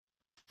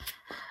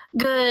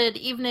Good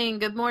evening,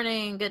 good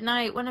morning, good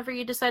night, whenever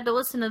you decide to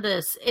listen to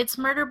this. It's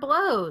Murder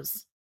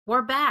Blows.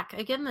 We're back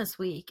again this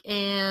week,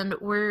 and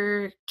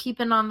we're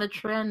keeping on the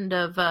trend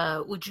of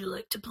would you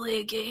like to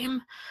play a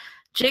game?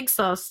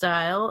 Jigsaw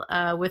style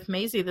with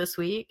Maisie this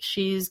week.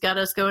 She's got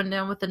us going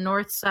down with the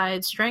North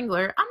Side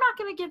Strangler. I'm not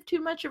going to give too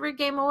much of her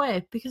game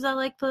away because I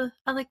like the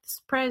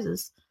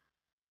surprises.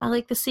 I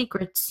like the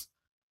secrets.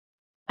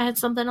 I had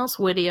something else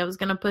witty I was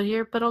going to put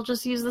here, but I'll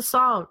just use the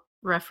Saw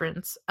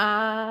reference.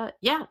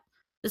 Yeah.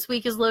 This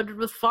week is loaded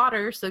with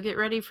fodder, so get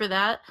ready for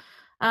that.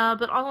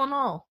 But all in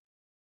all,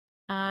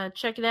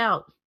 check it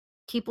out.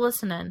 Keep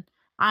listening.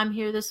 I'm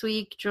here this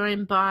week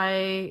joined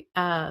by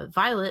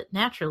Violet,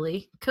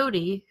 naturally,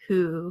 Cody,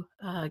 who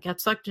got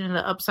sucked into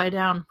the Upside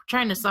Down. We're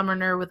trying to summon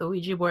her with a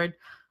Ouija board.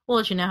 We'll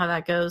let you know how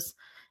that goes.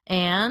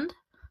 And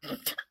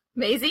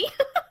Maisie.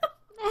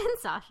 And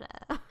Sasha.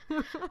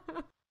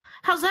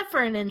 How's that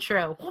for an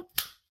intro?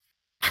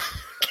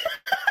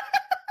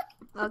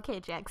 Okay,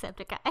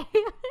 Jacksepticeye.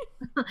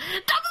 Double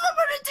the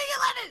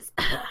lettuce!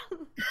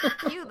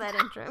 Cue that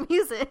intro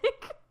music.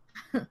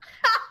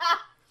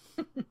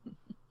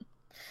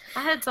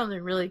 I had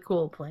something really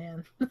cool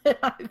planned.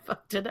 I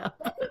fucked it up.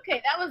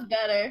 Okay, that was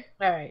better.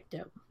 Alright,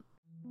 dope.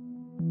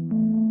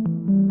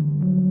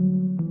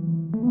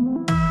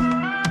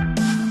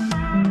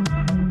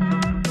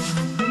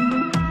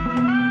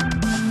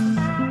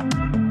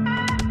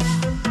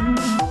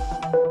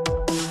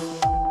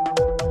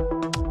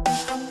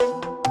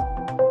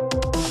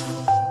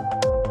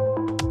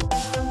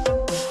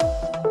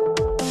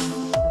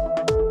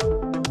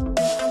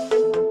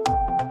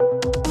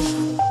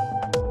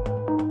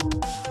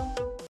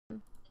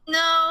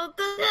 No,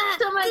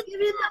 Somebody give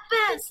me the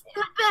best.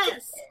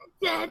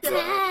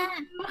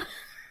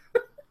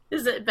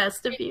 Is it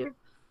best of you?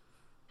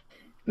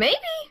 Maybe.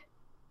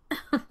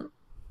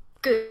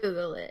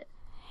 Google it.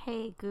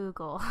 Hey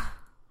Google.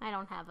 I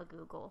don't have a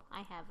Google.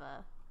 I have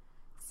a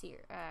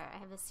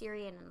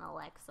Siri and an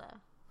Alexa.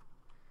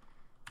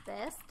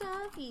 Best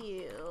of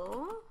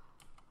you.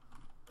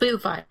 Foo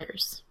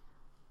Fighters.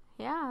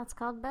 Yeah, it's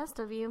called Best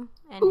of You,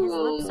 and his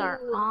lips are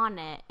on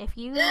it. If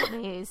you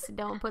guys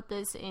don't put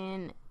this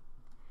in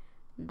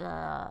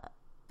the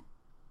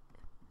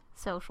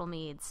social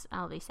meds,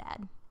 I'll be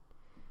sad.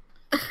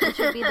 It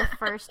should be the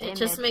first image. It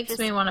just makes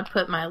me want to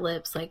put my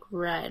lips like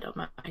right on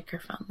my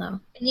microphone, though.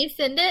 Can you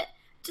send it?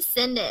 Just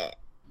send it.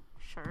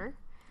 Sure.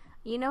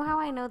 You know how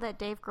I know that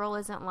Dave Grohl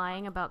isn't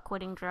lying about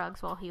quitting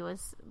drugs while he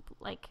was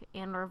like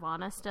in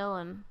Nirvana still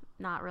and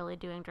not really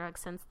doing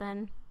drugs since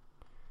then?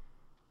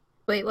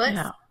 Wait, what?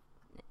 No.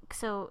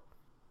 So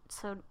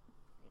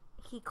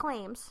he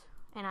claims,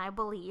 and I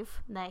believe,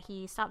 that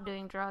he stopped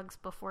doing drugs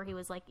before he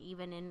was like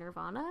even in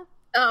Nirvana.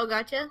 Oh,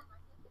 gotcha.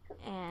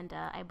 And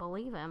I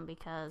believe him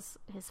because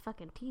his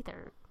fucking teeth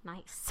are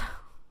nice.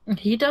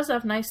 He does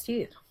have nice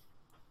teeth.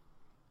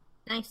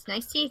 Nice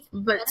teeth.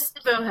 But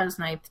Steve has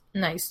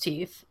nice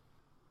teeth.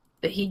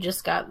 But he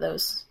just got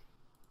those.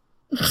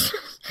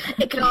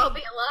 It could all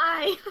be a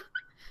lie.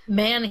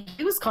 Man,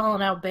 he was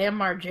calling out Bam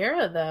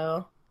Margera,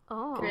 though.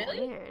 Oh,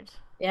 Really? weird.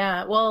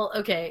 Yeah, well,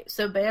 okay,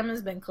 so Bam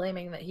has been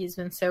claiming that he's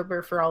been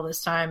sober for all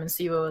this time, and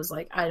Siwa was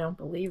like, I don't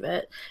believe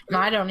it. And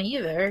I don't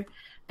either.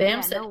 Bam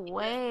Yeah, said no he was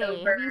way.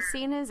 sober. Have you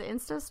seen his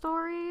Insta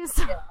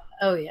stories?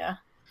 Oh, yeah.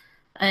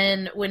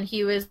 And when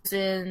he was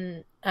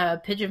in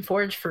Pigeon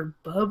Forge for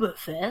Boba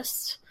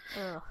Fest,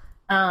 Ugh.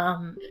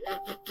 I'm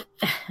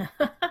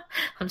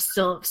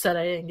still upset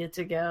I didn't get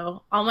to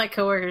go. All my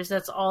coworkers,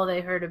 that's all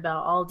they heard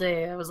about all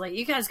day. I was like,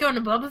 you guys going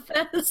to Boba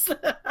Fest?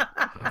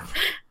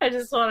 I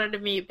just wanted to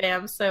meet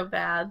Bam so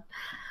bad.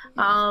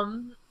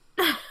 For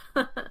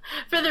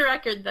the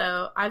record,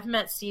 though, I've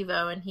met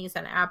Steve-O, and he's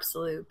an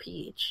absolute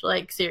peach.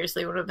 Like,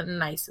 seriously, one of the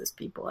nicest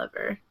people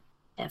ever.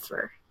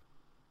 Ever.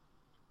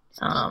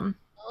 Oh.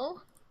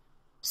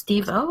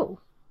 Steve-O.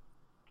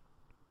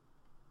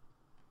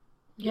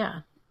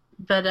 Yeah.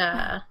 But,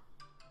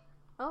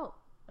 Oh,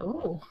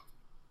 oh,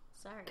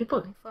 sorry.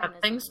 people My phone have is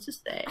things on. to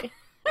say.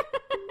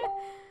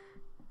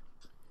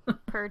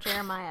 Per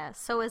Jeremiah.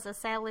 So is a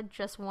salad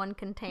just one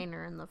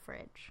container in the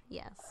fridge?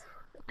 Yes.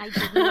 I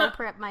did meal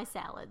prep my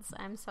salads.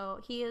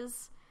 He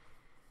is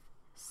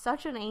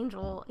such an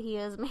angel. He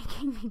is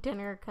making me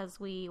dinner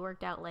because we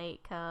worked out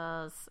late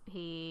because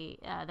the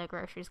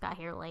groceries got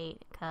here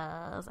late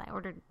because I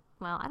ordered,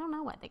 well, I don't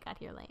know why they got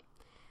here late.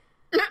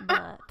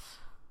 But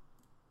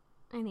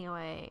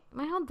anyway,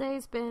 my whole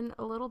day's been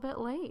a little bit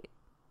late.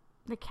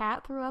 The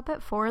cat threw up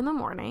at 4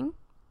 a.m.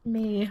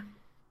 Me.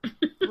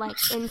 Like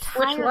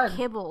entire one?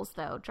 kibbles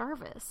though,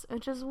 Jarvis,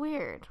 which is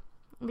weird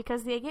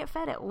because they get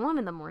fed at 1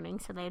 a.m,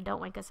 so they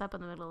don't wake us up in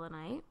the middle of the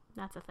night.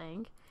 That's a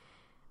thing.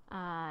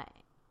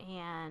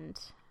 And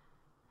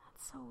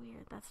that's so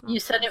weird. That's not. You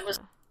said it was.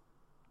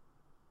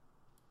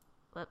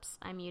 Whoops!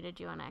 I muted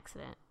you on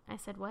accident. I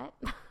said what?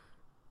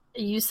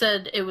 You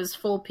said it was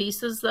full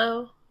pieces,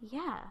 though.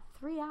 Yeah,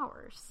 3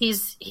 hours.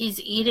 He's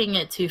eating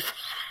it too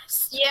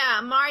fast. Yeah,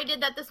 Mari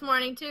did that this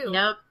morning too.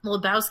 Yep,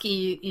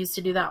 Lebowski used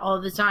to do that all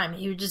the time.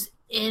 He would just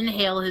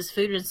inhale his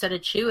food instead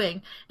of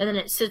chewing, and then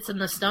it sits in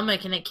the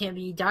stomach and it can't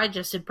be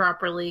digested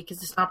properly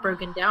because it's not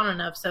broken down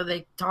enough, so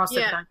they toss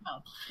it back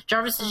up.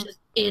 Jarvis is just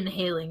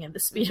inhaling at the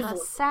speed of The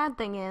light. sad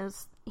thing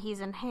is,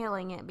 he's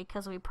inhaling it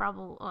because we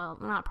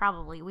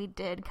we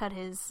did cut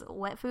his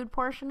wet food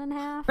portion in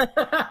half.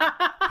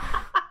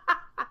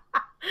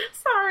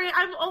 Sorry,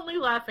 I'm only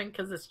laughing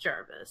because it's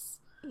Jarvis.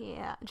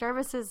 Yeah,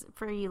 Jarvis is,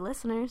 for you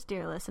listeners,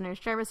 dear listeners,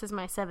 Jarvis is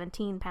my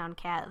 17-pound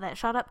cat that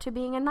shot up to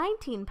being a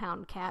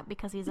 19-pound cat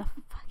because he's a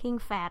fucking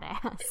fat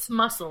ass. It's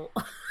muscle.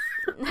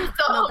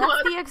 No,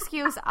 that's the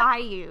excuse I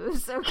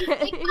use,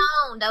 okay? Big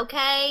boned,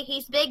 okay?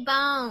 He's big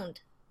boned.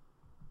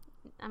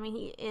 I mean,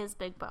 he is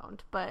big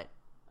boned, but...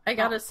 I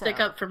gotta stick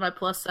up for my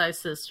plus-size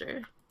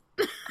sister.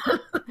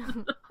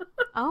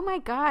 Oh my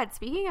god,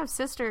 speaking of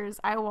sisters,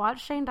 I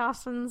watched Shane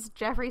Dawson's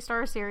Jeffree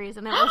Star series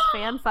and it was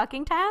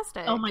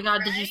fan-fucking-tastic. Oh my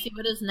god, did you see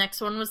what his next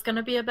one was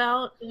gonna be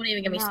about? Don't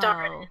even get me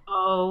started.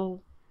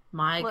 Oh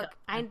my god. Look,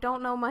 I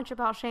don't know much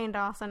about Shane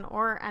Dawson,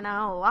 I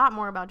know a lot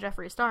more about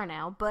Jeffree Star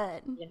now,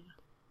 but... Yeah.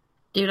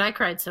 Dude, I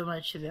cried so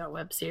much through that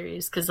web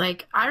series, because,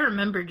 like, I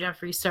remember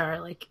Jeffree Star,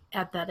 like,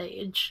 at that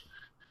age,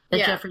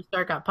 that Jeffree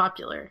Star got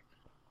popular,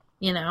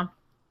 you know?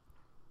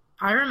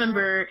 I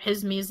remember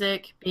his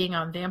music being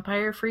on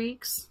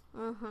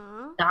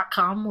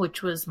VampireFreaks.com,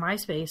 which was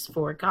MySpace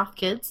for goth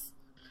kids.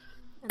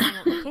 And then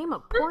it became a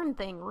porn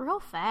thing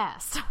real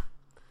fast.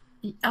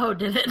 Oh,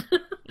 did it?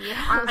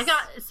 Yeah.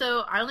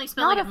 I only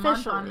spent like a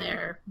month on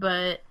there,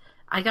 but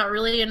I got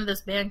really into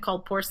this band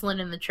called Porcelain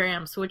and the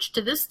Tramps, which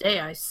to this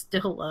day I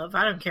still love.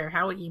 I don't care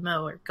how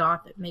emo or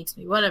goth it makes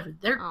me, whatever.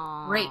 They're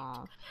great.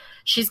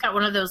 She's got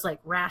one of those like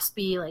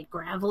raspy, like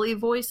gravelly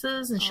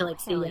voices, and she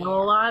likes to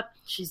yell a lot.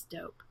 She's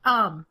dope.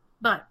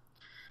 But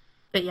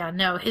yeah,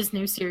 no, his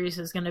new series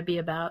is going to be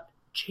about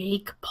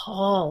Jake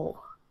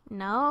Paul.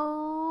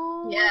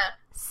 No. Yeah.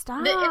 Stop.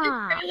 In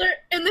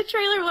the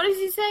trailer, what does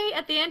he say?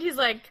 At the end, he's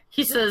like,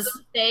 he says,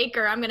 mistake,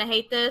 or I'm going to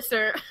hate this,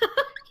 or...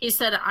 He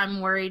said,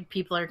 I'm worried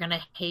people are going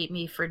to hate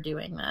me for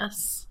doing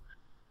this.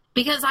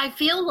 Because I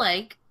feel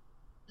like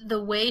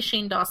the way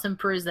Shane Dawson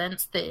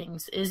presents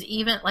things is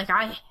even, like,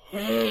 I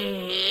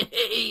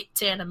hate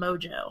Tana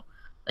Mojo.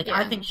 Like,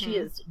 I think she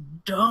is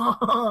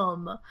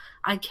dumb.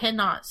 I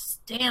cannot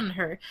stand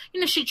her.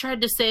 You know, she tried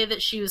to say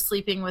that she was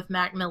sleeping with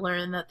Mac Miller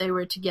and that they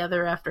were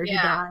together after he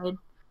died.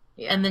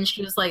 Yeah. And then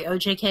she was like, oh,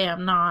 JK,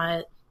 I'm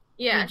not.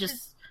 Yeah. We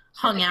just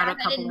hung out a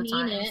couple of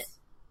times.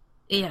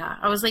 Yeah,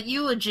 I was like,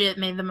 you legit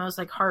made the most,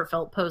 like,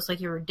 heartfelt post, like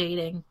you were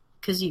dating,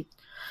 because you...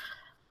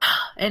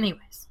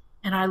 Anyways,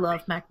 and I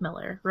love Mac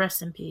Miller.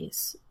 Rest in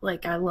peace.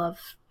 Like, I love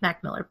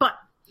Mac Miller. But,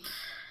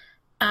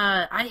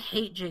 I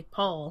hate Jake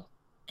Paul,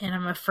 and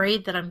I'm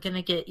afraid that I'm going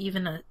to get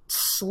even a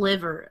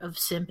sliver of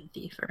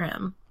sympathy for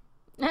him.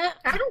 I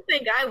don't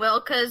think I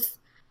will, because,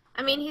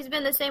 I mean, he's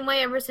been the same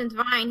way ever since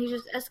Vine. He's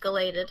just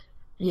escalated.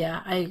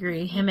 Yeah, I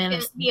agree. Him and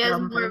his he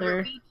has more of a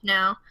reach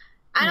now.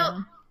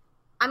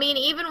 I mean,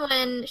 even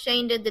when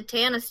Shane did the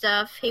Tana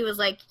stuff, he was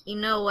like, you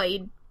know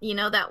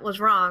that was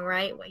wrong,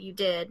 right? What you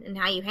did and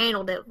how you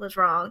handled it was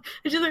wrong.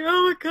 And she's like,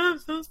 oh my god, I'm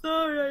so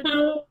sorry. I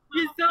know.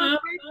 You're so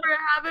great for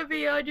having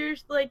me on your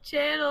like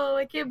channel.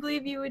 I can't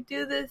believe you would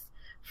do this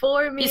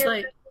for me. He's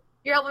like,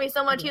 you're helping me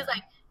so much. Yeah. He's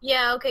like,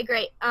 yeah, okay,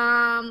 great.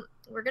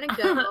 We're gonna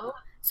go.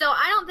 So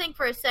I don't think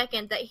for a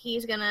second that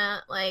he's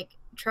gonna like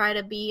try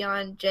to be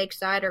on Jake's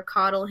side or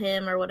coddle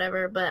him or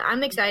whatever. But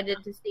I'm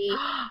excited to see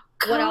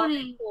what else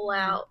they pull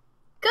out.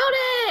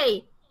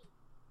 Cody!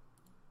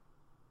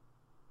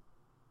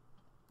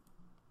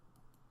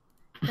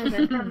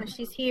 I promise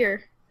she's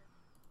here.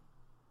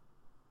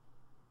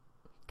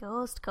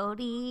 Ghost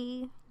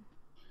Cody.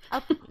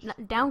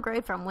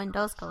 Downgrade from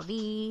Windows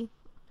Cody.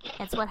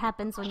 That's what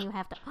happens when you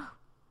have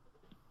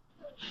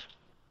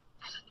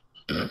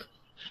to...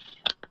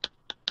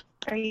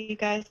 Are you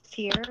guys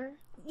here?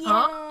 Yes.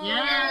 Oh,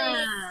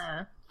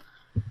 yeah.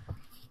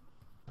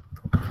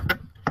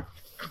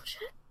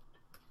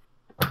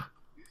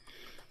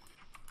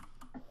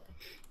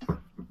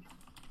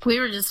 We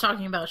were just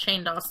talking about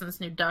Shane Dawson's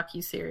new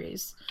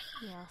docuseries.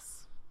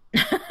 Yes.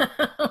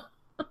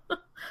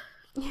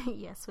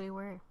 Yes, we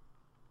were.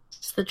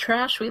 It's the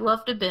trash we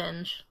love to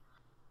binge.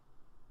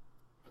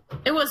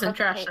 It wasn't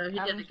trash, though. He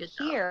did a good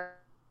job.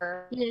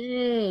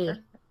 Yay.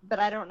 But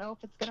I don't know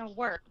if it's going to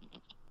work.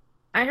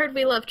 I heard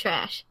we love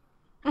trash.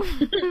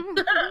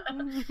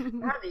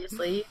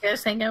 Obviously, you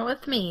guys hang out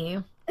with me.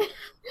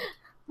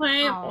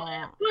 You're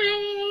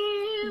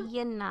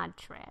not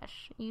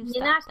trash. You're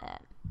stop not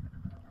that.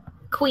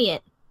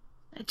 Quit.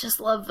 I just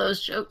love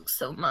those jokes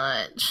so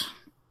much.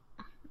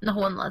 No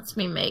one lets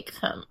me make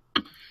them.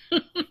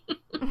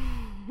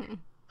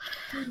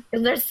 Because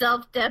they're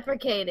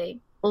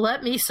self-deprecating.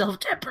 Let me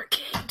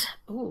self-deprecate.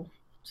 Ooh,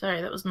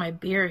 sorry, that was my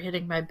beer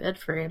hitting my bed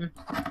frame.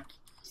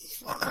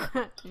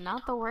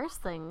 Not the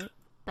worst thing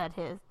that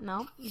his...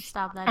 Nope,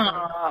 stop that.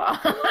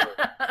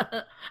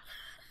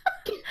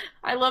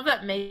 I love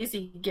that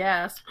Maisie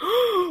gasp.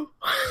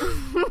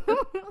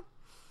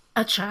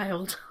 A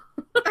child.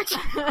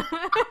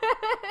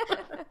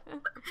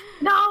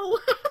 No!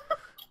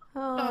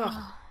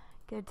 Oh,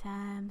 Good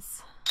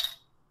times.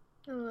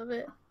 I love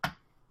it.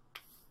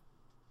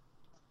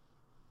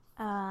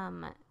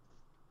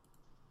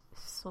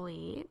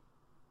 Sweet.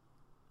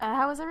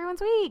 How was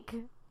everyone's week?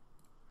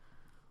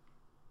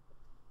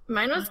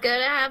 Mine was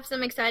good. I have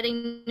some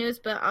exciting news,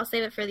 but I'll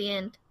save it for the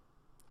end.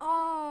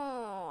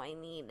 Oh, I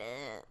need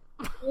it.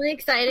 Really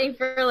exciting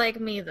for, like,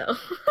 me, though.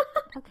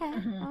 Okay,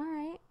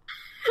 alright.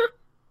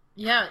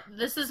 Yeah,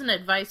 this is an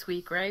advice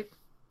week, right?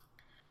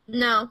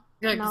 No.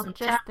 Good, No, 'cause I'm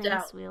just tapped things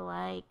out. we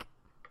like.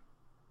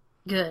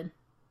 Good.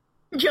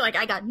 You're like,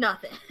 I got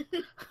nothing.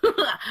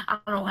 I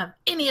don't have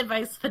any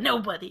advice for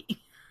nobody.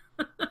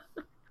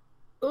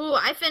 Ooh,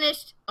 I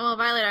finished. Oh,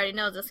 Violet already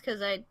knows this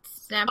because I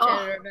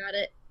Snapchatted her about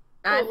it.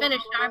 I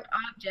finished Sharp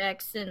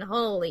Objects, and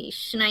holy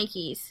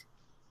shnikes.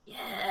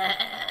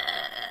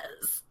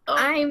 Yes. Oh,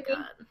 I'm-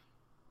 God.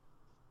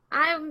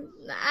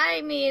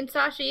 I mean,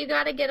 Sasha, you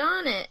gotta get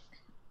on it.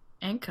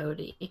 And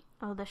Cody.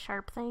 Oh, the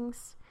sharp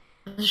things.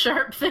 The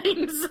sharp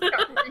things.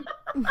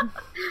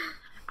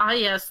 Ah,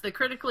 yes, the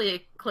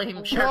critically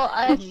acclaimed sharp Well,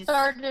 I things.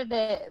 started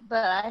it,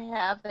 but I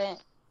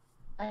haven't.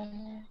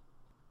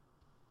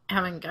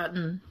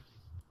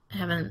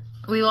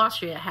 We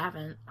lost you at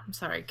haven't. I'm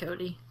sorry,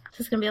 Cody.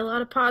 There's gonna be a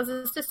lot of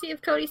pauses to see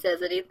if Cody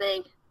says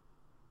anything.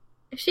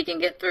 If she can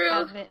get through.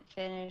 Haven't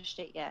finished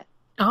it yet.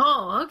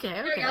 Oh, okay,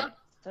 There we okay. go.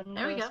 So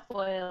There we no go.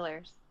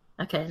 spoilers.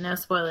 Okay, no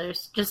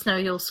spoilers. Just know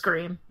you'll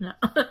scream. No.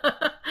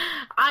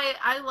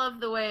 I love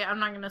the way, I'm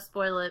not going to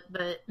spoil it,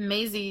 but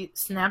Maisie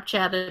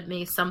Snapchatted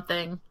me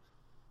something,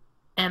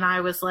 and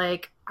I was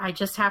like, I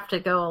just have to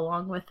go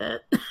along with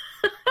it.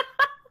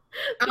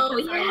 Oh,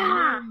 Because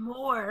yeah.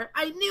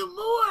 I knew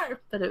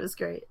more! But it was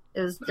great.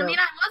 It was dope. I mean,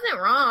 I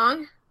wasn't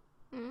wrong.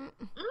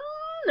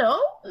 No.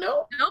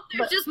 Nope, there's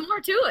But- just more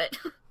to it.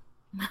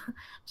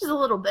 Just a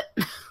little bit.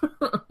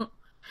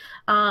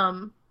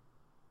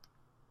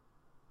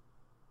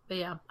 But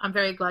yeah, I'm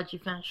very glad you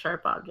finished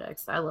Sharp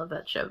Objects. I love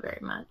that show very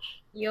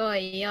much. Yoy.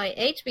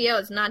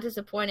 HBO is not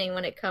disappointing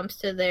when it comes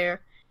to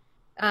their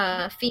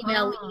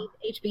female Oh.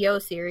 lead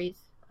HBO series.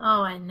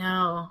 Oh, I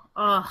know.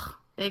 Ugh,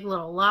 Big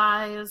Little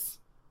Lies.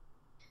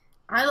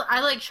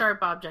 I like Sharp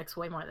Objects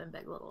way more than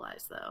Big Little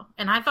Lies, though.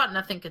 And I thought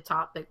nothing could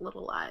top Big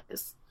Little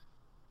Lies.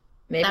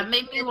 Maybe That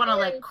made me want to,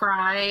 like,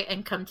 cry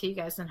and come to you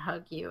guys and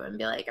hug you and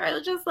be like, I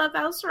just love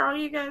how strong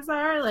you guys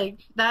are.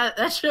 Like,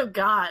 that show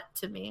got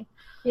to me.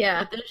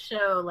 Yeah. But this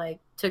show, like,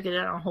 took it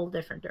in a whole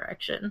different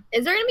direction.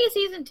 Is there gonna be a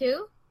season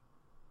 2?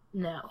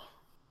 No.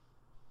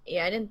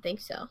 Yeah, I didn't think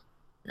so.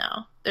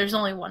 No. There's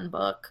only one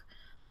book.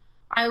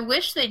 I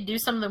wish they'd do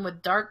something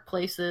with Dark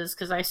Places,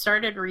 because I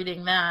started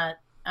reading that,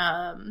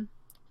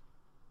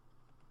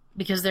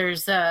 because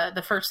there's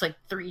the first, like,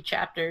 3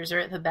 chapters are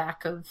at the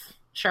back of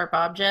Sharp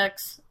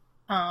Objects.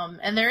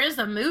 And there is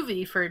a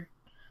movie for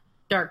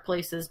Dark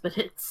Places, but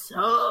it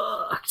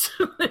sucked.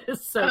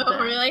 It's so Oh,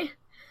 bad. really?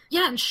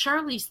 Yeah, and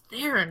Charlize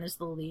Theron is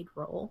the lead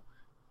role.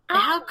 Oh.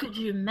 How could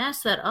you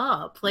mess that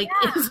up? Like,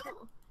 Yeah. it's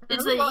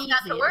I the want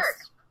that to work.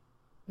 easiest.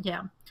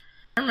 Yeah.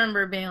 I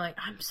remember being like,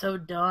 I'm so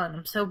done.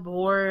 I'm so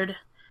bored.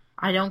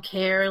 I don't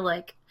care.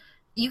 Like,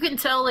 you can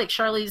tell, like,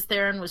 Charlize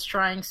Theron was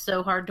trying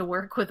so hard to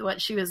work with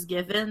what she was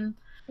given. And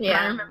I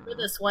Yeah. remember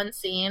this one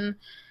scene.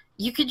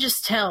 You could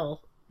just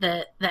tell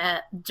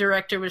that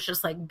director was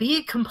just like,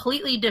 be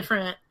completely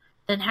different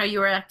than how you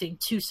were acting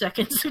 2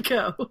 seconds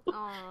ago.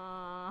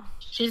 Aww.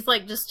 She's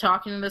like just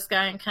talking to this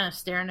guy and kind of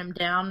staring him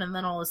down, and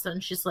then all of a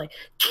sudden she's like,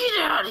 get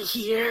out of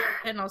here.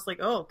 And I was like,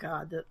 oh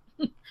God.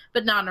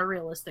 But not in a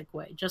realistic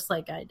way, just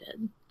like I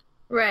did.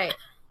 Right.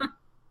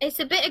 It's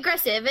a bit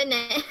aggressive, isn't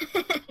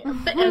it? A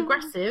bit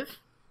aggressive.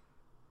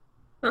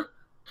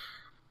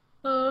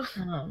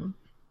 Oh.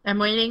 I'm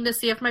waiting to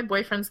see if my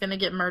boyfriend's gonna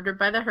get murdered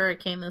by the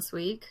hurricane this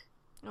week.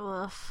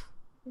 Ugh.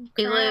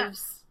 He Crap.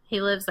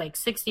 lives like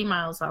 60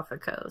 miles off the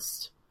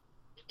coast.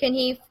 Can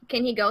he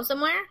go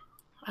somewhere?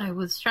 I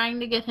was trying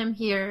to get him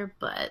here,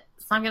 but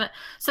it's not gonna.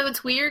 So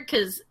it's weird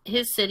because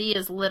his city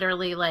is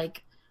literally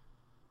like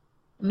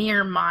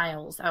mere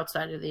miles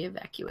outside of the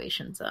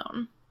evacuation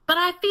zone. But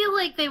I feel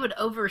like they would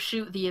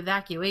overshoot the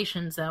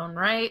evacuation zone,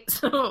 right?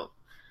 So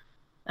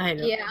I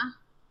don't Yeah. know.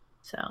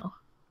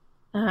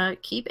 So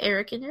keep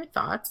Eric in your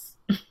thoughts.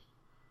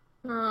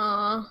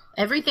 Oh.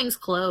 Everything's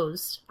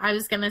closed. I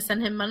was gonna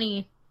send him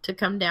money to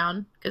come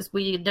down because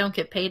we don't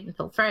get paid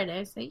until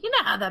Friday. So you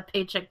know how that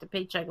paycheck to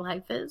paycheck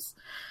life is.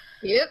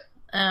 Yep.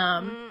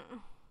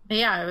 But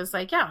yeah, I was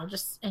like, yeah,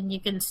 and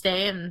you can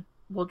stay and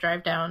we'll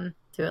drive down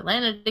to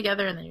Atlanta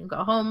together and then you can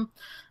go home.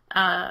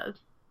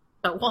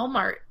 But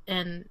Walmart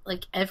and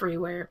like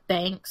everywhere,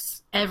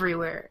 banks,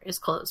 everywhere is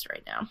closed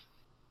right now.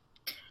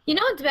 You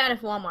know it's bad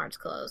if Walmart's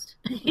closed.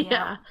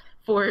 Yeah,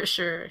 for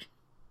sure.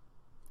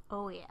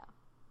 Oh yeah.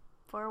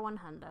 For one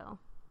hundo.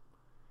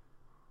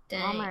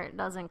 Dang. Walmart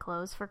doesn't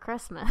close for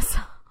Christmas.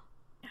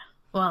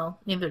 Well,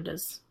 neither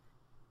does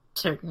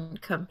certain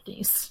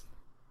companies.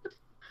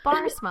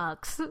 Bar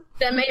smucks.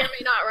 That may or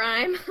may not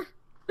rhyme.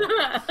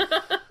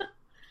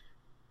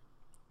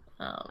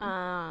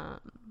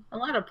 A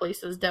lot of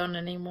places don't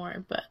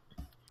anymore, but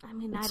I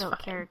mean, I It's don't fine.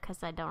 care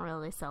because I don't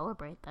really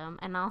celebrate them.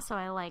 And also,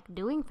 I like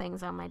doing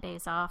things on my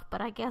days off.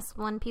 But I guess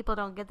when people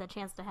don't get the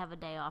chance to have a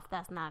day off,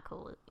 that's not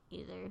cool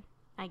either.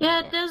 I get Yeah,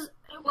 it. it does.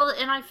 Well,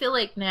 and I feel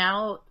like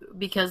now,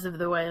 because of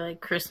the way,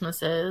 like,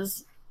 Christmas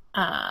is,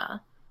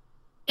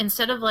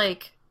 instead of,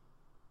 like,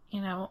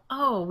 you know,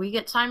 oh, we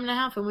get time and a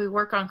half and we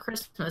work on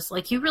Christmas,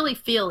 like, you really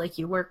feel like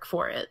you work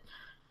for it.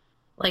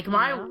 Like,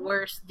 my Yeah.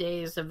 worst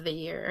days of the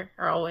year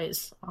are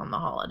always on the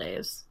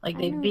holidays. Like,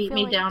 I they don't beat feel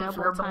me like down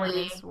double time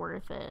verbally. is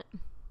worth it.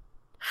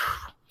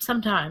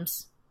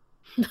 Sometimes.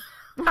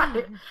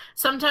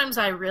 Sometimes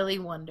I really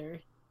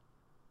wonder.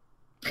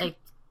 Like,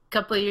 a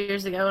couple of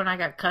years ago when I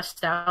got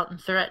cussed out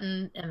and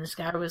threatened, and this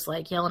guy was,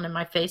 like, yelling in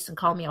my face and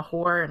called me a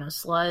whore and a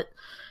slut.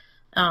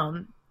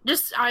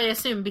 Just, I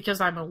assume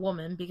because I'm a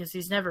woman, because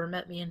he's never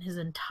met me in his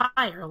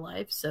entire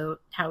life, so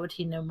how would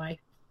he know my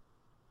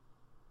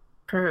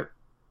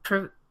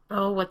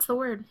what's the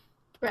word?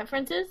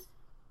 References?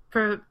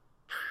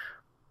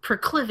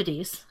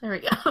 Proclivities. There we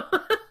go.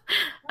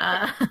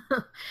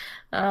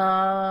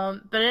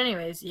 But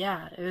anyways,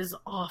 yeah, it was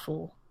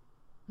awful.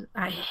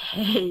 I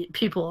hate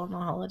people on the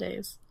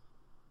holidays.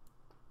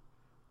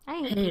 I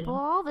hate Hate people 'em.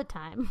 all the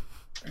time.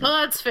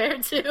 Well, that's fair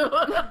too.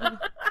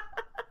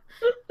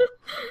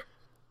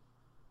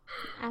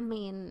 I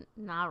mean,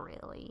 not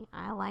really.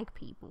 I like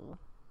people.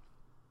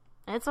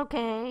 It's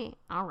okay.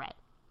 All right.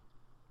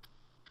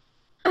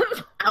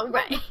 All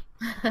right.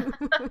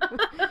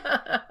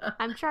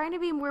 I'm trying to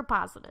be more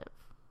positive.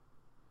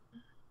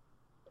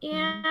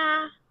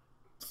 Yeah.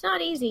 It's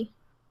not easy.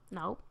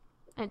 No.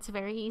 It's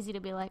very easy to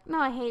be like, no,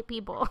 I hate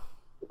people.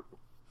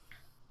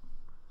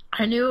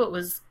 I knew it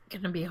was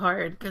gonna be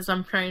hard because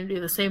I'm trying to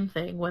do the same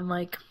thing when,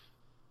 like,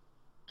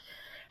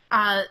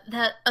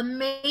 that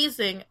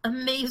amazing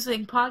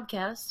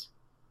podcast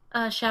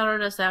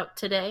shouted us out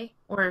today,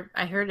 or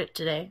I heard it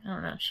today. I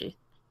don't know.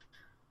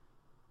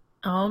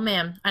 Oh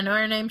man, I know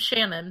her name's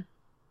Shannon.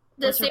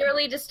 The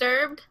Serially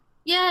Disturbed?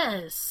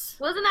 Yes,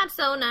 Wasn't that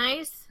so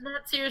nice?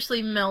 that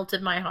seriously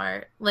melted my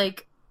heart.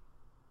 Like,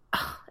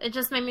 it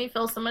just made me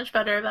feel so much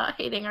better about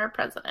hating our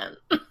president.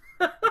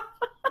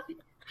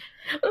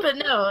 But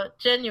no,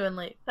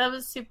 genuinely, that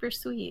was super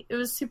sweet. It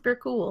was super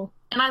cool.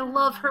 And I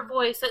love her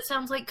voice. It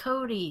sounds like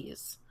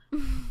Cody's.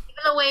 Even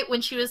the way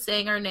when she was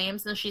saying our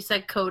names and she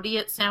said Cody,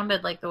 it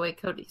sounded like the way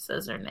Cody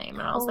says her name.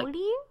 And I was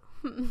Cody?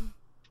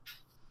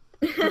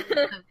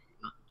 like,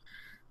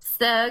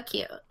 so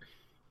cute.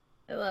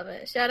 I love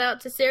it. Shout out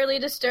to Serially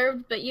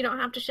Disturbed, but you don't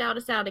have to shout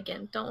us out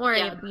again. Don't worry.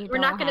 Yeah, you We're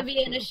not don't going to have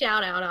be in to. a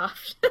shout out off.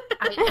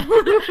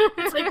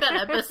 It's like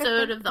that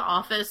episode of The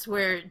Office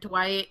where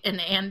Dwight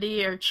and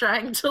Andy are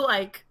trying to,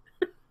 like,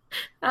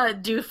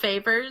 do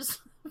favors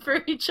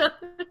for each other.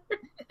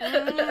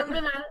 Remember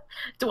that?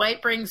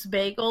 Dwight brings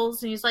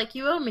bagels and he's like,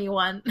 you owe me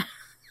one.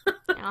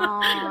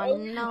 Oh,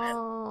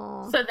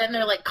 no. So then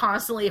they're, like,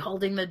 constantly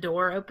holding the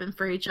door open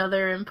for each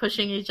other and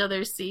pushing each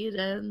other's seat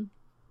in.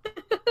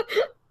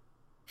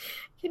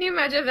 Can you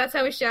imagine if that's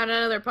how we shout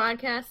out other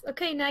podcasts?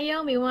 Okay, now you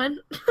owe me one.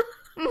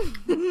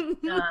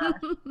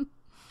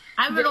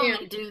 I would Damn.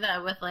 only do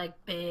that with, like,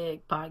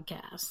 big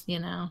podcasts, you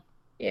know?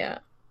 Yeah.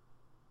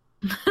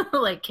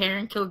 Like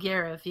Karen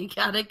Kilgariff. You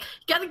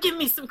gotta give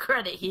me some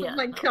credit here. Oh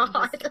my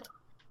god.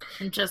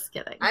 I'm just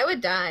kidding. I would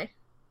die.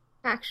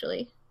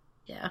 Actually.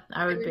 Yeah,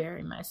 I would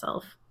bury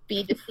myself.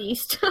 Be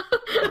deceased.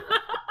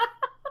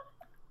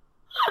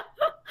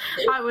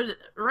 I would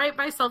write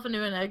myself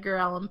into an Edgar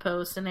Allan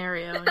Poe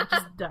scenario and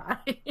just die.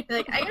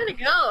 Like, I gotta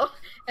go.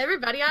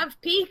 Everybody, I've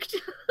peaked.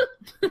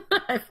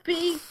 I've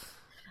peaked.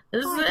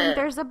 This Oh, is I think it.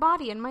 there's a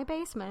body in my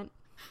basement.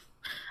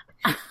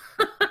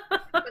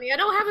 Honey, I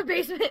don't have a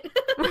basement.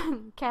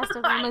 Cast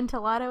of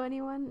Amontillado,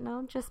 anyone?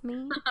 No, just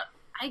me?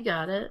 I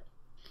got it.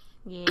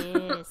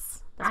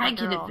 Yes. That's my I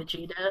get it, girl.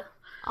 Vegeta.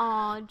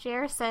 Aw,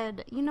 Jer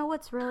said, you know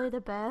what's really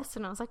the best?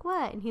 And I was like,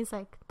 what? And he's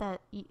like,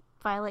 that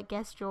Violet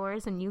guessed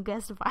yours and you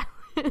guessed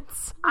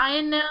Violet's.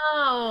 I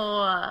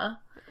know.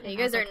 You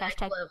guys I are was like,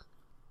 next level.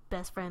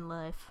 best friend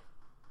life.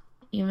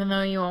 Even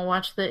though you won't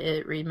watch the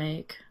It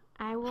remake.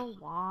 I will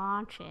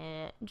watch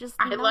it. Just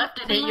I not left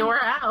it at tonight. your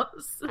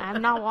house.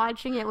 I'm not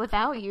watching it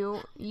without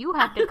you. You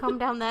have to come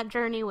down that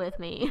journey with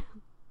me.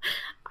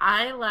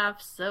 I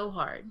laughed so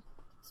hard.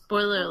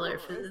 Spoiler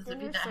alert for is those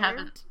of you dinner that served?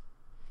 haven't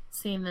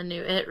seen the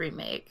new It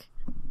remake.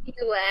 You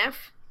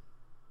laugh.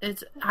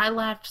 I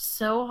laughed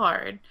so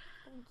hard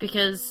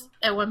because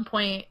at one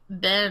point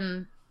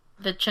Ben,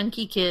 the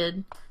chunky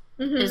kid,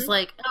 is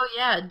like, "Oh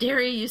yeah,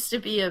 Derry used to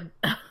be a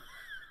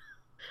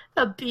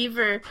a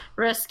beaver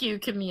rescue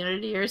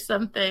community or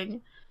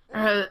something,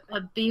 or a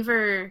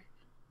beaver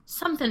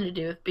something to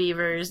do with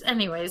beavers."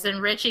 Anyways,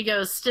 and Richie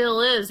goes,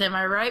 "Still is, am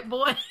I right,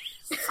 boys?"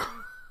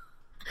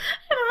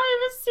 And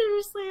I was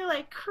seriously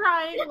like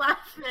crying,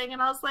 laughing,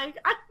 and I was like,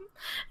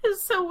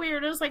 it's so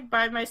weird. I was like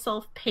by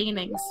myself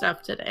painting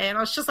stuff today, and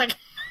I was just like,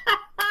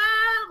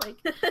 like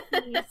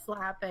knee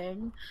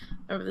slapping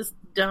over this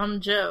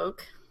dumb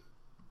joke.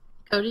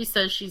 Cody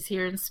says she's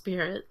here in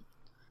spirit.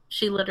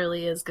 She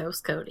literally is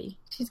Ghost Cody.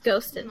 She's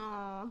ghosted.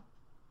 No.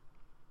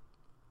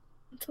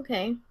 It's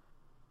okay.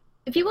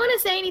 If you want to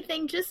say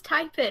anything, just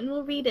type it and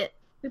we'll read it.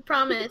 We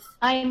promise.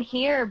 I am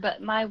here,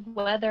 but my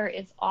weather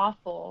is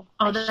awful.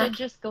 Oh, I should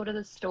just go to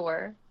the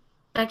store.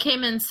 That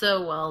came in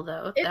so well,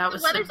 though. If That the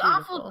was so weather's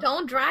beautiful. awful,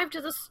 don't drive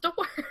to the store.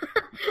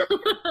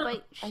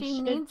 But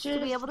she needs to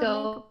be able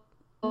to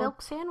make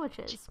milk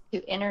sandwiches.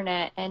 To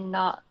internet and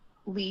not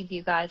leave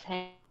you guys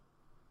hanging.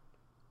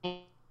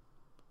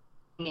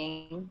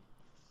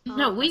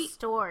 No, The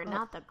store,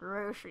 not the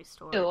grocery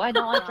store. Ew, I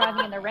don't like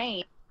driving in the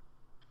rain.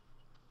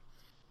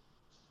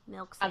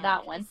 Milk Have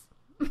sandwiches.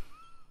 that one.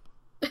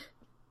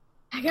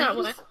 I got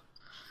one.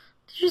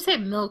 Did you say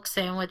milk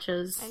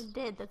sandwiches? I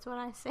did. That's what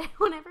I say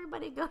when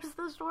everybody goes to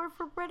the store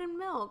for bread and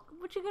milk.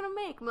 What you gonna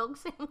make? Milk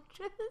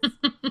sandwiches?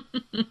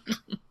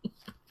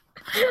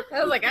 I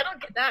was like, I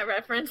don't get that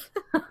reference.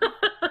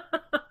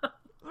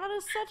 That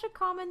is such a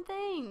common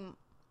thing.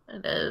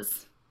 It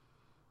is.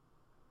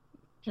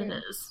 It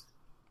is.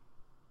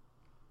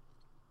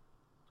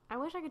 I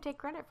wish I could take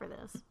credit for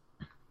this.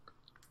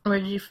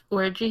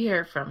 Where'd you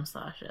hear it from,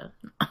 Sasha?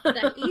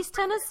 East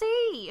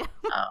Tennessee.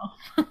 Oh.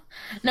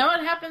 No, it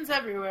happens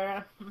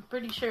everywhere. I'm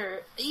pretty sure.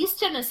 East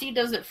Tennessee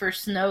does it for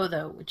snow,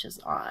 though, which is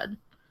odd.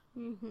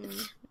 Mm-hmm.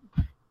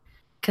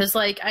 Because,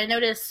 like, I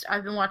noticed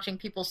I've been watching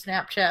people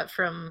Snapchat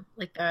from,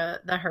 like,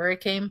 the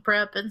hurricane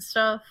prep and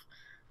stuff.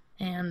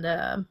 And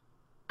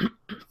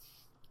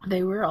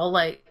they were all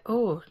like,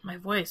 oh, my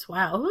voice,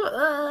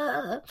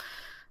 wow.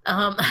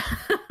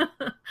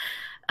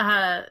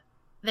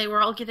 They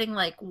were all getting,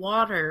 like,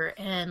 water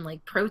and,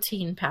 like,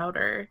 protein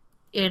powder,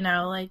 you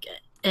know, like,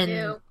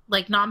 and,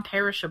 like,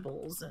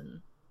 non-perishables and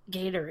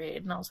Gatorade.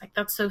 And I was like,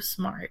 that's so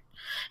smart.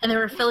 And they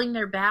were filling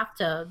their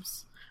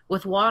bathtubs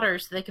with water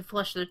so they could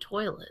flush their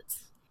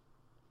toilets.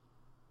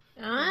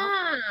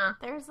 Ah.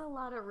 There's a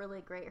lot of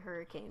really great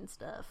hurricane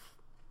stuff.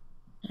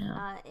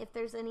 Yeah. If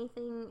there's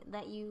anything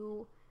that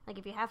you, like,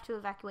 if you have to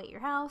evacuate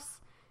your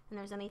house, and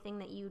there's anything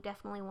that you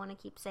definitely want to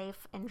keep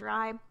safe and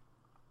dry,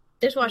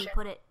 Dishwasher. you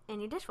put it in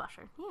your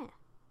dishwasher. Yeah.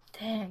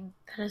 Dang,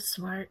 that is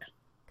smart.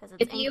 Because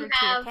it's anchored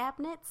to your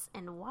cabinets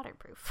and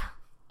waterproof.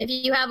 If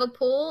you have a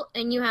pool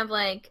and you have,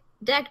 like,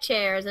 deck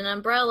chairs and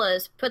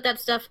umbrellas, put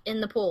that stuff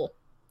in the pool.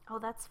 Oh,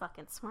 that's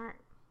fucking smart.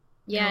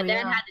 Yeah, Oh,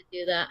 Dad yeah. had to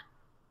do that.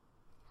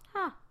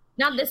 Huh.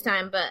 Not this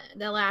time, but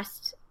the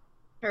last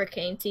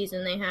hurricane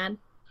season they had.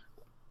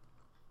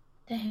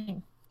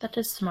 Dang, that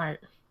is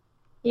smart.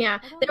 Yeah,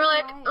 I don't they were know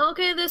like, why.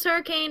 okay, this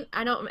hurricane,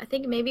 I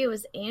think maybe it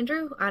was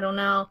Andrew, I don't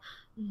know,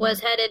 was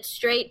headed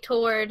straight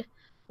toward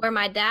where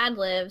my dad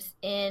lives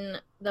in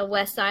the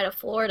west side of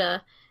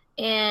Florida,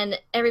 and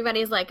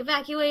everybody's like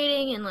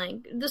evacuating, and like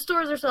the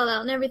stores are sold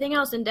out and everything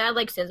else, and Dad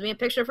like sends me a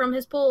picture from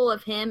his pool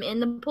of him in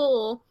the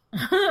pool.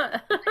 We're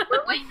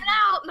waiting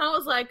out, and I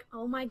was like,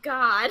 oh my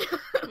god.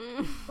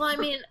 Well, I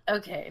mean,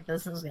 okay,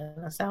 this is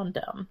gonna sound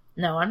dumb.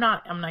 No, I'm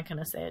not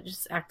gonna say it.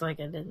 Just act like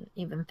I didn't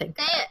even think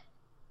Say that. it.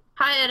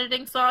 Hi,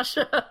 editing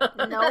Sasha.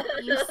 Nope,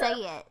 you say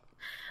it.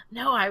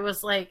 No, I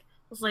was like,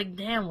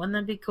 damn, wouldn't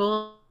that be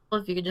cool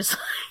if you could just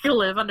like,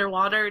 live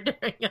underwater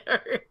during a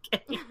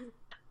hurricane?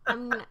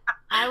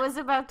 I was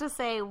about to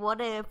say, what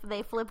if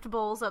they flipped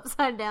bowls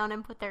upside down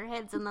and put their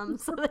heads in them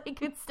so they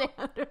could stay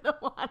under the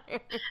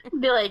water?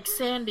 Be like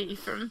Sandy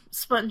from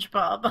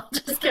SpongeBob. I'll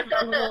just get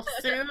my little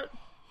suit,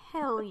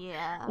 Hell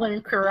yeah.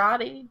 learn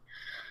karate.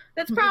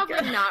 That's probably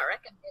not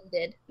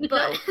recommended,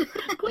 but No,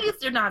 please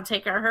do not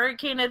take our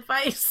hurricane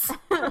advice.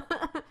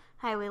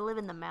 Hi, we live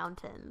in the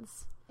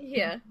mountains.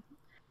 yeah.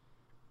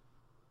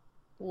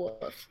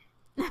 Woof.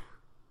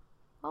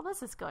 Well,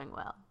 this is going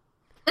well.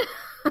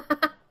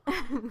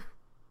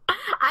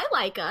 I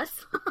like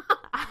us.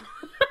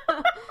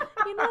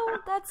 You know,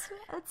 that's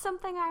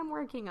something I'm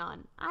working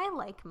on. I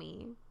like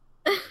me.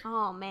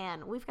 Oh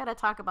man, we've got to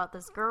talk about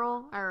this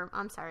girl, or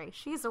I'm sorry,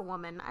 she's a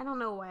woman. I don't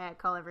know why I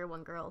call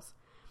everyone girls.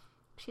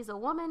 She's a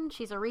woman,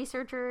 she's a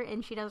researcher,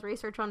 and she does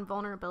research on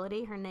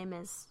vulnerability. Her name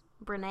is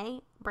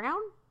Brene Brown,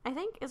 I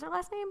think, is her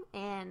last name,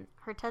 and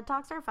her TED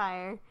Talks are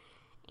fire,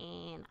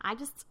 and I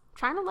just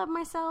trying to love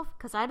myself,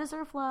 because I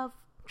deserve love,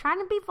 trying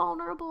to be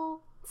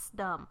vulnerable. It's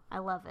dumb. I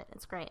love it.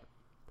 It's great.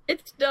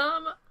 It's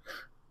dumb.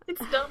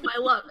 It's dumb. I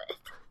love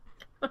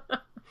it.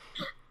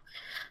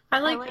 I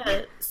like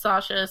that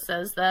Sasha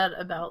says that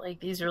about like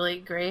these really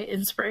great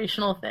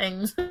inspirational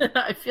things.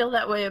 I feel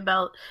that way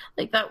about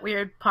like that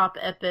weird pop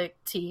epic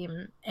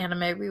team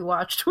anime we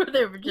watched where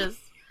they were just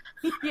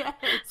Yes.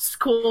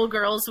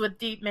 schoolgirls with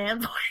deep man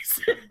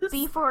voices.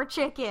 Beef or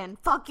chicken?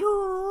 Fuck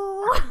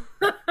you!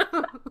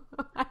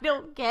 I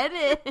don't get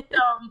it.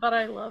 But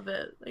I love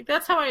it. Like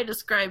that's how I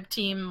describe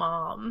Team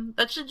Mom.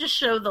 That should just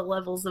show the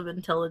levels of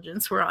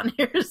intelligence we're on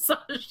here,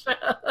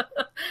 Sasha.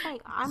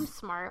 Like, I'm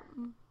smart.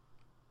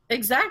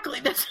 Exactly,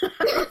 that's what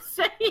I'm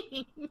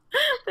saying.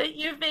 That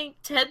you think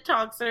TED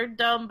Talks are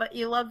dumb, but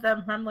you love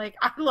them. I'm like,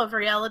 I love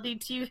reality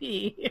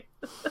TV.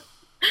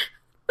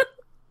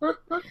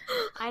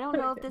 I don't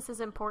know if this is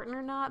important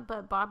or not,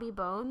 but Bobby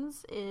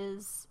Bones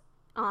is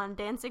on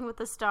Dancing with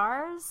the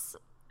Stars.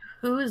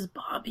 Who is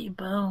Bobby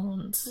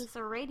Bones? He's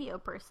a radio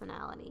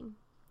personality.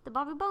 The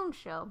Bobby Bones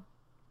Show.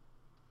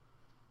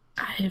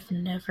 I've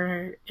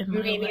never in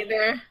my Me life.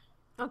 neither.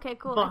 Okay,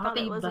 cool. I thought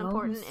Bobby it was Bones?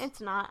 important. It's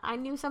not. I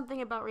knew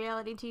something about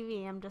reality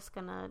TV. I'm just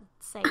gonna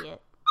say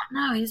it.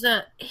 No, he's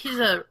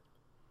a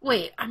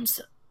wait,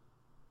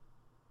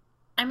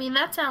 I mean,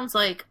 that sounds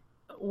like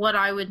what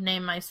I would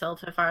name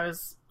myself if I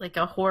was like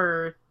a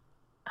horror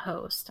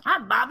host.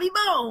 I'm Bobby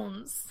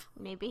Bones.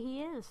 Maybe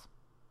he is.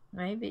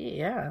 Maybe,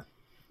 yeah.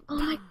 Oh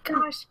my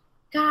gosh,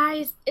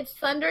 guys, it's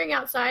thundering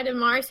outside, and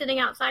Mari's sitting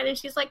outside, and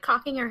she's like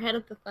cocking her head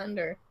at the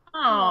thunder.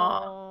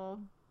 Oh,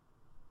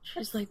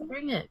 she's like,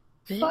 bring it.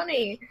 Bitch.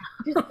 Funny.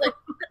 She's like, what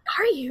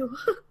are you?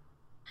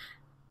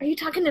 Are you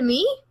talking to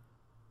me?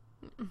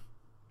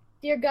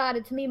 Dear God,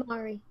 it's me,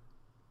 Mari.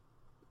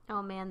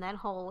 Oh man, that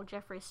whole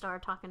Jeffree Star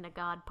talking to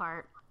God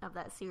part of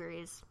that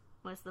series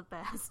was the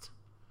best.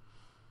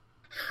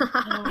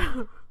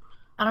 I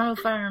don't know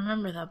if I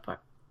remember that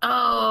part.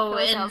 Oh,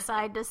 Goes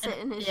outside to sit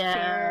in his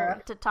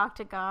chair to talk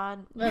to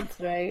God. That's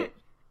right.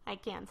 I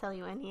can't tell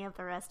you any of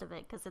the rest of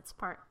it because it's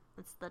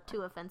the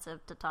too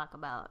offensive to talk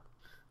about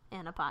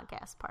in a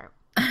podcast part.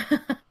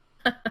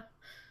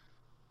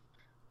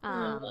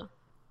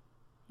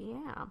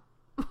 Yeah.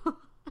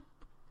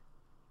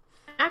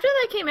 After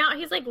that came out,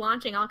 he's like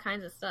launching all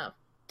kinds of stuff.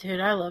 Dude,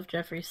 I love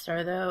Jeffree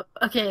Star though.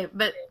 Okay,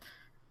 but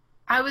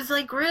I was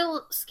like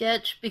real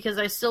sketch because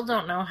I still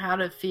don't know how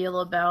to feel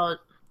about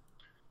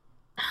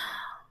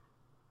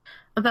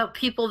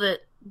people that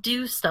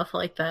do stuff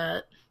like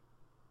that.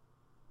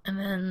 And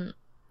then,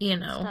 you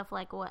know, stuff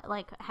like what?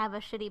 Like have a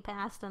shitty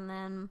past and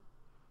then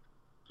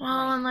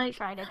and like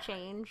try to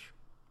change.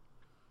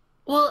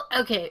 Well,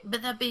 okay,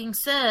 but that being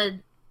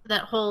said,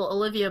 that whole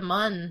Olivia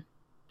Munn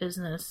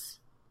business.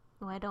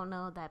 Oh, I don't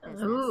know that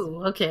business.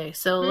 Ooh, okay.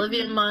 So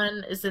Olivia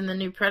Munn is in the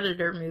new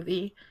Predator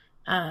movie,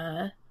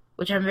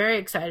 which I'm very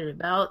excited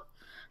about.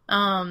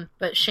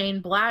 But Shane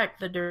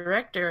Black, the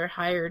director,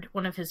 hired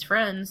one of his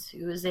friends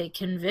who is a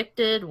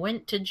convicted,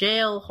 went to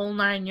jail, whole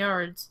 9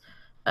 yards,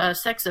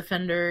 sex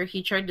offender.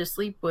 He tried to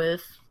sleep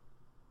with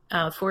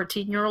a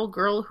 14-year-old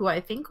girl who I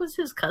think was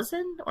his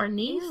cousin or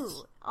niece.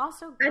 Ew,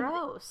 also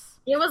gross.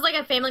 It was like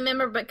a family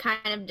member, but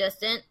kind of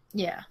distant.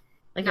 Yeah.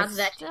 Like Not it's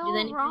that Still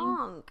anything.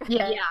 wrong.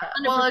 Yeah.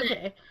 100%. Well,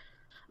 okay.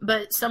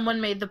 But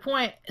someone made the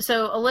point.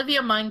 So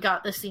Olivia Munn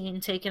got the scene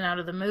taken out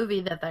of the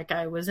movie that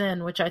guy was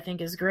in, which I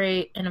think is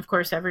great. And of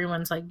course,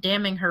 everyone's like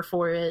damning her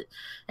for it.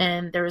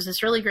 And there was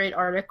this really great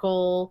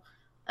article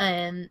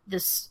and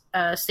this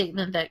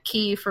statement that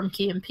Key from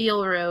Key and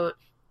Peele wrote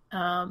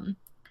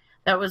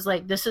that was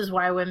like, this is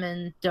why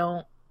women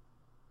don't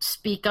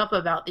speak up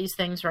about these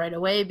things right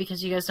away,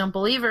 because you guys don't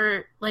believe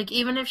her, like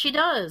even if she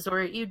does,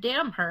 or you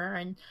damn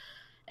her.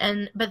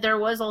 But there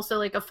was also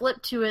like a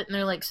flip to it, and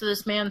they're like, so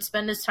this man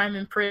spent his time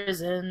in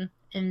prison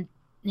and,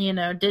 you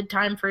know, did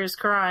time for his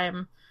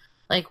crime.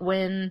 Like,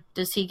 when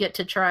does he get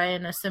to try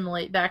and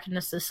assimilate back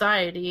into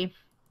society?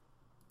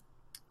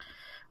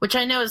 Which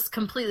I know is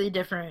completely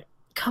different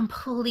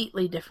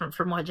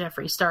from what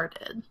Jeffree Star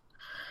did.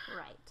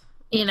 Right.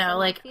 You know, So,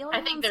 like, feeling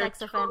I think on they're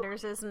sex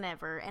offenders is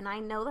never, and I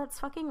know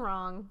that's fucking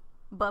wrong,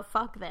 but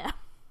fuck them.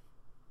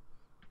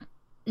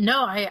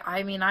 No,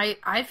 I mean,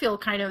 I feel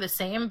kind of the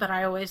same, but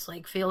I always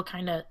like feel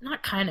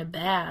not kind of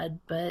bad,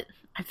 but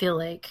I feel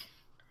like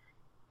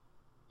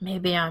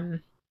maybe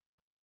I'm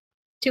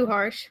Too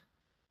harsh.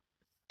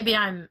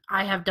 I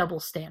have double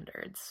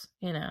standards,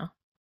 you know.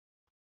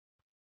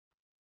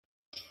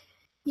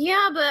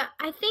 Yeah, but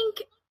I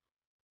think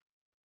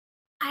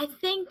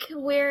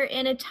we're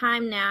in a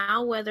time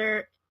now,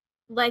 whether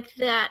like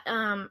that,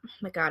 oh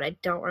my God, I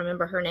don't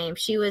remember her name.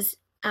 She was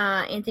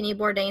Anthony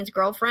Bourdain's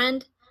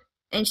girlfriend,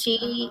 and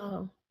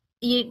do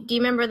you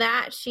remember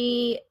that?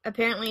 She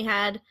apparently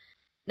not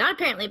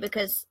apparently,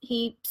 because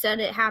he said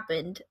it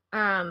happened,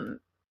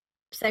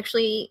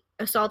 sexually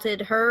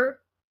assaulted her,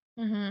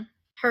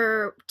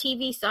 her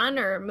TV son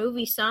or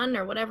movie son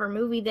or whatever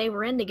movie they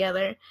were in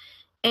together.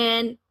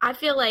 And I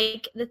feel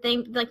like the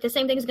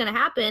same thing is going to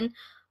happen,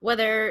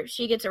 whether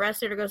she gets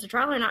arrested or goes to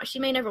trial or not. She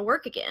may never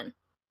work again.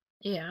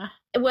 Yeah.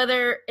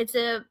 Whether it's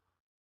a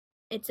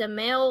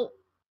male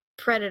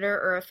predator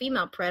or a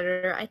female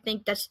predator, I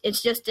think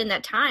it's just in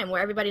that time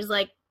where everybody's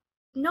like,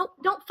 nope,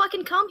 don't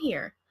fucking come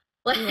here.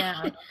 Like,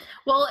 Yeah.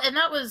 Well, and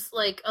that was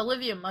like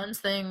Olivia Munn's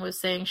thing, was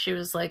saying, she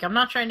was like, I'm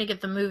not trying to get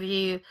the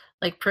movie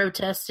like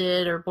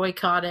protested or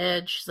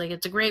boycotted. She's like,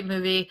 it's a great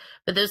movie,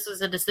 but this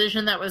was a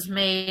decision that was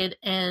made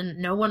and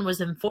no one was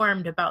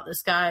informed about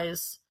this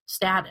guy's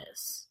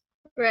status.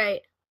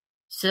 right.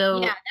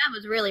 So Yeah, that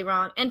was really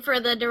wrong. And for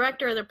the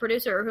director or the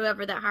producer or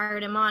whoever that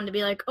hired him on to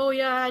be like, oh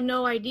yeah, I had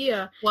no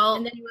idea. well,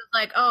 And then he was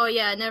like, oh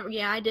yeah,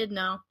 I did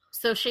know.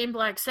 so Shane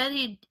Black said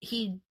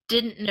he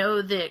didn't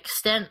know the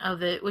extent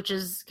of it, which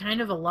is kind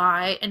of a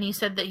lie, and he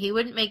said that he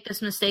wouldn't make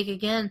this mistake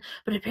again,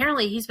 but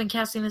apparently he's been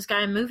casting this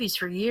guy in movies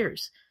for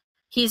years.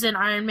 He's in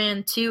Iron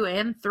Man 2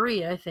 and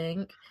 3, I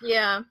think,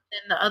 Yeah. and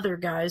the other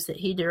guys that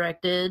he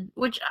directed,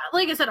 which,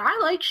 like I said, I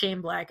like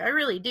Shane Black. I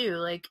really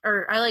do.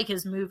 Or I like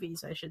his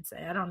movies, I should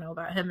say. I don't know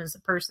about him as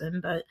a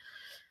person,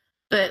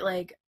 but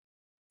like,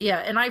 Yeah,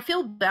 and I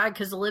feel bad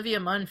because Olivia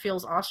Munn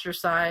feels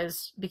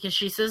ostracized because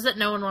she says that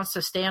no one wants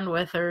to stand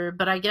with her,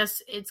 but I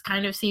guess it's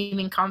kind of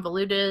seeming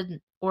convoluted,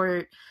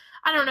 or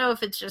I don't know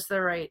if it's just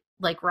the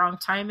wrong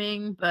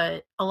timing,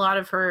 but a lot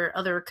of her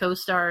other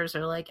co-stars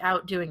are like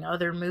out doing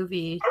other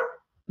movies.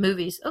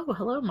 Oh,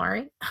 hello,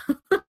 Mari.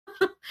 Yeah,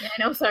 I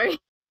know, sorry.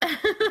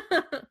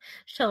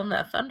 Tell him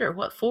that thunder.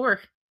 What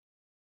for?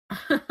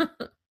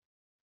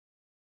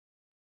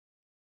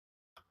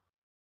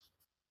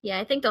 Yeah,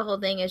 I think the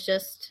whole thing is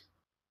just...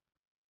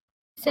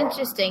 It's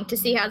interesting to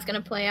see how it's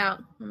going to play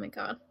out. Oh my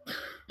god.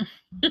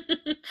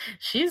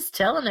 She's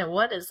telling it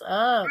what is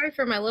up. Sorry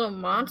for my little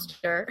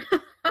monster.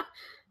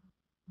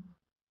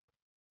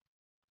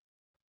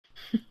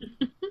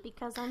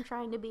 Because I'm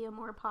trying to be a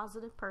more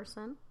positive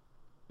person,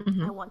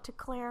 Mm-hmm. I want to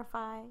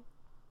clarify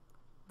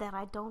that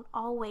I don't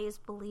always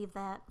believe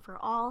that for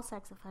all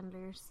sex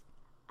offenders.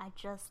 I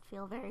just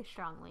feel very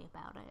strongly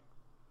about it.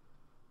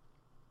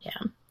 Yeah.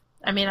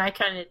 I mean, I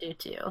kind of do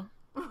too.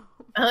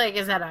 Like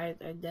I said,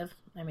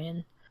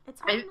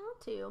 it's hard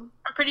not to.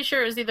 I'm pretty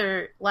sure it was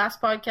either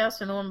last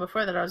podcast or the one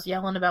before that I was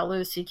yelling about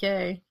Louis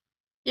C.K.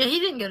 Yeah, he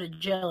didn't go to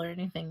jail or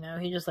anything, though.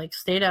 He just,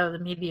 stayed out of the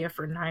media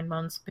for 9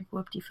 months. Big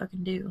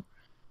whoop-de-fucking do.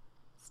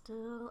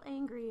 Still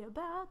angry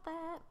about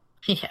that.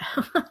 Yeah.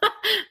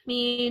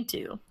 Me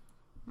too.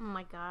 Oh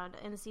my god.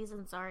 And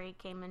Season Sorry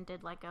came and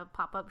did, a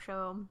pop-up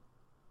show,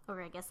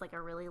 or I guess,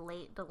 a really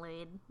late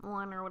delayed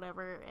one or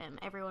whatever, and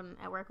everyone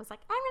at work was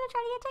like, I'm gonna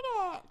try to get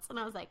tickets! And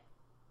I was,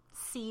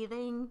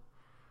 seething.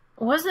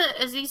 Wasn't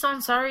Aziz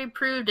Ansari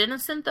proved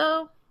innocent,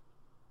 though?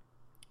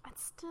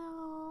 It's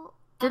still...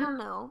 I don't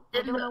know.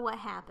 I don't know what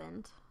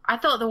happened. I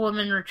thought the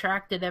woman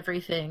retracted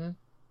everything.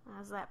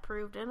 Was that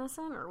proved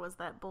innocent, or was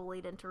that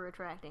bullied into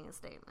retracting a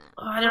statement?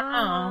 Oh, I don't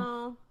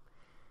know.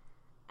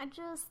 I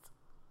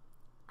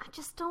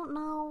just don't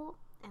know,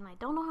 and I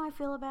don't know how I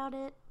feel about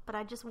it, but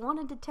I just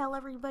wanted to tell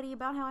everybody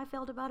about how I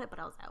felt about it, but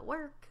I was at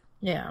work.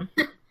 Yeah.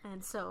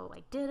 And so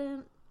I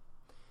didn't.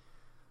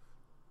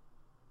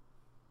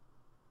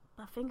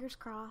 But fingers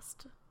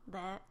crossed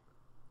that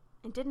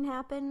it didn't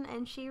happen,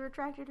 and she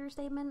retracted her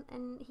statement,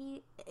 and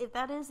if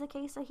that is the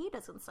case, that he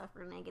doesn't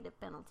suffer negative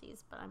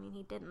penalties. But, I mean,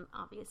 he didn't,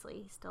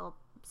 obviously. He's still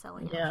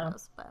selling out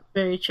shows, but...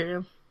 Very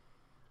true.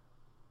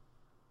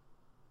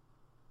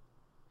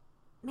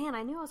 Man,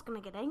 I knew I was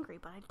going to get angry,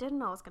 but I didn't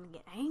know I was going to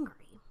get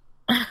angry.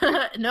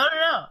 No.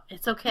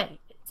 It's okay.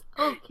 It's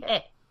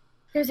okay.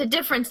 There's a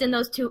difference in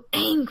those two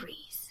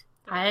angries.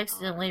 I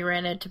accidentally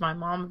ran into my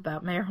mom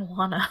about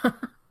marijuana.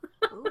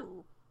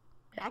 Ooh.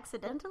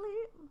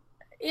 Accidentally?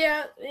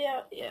 Yeah.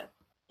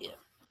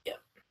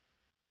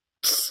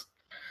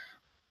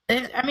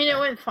 It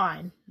went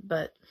fine,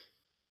 but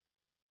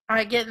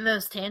I get in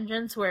those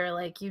tangents where,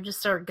 you just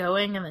start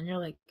going, and then you're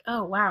like,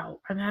 oh, wow,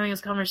 I'm having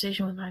this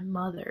conversation with my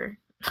mother.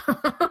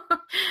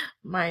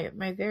 my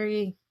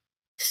very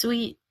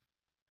sweet,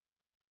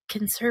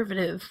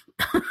 conservative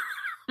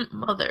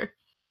mother.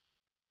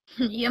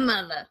 Your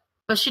mother.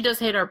 But she does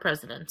hate our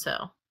president,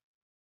 so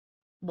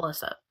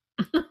bless up.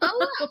 Oh,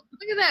 wow,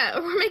 look at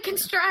that. We're making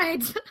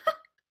strides.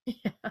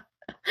 Yeah.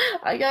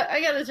 I got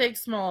to take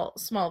small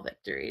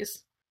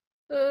victories.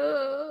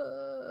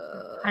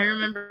 I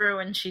remember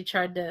when she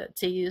tried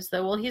to use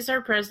he's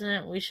our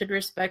president, we should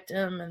respect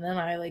him, and then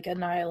I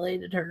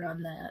annihilated her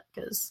on that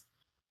because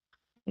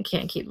I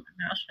can't keep my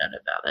mouth shut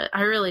about it.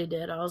 I really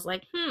did. I was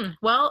like,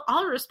 well,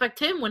 I'll respect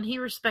him when he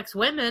respects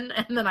women,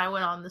 and then I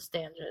went on this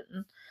tangent.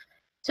 And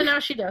so now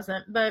she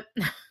doesn't, but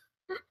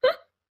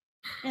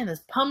man,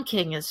 this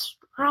pumpkin is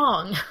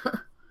strong.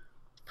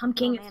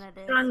 Pumpkin is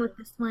strong with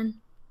this one.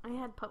 I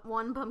had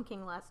one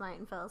pumpkin last night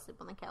and fell asleep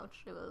on the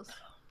couch. It was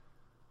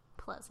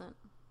pleasant.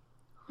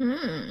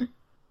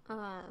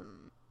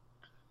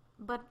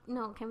 But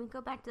no, can we go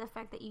back to the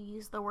fact that you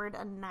used the word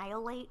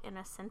annihilate in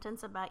a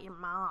sentence about your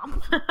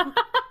mom?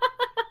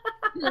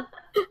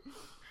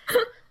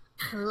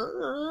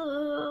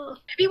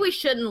 Maybe we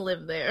shouldn't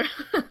live there.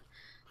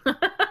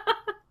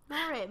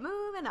 Alright,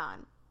 moving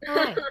on.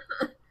 Alright.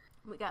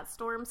 We got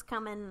storms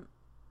coming.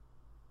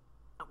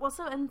 Well,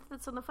 so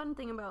the fun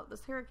thing about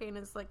this hurricane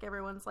is,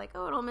 everyone's like,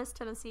 oh, it'll miss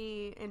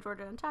Tennessee and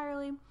Georgia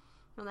entirely.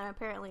 And then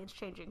apparently it's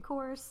changing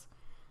course.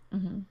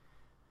 Mm-hmm.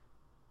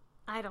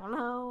 I don't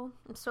know.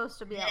 I'm supposed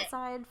to be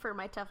outside for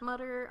my Tough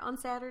Mudder on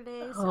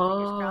Saturday, so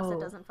fingers crossed it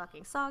doesn't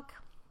fucking suck.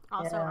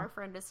 Also, our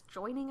friend is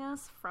joining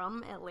us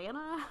from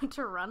Atlanta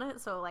to run it,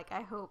 so,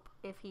 I hope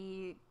if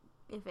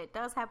it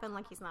does happen,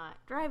 he's not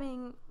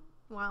driving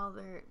while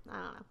they're, I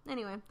don't know.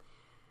 Anyway,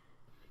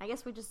 I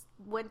guess we just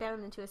went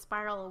down into a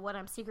spiral of what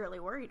I'm secretly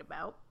worried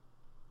about.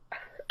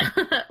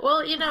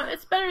 Well,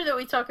 it's better that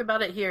we talk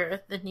about it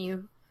here than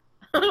you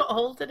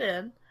hold it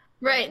in.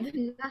 Right.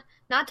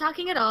 Not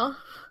talking at all.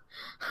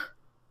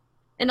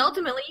 And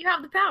ultimately, you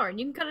have the power, and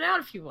you can cut it out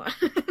if you want.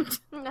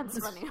 That's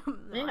funny. No,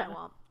 Yeah. I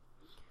won't.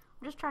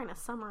 I'm just trying to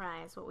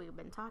summarize what we've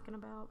been talking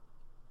about.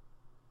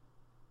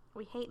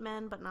 We hate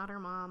men, but not our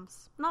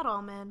moms. Not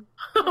all men.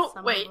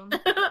 Wait. Of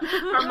them.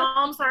 Our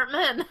moms aren't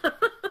men. Oh.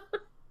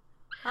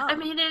 I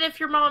mean, and if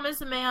your mom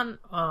is a man,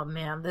 oh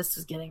man, this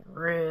is getting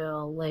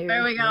real layered.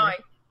 Where are we going?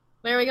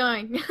 Where are we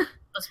going?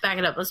 Let's back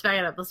it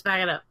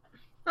up.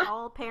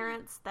 All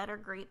parents that are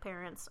great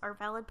parents are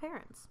valid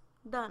parents.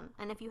 Done.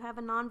 And if you have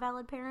a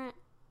non-valid parent,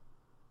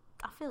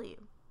 I feel you.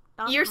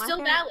 You're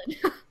still valid.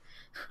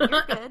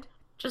 You're good.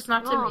 Just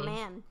not to me. Oh,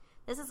 man.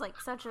 This is like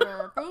such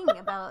a thing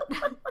about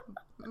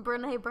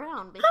Brene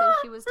Brown, because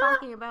she was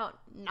talking about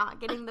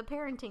not getting the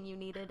parenting you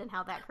needed and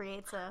how that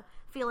creates a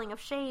feeling of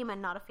shame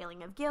and not a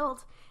feeling of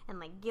guilt. And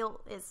like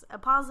guilt is a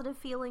positive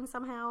feeling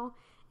somehow,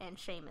 and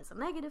shame is a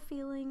negative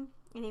feeling.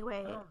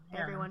 Anyway,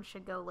 everyone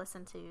should go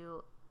listen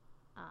to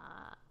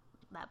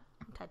that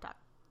TED Talk.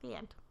 The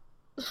end.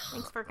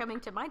 Thanks for coming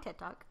to my TED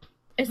Talk.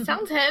 It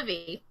sounds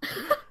heavy.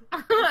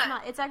 It's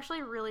not. It's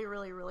actually really,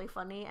 really, really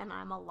funny, and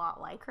I'm a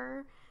lot like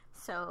her,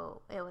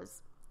 so it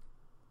was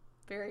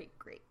very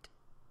great.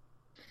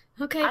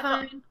 Okay,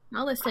 fine.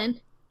 I'll listen.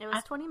 It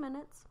was 20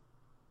 minutes.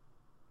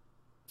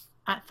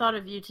 I thought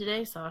of you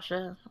today,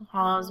 Sasha,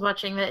 while I was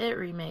watching the It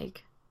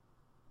remake.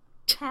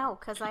 How?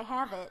 Because I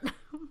have it.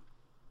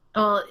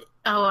 Well,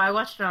 I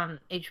watched it on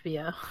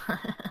HBO.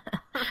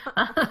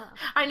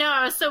 I know,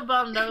 I was so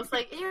bummed. I was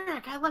like,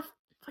 Eric, I left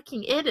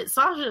fucking It at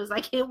Sasha's.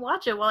 I can't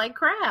watch it while I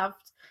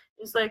craft.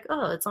 He's like,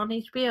 oh, it's on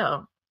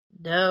HBO.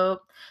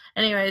 Nope.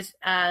 Anyways,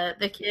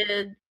 the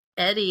kid,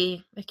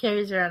 Eddie, that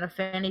carries around a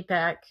fanny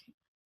pack,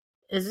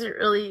 isn't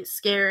really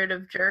scared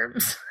of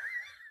germs.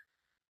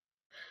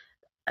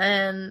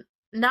 And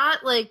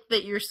not like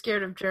that you're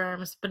scared of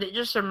germs, but it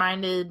just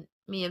reminded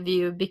me of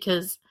you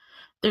because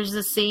there's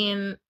a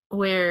scene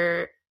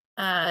where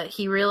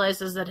he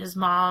realizes that his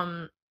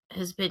mom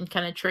has been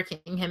kind of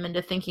tricking him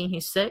into thinking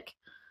he's sick.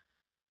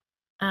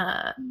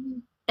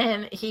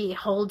 And he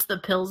holds the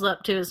pills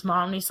up to his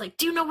mom and he's like,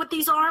 do you know what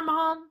these are,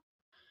 Mom?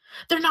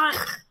 They're not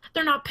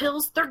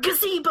pills, they're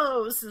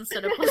gazebos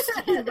instead of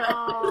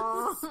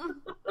placebos.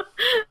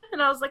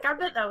 And I was like, I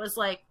bet that was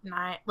like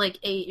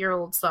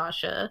 8-year-old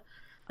Sasha.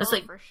 I was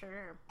like, for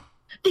sure.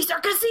 These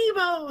are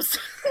gazebos!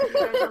 You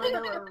guys want to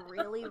know a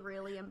really,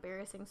 really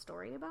embarrassing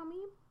story about me?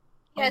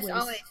 Yes,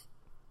 always.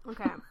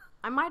 Okay.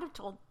 I might have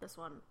told this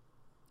one.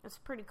 It's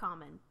pretty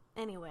common.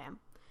 Anyway,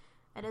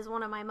 it is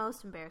one of my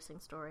most embarrassing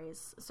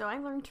stories. So I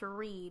learned to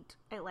read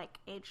at like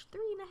age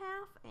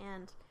 3.5,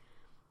 and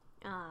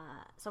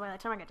so by the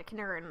time I got to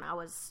kindergarten, I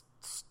was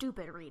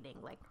stupid reading,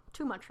 like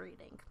too much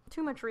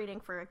reading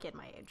for a kid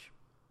my age.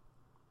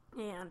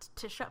 And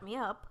to shut me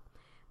up,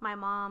 my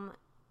mom,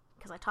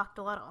 because I talked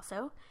a lot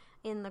also,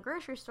 in the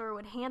grocery store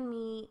would hand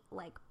me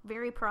like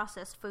very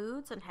processed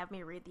foods and have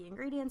me read the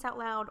ingredients out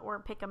loud, or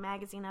pick a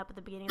magazine up at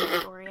the beginning of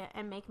the story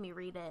and make me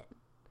read it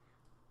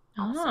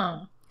also.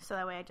 Oh. So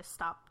that way I just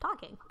stopped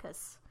talking,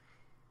 because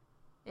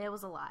it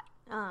was a lot.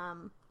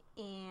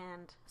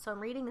 And so I'm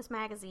reading this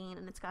magazine,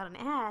 and it's got an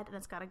ad, and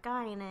it's got a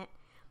guy in it,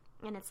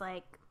 and it's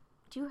like,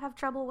 do you have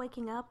trouble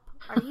waking up?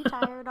 Are you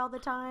tired all the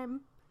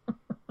time?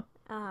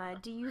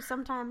 Do you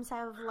sometimes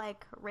have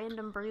like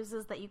random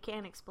bruises that you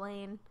can't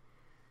explain?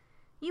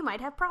 You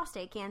might have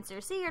prostate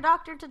cancer. See your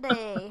doctor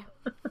today.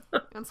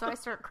 And so I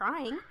start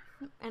crying,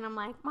 and I'm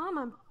like, Mom,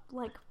 I'm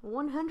like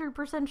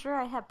 100% sure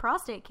I have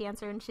prostate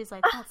cancer. And she's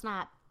like, that's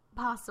not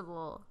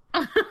possible.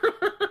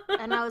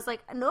 And I was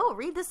like, no,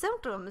 read the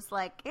symptoms.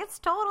 Like, it's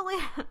totally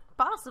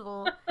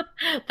possible.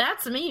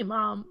 That's me,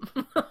 Mom.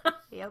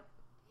 Yep.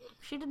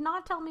 She did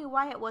not tell me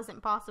why it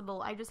wasn't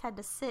possible. I just had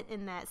to sit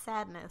in that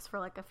sadness for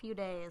like a few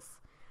days,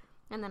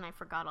 and then I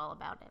forgot all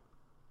about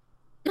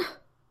it.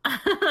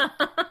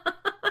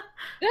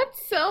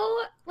 That's so,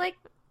 like,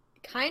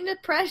 kind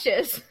of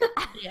precious.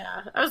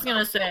 Yeah, I was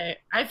gonna say,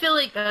 I feel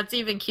like that's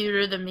even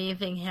cuter than me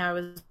thinking I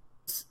was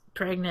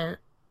pregnant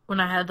when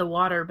I had the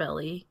water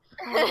belly.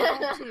 Oh,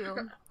 that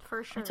too,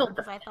 for sure,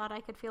 because I thought I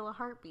could feel a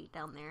heartbeat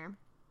down there.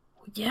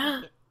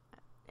 Yeah,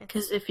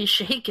 because if you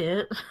shake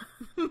it.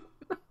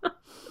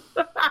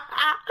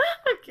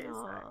 Okay,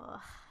 sorry.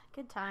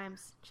 Good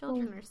times.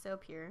 Children are so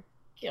pure.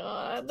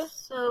 God.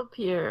 So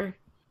pure.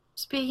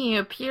 Speaking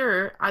of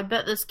pure, I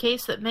bet this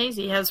case that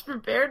Maisie has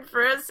prepared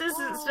for us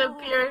isn't so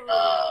pure.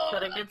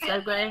 What a good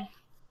segue.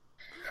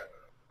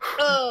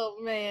 Oh,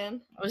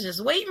 man. I was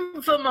just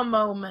waiting for my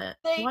moment.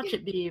 Watch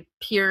it be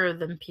purer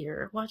than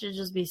pure. Watch it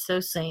just be so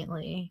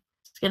saintly.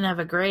 It's going to have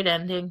a great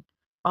ending.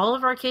 All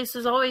of our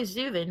cases always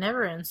do. They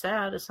never end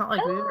sad. It's not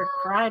like we've ever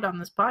cried on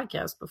this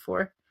podcast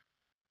before.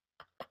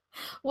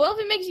 Well, if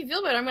it makes you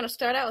feel better, I'm going to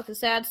start out with the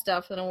sad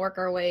stuff and then work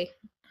our way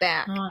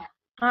back.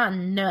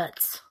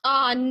 Nuts.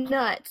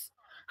 Nuts.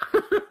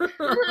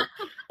 I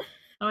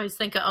always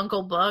think of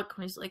Uncle Buck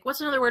when he's like,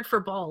 what's another word for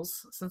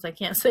balls? Since I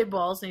can't say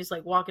balls. And he's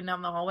like walking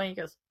down the hallway and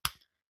he goes,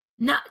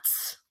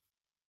 nuts.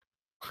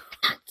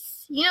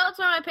 Nuts. You know that's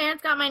where my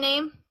parents got my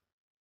name?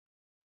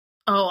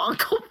 Oh,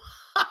 Uncle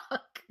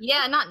Buck.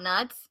 Yeah, not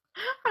nuts.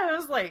 I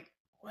was like,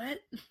 what?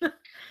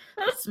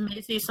 Is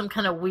Macy some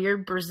kind of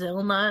weird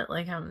Brazil nut?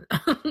 Like, I'm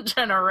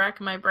trying to rack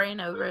my brain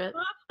over it.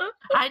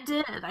 I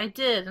did.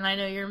 And I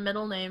know your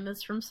middle name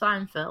is from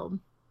Seinfeld.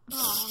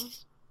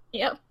 Aww.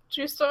 Yep,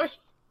 true story.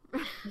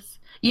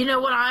 You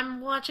know what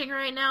I'm watching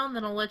right now? And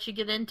then I'll let you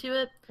get into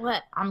it.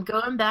 What? I'm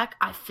going back.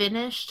 I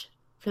finished,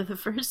 for the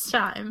first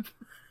time,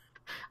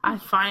 I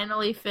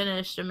finally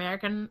finished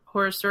American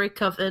Horror Story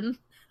Coven.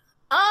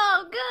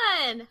 Oh,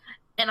 good.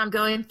 And I'm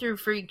going through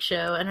Freak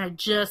Show, and I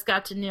just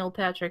got to Neil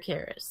Patrick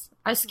Harris.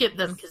 I skipped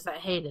them because I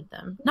hated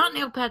them. Not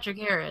Neil Patrick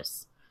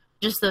Harris,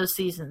 just those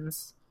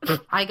seasons.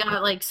 I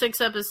got like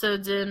 6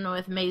 episodes in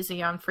with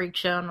Maisie on Freak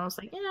Show, and I was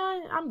like,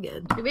 yeah, I'm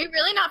good. Did we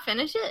really not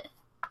finish it?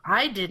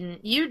 I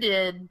didn't. You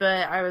did,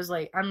 but I was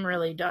like, I'm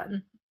really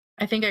done.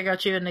 I think I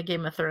got you into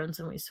Game of Thrones,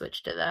 and we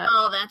switched to that.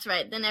 Oh, that's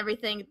right. Then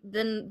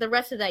the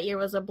rest of that year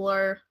was a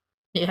blur.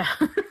 Yeah.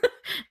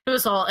 It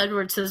was all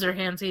Edward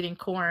Scissorhands eating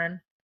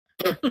corn.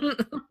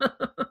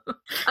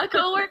 A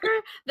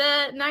coworker,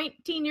 the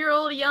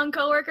 19-year-old young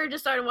coworker,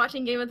 just started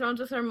watching Game of Thrones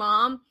with her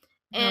mom.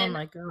 And oh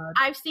my god.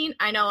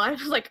 I know, I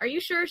was like, are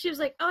you sure? She was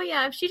like, oh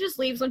yeah, she just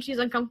leaves when she's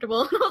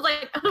uncomfortable. And I was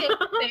like, okay,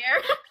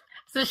 fair.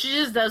 So she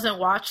just doesn't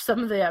watch some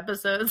of the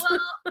episodes? Well,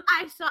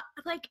 I saw,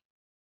 like,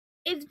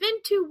 it's been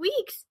 2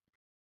 weeks,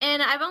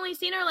 and I've only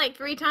seen her like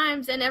 3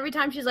 times, and every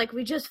time she's like,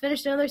 we just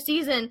finished another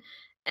season.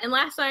 And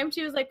last time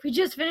she was like, we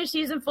just finished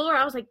season 4.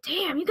 I was like,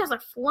 damn, you guys are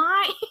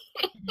flying.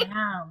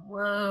 Yeah,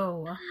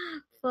 whoa.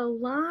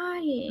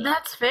 Flying.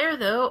 That's fair,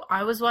 though.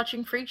 I was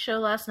watching Freak Show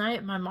last night,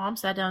 and my mom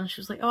sat down, and she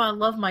was like, oh, I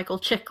love Michael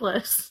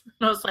Chiklis.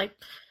 And I was like,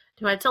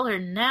 do I tell her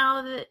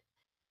now that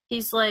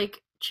he's,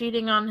 like,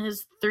 cheating on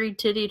his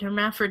 3-tittied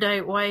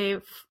hermaphrodite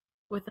wife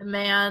with a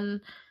man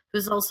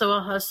who's also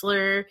a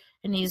hustler,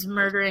 and he's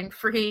murdering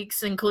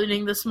freaks,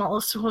 including the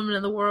smallest woman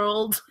in the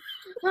world?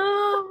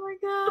 Oh, my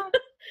God.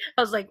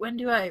 I was like, when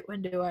do I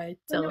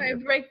tell her? I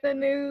break the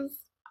news?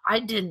 I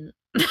didn't.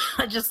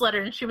 I just let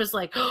her, and she was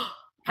like, oh.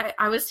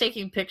 I was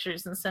taking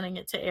pictures and sending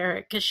it to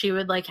Eric because she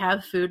would like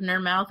have food in her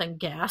mouth and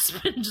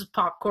gasp, and just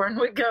popcorn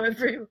would go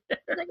everywhere.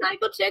 Like,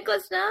 Michael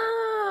Chiklis,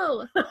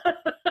 no!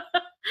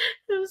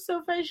 It was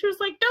so funny. She was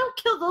like, don't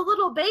kill the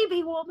little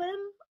baby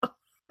woman.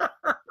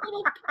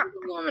 Little baby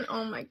woman.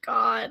 Oh my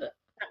god.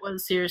 That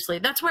was seriously.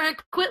 That's where I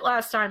quit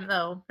last time,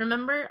 though.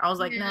 Remember? I was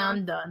like, nah,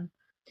 I'm done.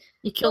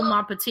 You kill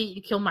my petite,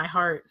 you kill my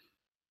heart.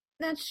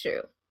 That's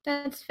true.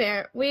 That's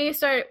fair. We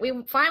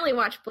finally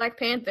watched Black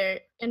Panther,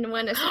 and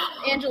when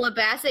Angela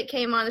Bassett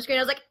came on the screen,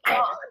 I was like,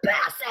 Angela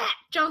Bassett!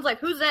 John's like,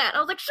 who's that? I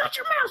was like, shut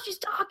your mouth, she's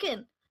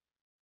talking.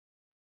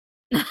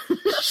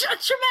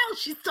 Shut your mouth,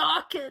 she's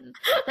talking.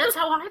 That's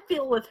how I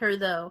feel with her,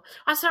 though.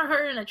 I saw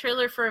her in a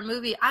trailer for a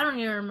movie. I don't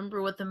even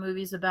remember what the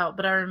movie's about,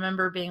 but I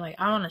remember being like,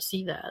 I want to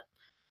see that.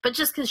 But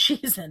just because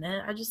she's in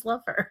it, I just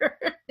love her.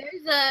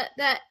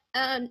 There's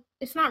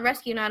it's not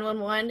Rescue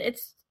 911,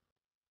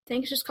 I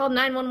think it's just called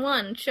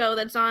 911 show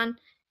that's on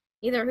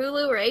either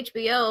Hulu or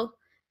HBO.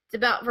 It's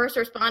about first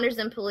responders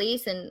and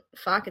police, and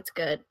fuck, it's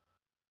good.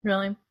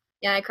 Really?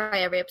 Yeah, I cry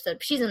every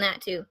episode. She's in that,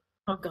 too.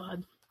 Oh, God.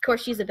 Of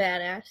course, she's a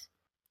badass.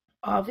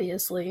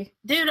 Obviously.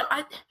 Dude,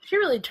 she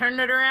really turned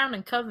it around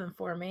in Coven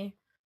for me.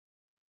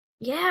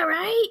 Yeah,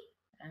 right?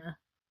 Yeah.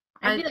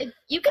 I'd be like,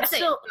 you could say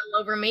it all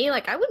over me.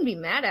 Like, I wouldn't be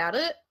mad at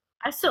it.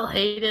 I still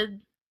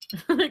hated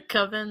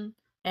Coven,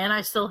 and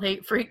I still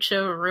hate Freak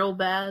Show real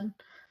bad.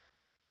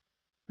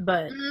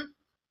 But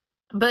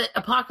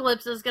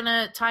Apocalypse is going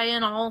to tie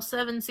in all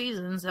 7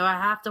 seasons, so I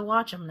have to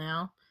watch them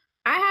now.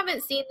 I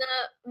haven't seen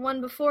the one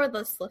before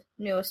this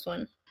newest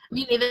one.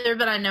 Me neither,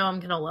 but I know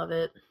I'm going to love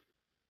it.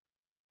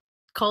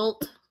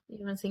 Cult. You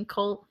haven't seen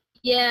Cult?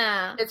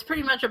 Yeah. It's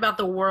pretty much about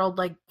the world,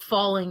 like,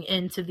 falling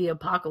into the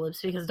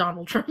apocalypse because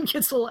Donald Trump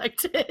gets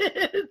elected.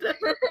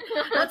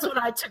 That's what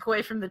I took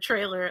away from the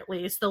trailer, at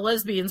least. The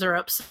lesbians are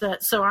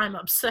upset, so I'm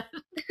upset.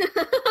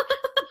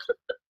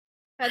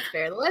 That's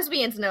fair. The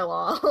lesbians know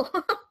all.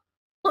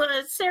 Well,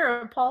 it's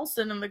Sarah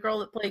Paulson and the girl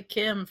that played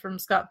Kim from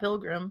Scott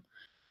Pilgrim.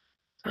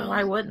 So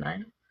why wouldn't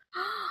I?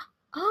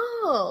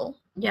 Oh.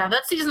 Yeah,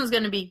 that season's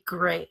going to be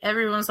great.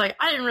 Everyone's like,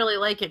 I didn't really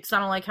like it because I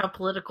don't like how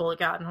political it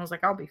got. And I was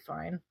like, I'll be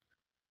fine.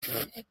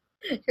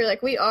 You're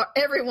like,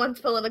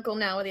 everyone's political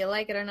now, whether you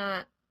like it or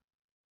not.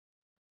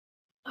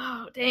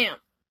 Oh, damn.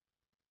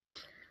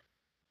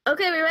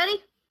 Okay, we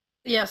ready?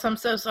 Yes, I'm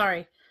so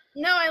sorry.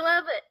 No, I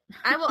love it.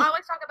 I will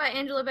always talk about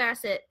Angela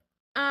Bassett.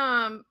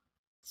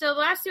 So the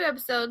last 2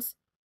 episodes,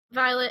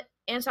 Violet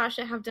and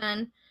Sasha have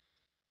done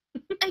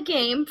a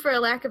game, for a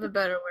lack of a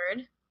better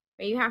word,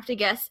 where you have to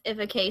guess if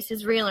a case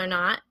is real or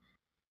not.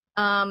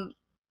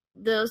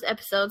 Those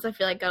episodes, I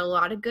feel like, got a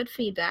lot of good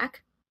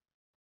feedback.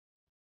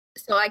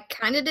 So I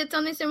kind of did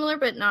something similar,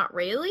 but not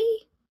really.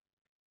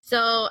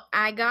 So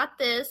I got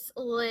this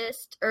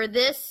list, or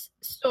this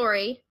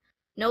story,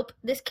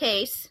 this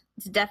case,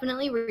 it's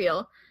definitely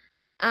real,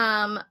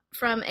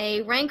 from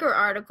a Ranker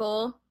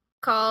article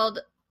called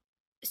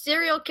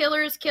Serial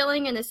Killers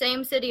Killing in the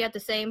Same City at the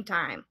Same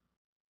Time.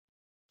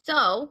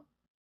 So,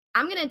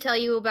 I'm going to tell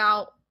you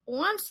about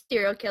one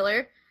serial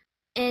killer,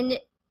 and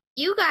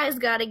you guys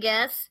got to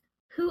guess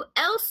who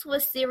else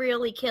was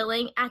serially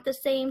killing at the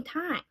same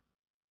time.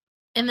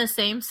 In the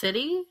same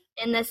city?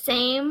 In the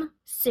same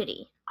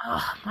city.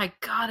 Oh my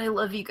god, I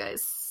love you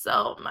guys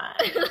so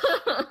much.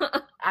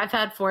 I've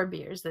had 4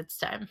 beers. It's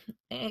time.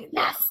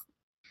 Yes.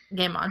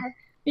 Game on.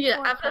 Yeah,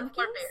 4 I've had 4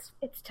 pumpkins? beers.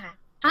 It's time.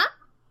 Huh?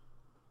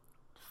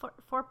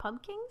 4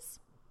 pumpkins?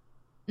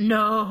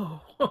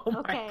 No. Oh my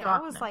Okay, I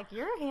God. was No. like,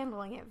 you're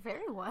handling it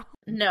very well.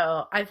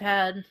 No, I've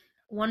had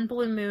one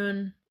Blue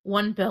Moon,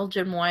 one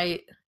Belgian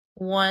White,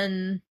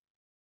 one,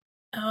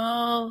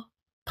 oh,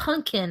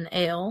 pumpkin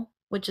ale,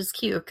 which is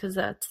cute because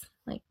that's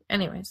like,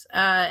 anyways,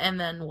 and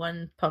then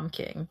one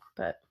pumpkin,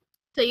 but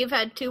So you've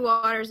had 2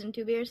 waters and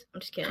 2 beers?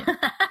 I'm just kidding.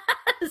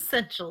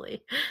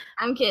 essentially.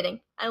 I'm kidding.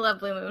 I love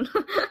Blue Moon.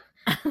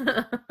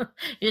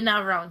 You're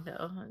not wrong,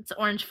 though. It's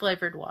orange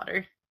flavored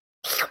water.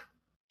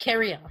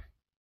 Carry on.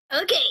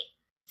 Okay,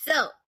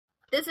 so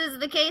this is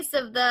the case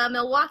of the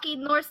Milwaukee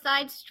North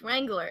Side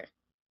Strangler.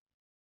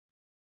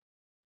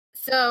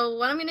 So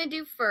what I'm going to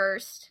do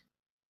first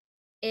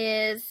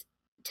is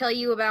tell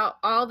you about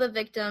all the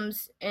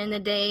victims and the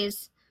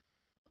days,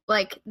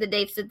 like the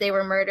dates that they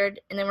were murdered,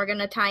 and then we're going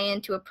to tie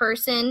into a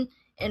person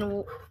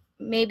and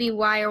maybe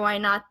why or why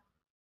not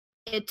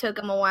it took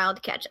them a while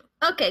to catch them.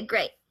 Okay,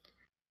 great.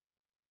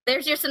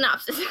 There's your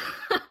synopsis.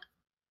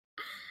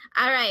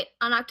 All right.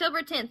 On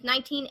October 10th,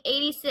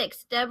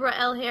 1986, Deborah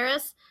L.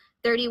 Harris,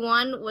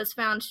 31, was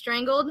found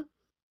strangled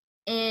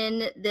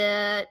in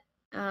the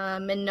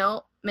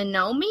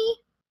Menominee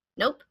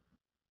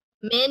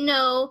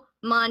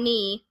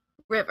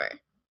River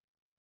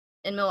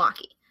in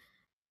Milwaukee.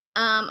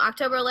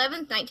 October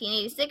 11th,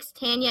 1986,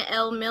 Tanya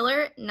L.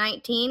 Miller,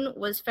 19,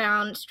 was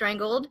found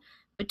strangled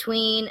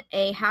between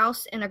a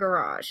house and a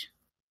garage.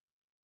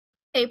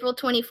 April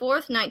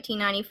 24th,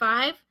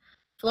 1995,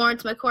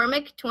 Florence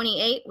McCormick,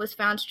 28, was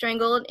found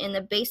strangled in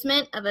the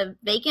basement of a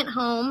vacant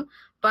home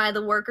by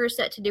the workers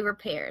set to do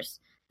repairs.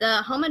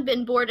 The home had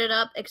been boarded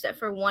up except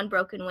for one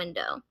broken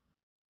window.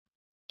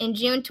 In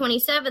June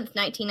 27th,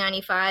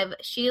 1995,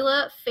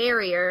 Sheila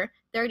Ferrier,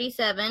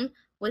 37,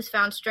 was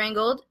found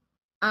strangled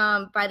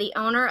by the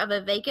owner of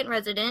a vacant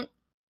residence.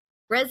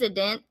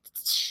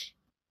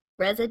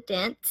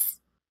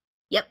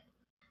 Yep.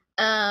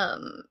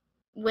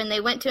 When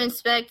they went to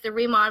inspect the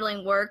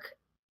remodeling work,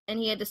 and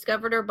he had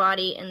discovered her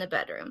body in the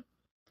bedroom.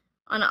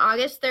 On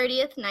August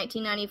 30th,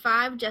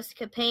 1995,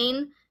 Jessica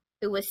Payne,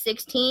 who was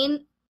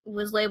 16,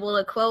 was labeled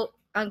a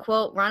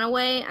quote-unquote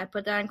runaway. I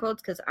put that in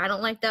quotes because I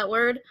don't like that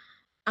word.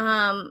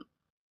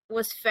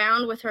 Was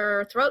found with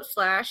her throat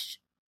slashed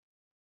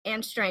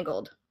and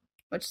strangled,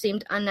 which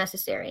seemed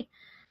unnecessary.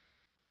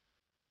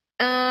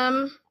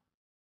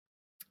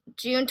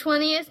 June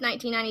 20th,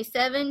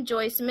 1997,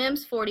 Joyce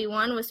Mims,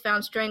 41, was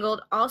found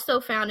strangled,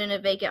 also found in a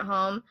vacant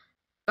home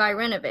by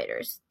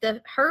renovators.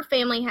 Her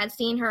family had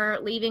seen her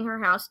leaving her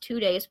house 2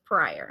 days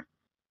prior.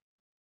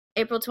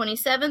 April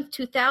 27th,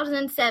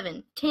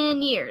 2007,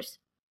 10 years.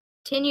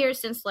 10 years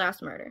since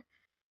last murder.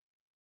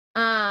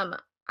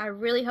 I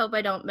really hope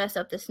I don't mess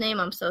up this name.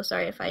 I'm so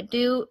sorry if I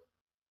do.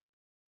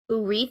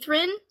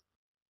 Urethran?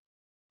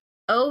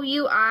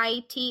 Ouithrean.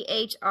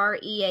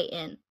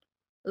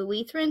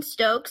 Urethran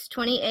Stokes,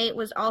 28,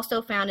 was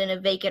also found in a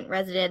vacant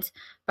residence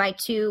by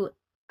 2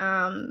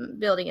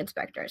 building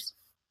inspectors.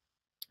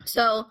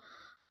 So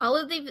all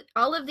of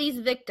these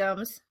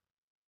victims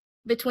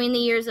between the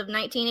years of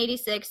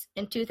 1986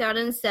 and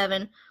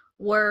 2007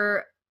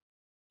 were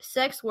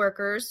sex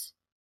workers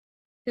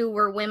who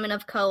were women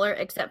of color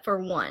except for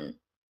one,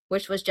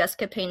 which was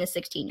Jessica Payne, a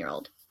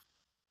 16-year-old.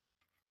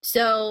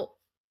 So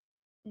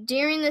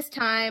during this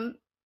time,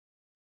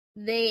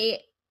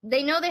 they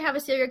know they have a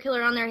serial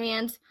killer on their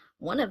hands,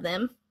 one of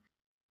them,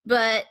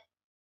 but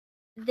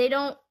they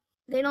don't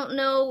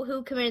know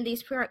who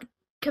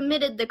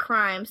committed the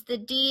crimes.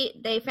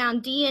 They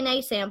found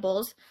DNA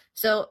samples.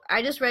 So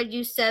I just read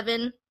you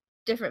 7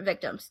 different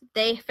victims.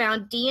 They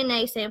found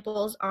DNA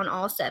samples on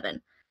all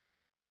 7.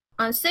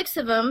 On 6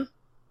 of them,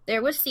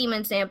 there was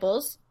semen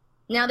samples.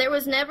 Now, there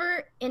was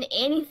never, in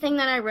anything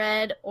that I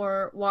read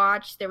or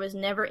watched, there was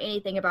never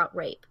anything about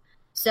rape.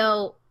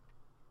 So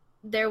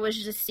there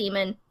was just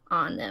semen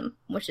on them,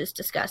 which is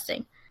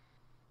disgusting,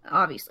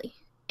 obviously.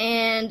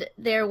 And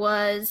there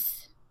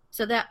was,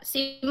 so that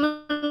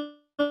semen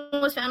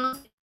was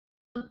found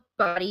on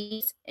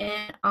bodies,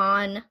 and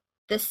on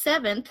the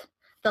 7th,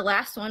 the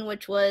last one,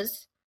 which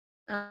was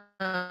the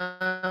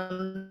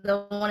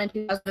one in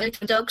 2000,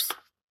 Stokes,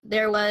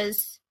 there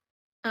was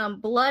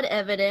blood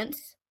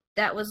evidence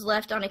that was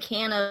left on a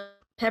can of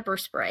pepper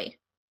spray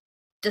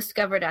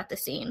discovered at the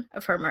scene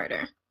of her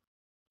murder.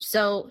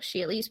 So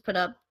she at least put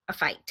up a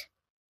fight.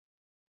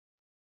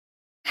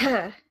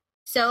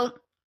 So,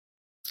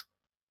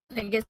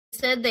 like I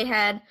said, they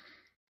had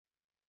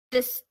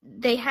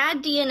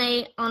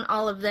DNA on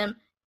all of them.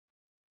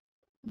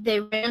 They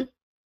ran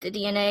the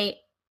DNA.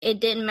 It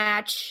didn't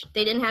match.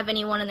 They didn't have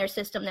anyone in their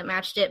system that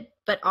matched it,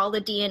 but all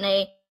the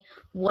DNA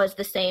was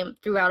the same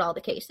throughout all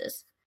the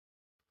cases.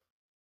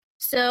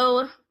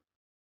 So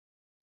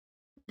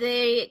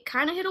they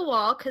kind of hit a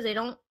wall because they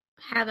don't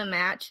have a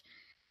match,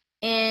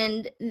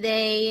 and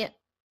they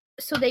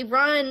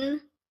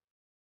run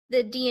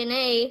the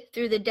DNA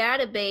through the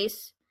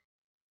database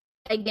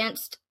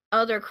against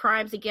other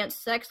crimes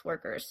against sex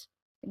workers,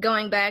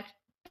 going back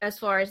as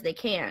far as they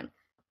can,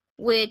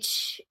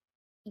 which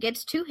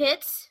gets 2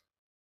 hits.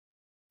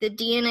 The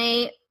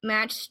DNA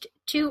matched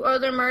two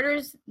other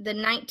murders, the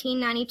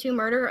 1992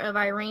 murder of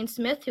Irene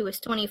Smith, who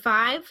was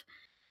 25,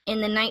 and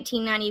the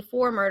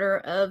 1994 murder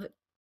of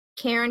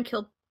Karen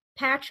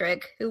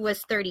Kilpatrick, who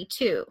was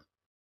 32.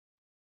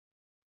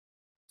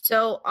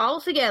 So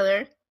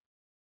altogether,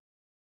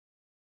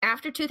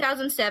 after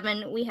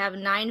 2007, we have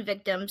 9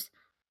 victims,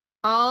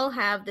 all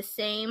have the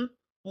same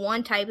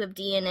one type of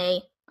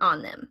DNA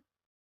on them.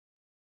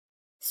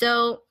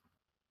 So,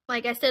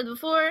 like I said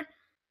before,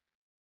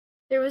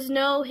 there was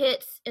no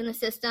hits in the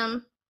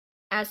system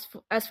as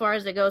far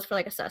as it goes for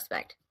like a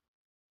suspect.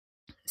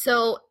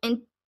 So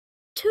in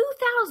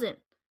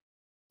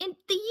the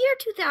year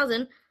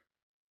 2000,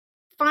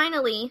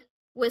 finally,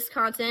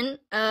 Wisconsin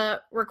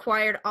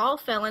required all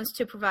felons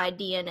to provide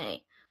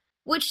DNA,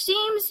 which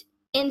seems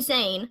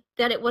insane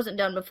that it wasn't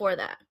done before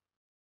that.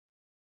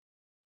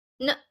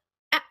 No,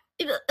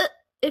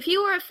 if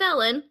you were a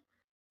felon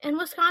in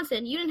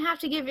Wisconsin, you didn't have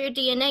to give your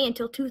DNA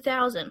until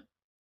 2000.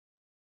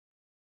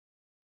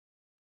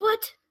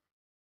 What?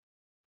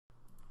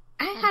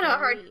 I had a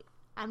hard...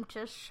 I'm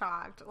just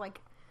shocked. Like,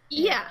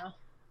 yeah.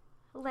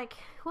 Like,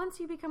 once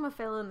you become a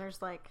felon,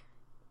 there's like...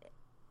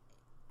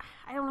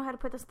 I don't know how to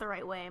put this the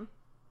right way.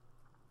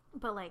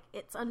 But, like,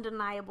 it's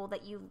undeniable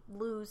that you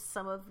lose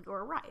some of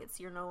your rights.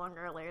 You're no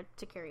longer allowed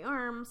to carry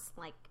arms.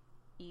 Like,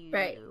 you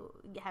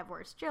have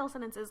worse jail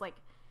sentences. Like,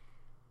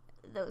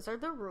 those are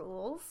the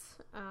rules.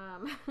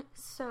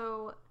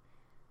 So,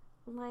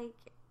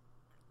 like...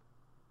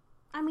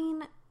 I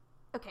mean...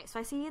 Okay, so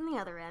I see in the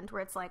other end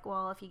where it's like,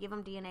 well, if you give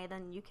them DNA,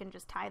 then you can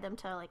just tie them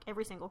to, like,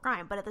 every single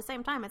crime. But at the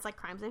same time, it's like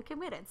crimes they've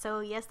committed. So,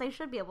 yes, they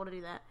should be able to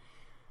do that.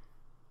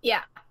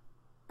 Yeah.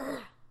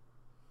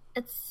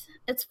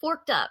 It's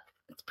forked up.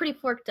 It's pretty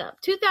forked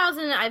up.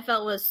 2000, I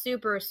felt, was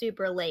super,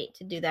 super late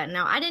to do that.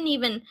 Now,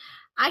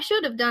 I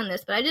should have done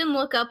this, but I didn't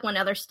look up when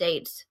other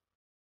states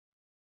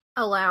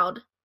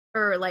allowed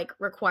or, like,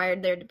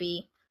 required there to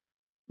be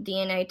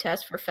DNA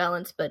tests for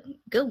felons. But,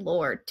 good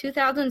Lord,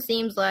 2000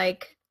 seems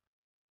like...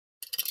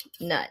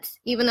 nuts,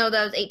 even though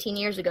that was 18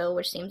 years ago,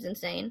 which seems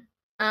insane.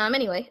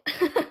 Anyway.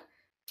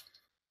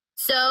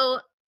 So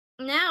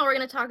now we're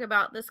going to talk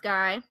about this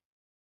guy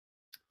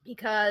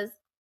because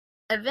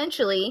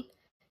eventually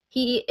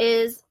he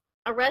is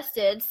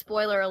arrested,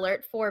 spoiler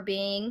alert, for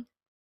being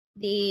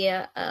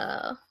the,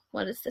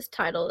 what is this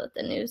title that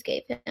the news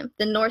gave him?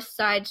 The North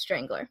Side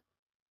Strangler.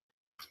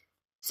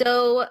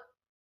 So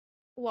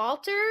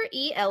Walter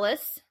E.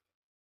 Ellis,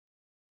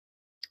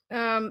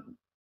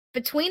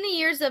 between the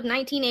years of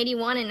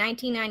 1981 and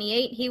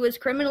 1998, he was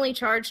criminally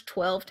charged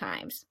 12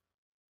 times.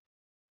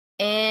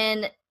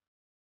 And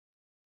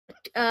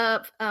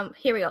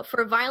here we go.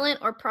 For violent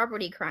or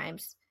property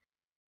crimes.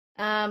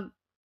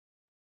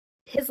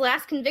 His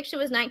last conviction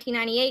was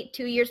 1998,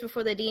 2 years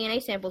before the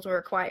DNA samples were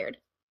required.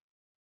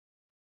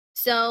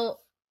 So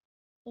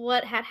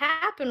what had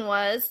happened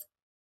was,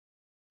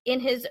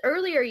 in his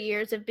earlier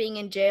years of being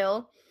in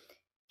jail,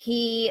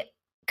 he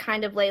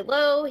kind of lay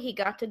low. He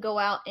got to go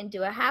out and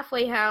do a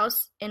halfway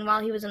house, and while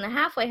he was in the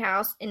halfway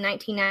house in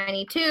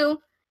 1992,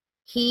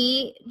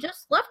 he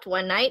just left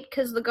one night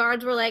because the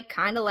guards were like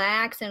kind of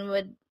lax and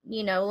would,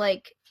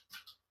 like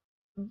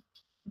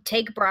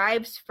take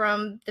bribes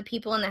from the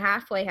people in the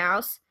halfway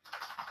house.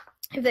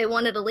 If they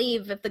wanted to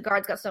leave, if the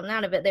guards got something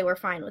out of it, they were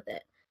fine with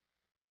it.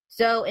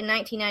 So in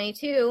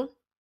 1992,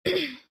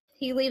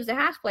 he leaves the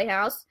halfway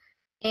house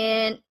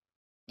and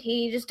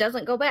he just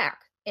doesn't go back.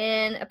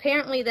 And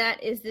apparently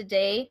that is the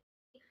day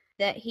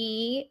that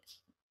he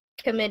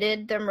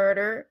committed the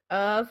murder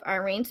of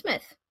Irene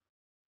Smith.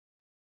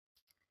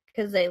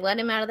 Because they let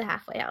him out of the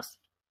halfway house.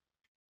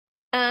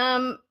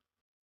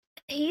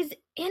 He's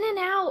in and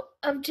out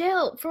of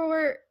jail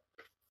for,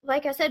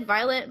 like I said,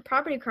 violent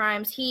property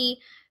crimes. He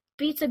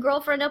beats a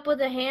girlfriend up with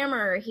a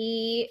hammer.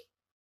 He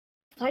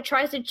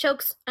tries to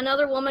choke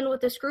another woman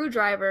with a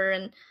screwdriver,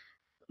 and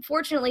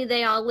fortunately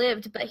they all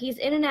lived, but he's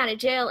in and out of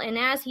jail, and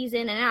as he's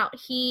in and out,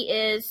 he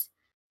is,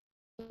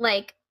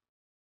 like,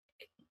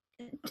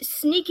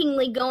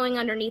 sneakingly going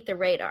underneath the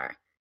radar.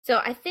 So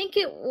I think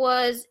it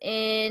was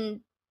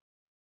in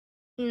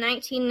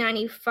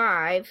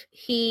 1995,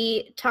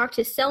 he talked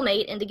his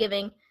cellmate into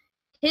giving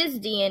his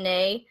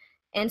DNA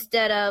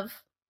instead of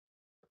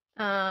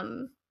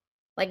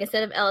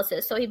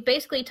Ellis's. So he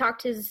basically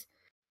talked his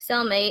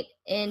cellmate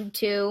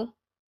into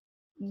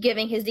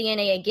giving his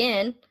DNA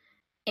again,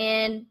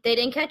 and they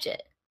didn't catch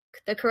it.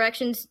 The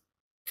corrections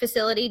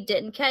facility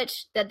didn't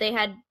catch that they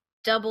had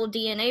double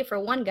DNA for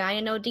one guy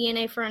and no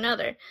DNA for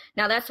another.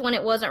 Now, that's when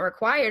it wasn't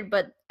required,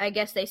 but I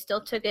guess they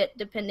still took it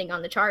depending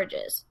on the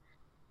charges.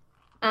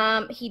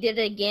 He did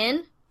it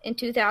again in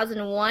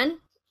 2001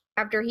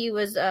 after he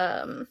was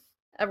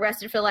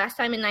arrested for the last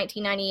time in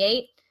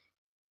 1998.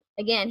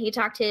 Again, he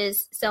talked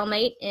his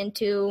cellmate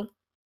into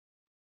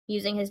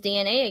using his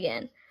DNA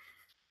again.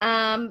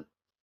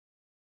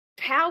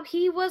 How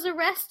he was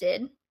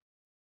arrested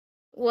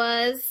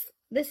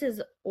this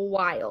is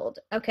wild.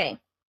 Okay.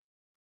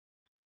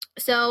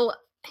 So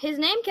his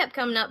name kept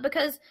coming up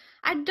because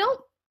I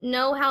don't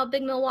know how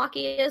big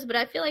Milwaukee is, but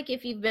I feel like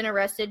if you've been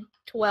arrested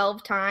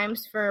 12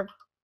 times for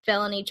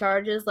felony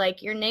charges.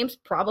 Like, your name's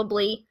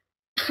probably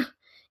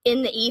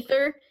in the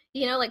ether,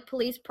 you know, like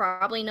police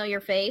probably know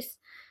your face.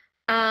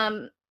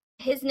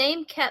 His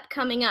name kept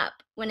coming up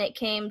when it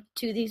came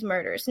to these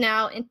murders.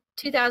 Now, in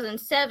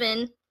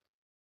 2007,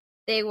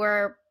 they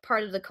were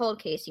part of the cold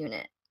case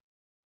unit.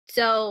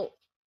 So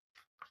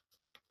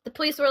the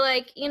police were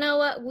like, you know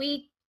what,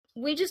 we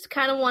just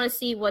kind of want to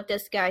see what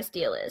this guy's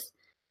deal is.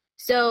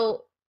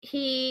 So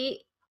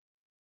he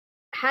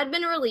had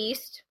been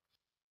released,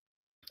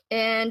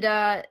 and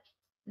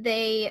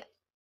they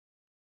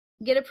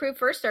get approved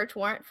for a search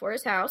warrant for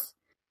his house,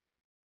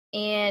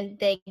 and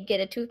they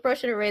get a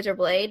toothbrush and a razor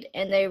blade,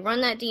 and they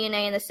run that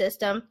DNA in the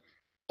system,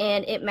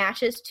 and it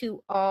matches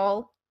to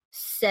all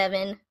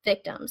 7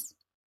 victims.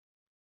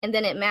 And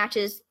then it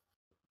matches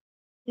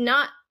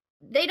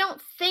they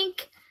don't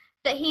think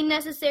that he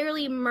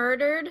necessarily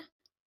murdered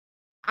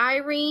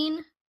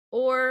Irene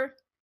or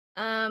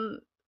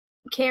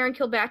Karen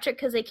Kilpatrick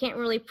because they can't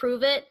really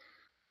prove it,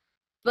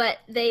 but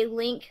they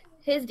link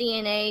his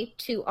DNA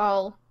to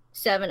all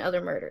 7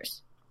 other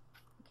murders.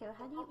 Okay, well,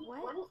 how do you,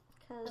 what?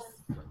 Because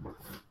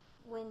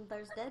when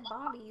there's dead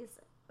bodies...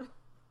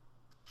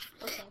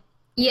 Okay.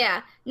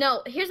 Yeah,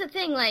 no, here's the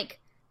thing, like,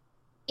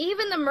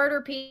 even the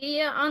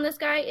Murderpedia on this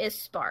guy is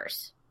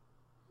sparse.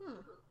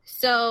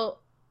 So,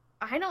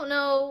 I don't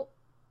know,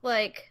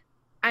 like,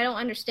 I don't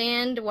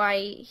understand why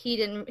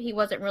he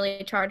wasn't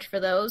really charged for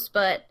those,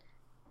 but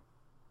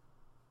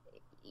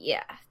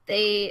yeah.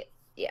 Okay,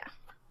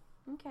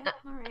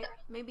 alright.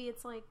 Maybe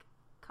it's like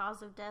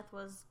cause of death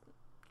was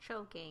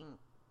choking.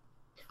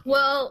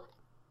 Well,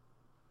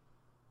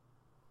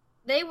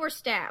 they were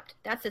stabbed.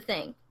 That's the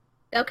thing.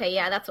 Okay,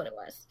 yeah, that's what it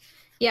was.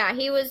 Yeah,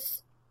 he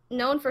was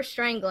known for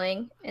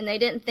strangling, and they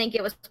didn't think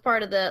it was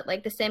part of the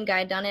same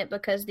guy done it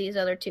because these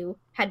other 2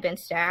 had been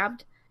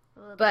stabbed.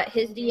 Well, but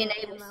his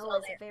DNA was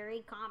still there.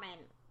 Very common.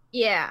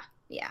 Yeah.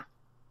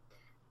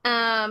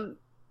 Fuck,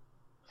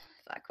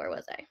 where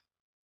was I?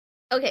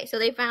 Okay, so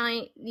they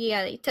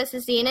they test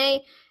his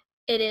DNA.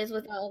 It is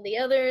with all the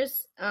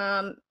others.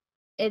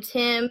 It's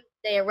him.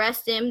 They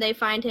arrest him. They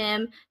find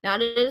him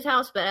not at his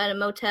house, but at a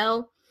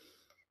motel.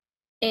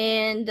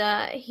 And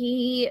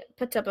he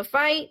puts up a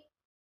fight.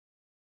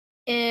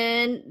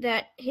 And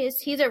that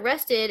he's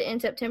arrested in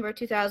September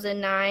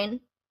 2009.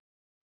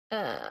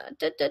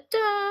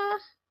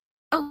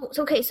 Oh,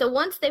 okay. So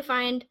once they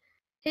find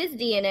his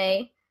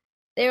DNA,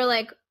 they're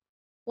like,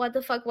 "What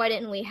the fuck? Why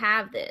didn't we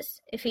have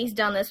this if he's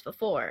done this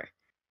before?"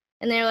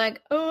 And they're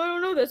like, "Oh, I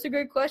don't know. That's a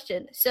great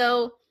question."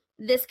 So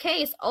this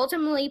case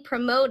ultimately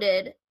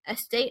promoted a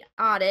state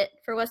audit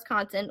for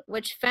Wisconsin,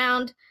 which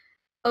found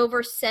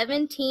over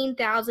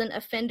 17,000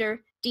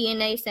 offender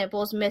DNA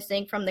samples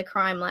missing from the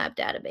crime lab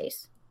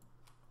database.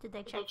 Did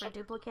they check for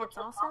duplicates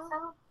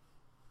also?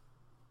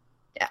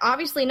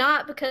 Obviously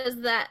not, because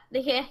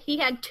he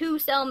had 2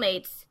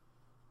 cellmates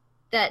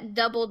that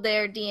doubled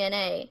their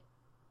DNA.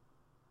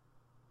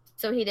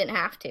 So he didn't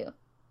have to.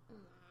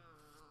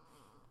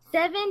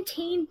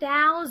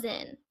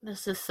 17,000.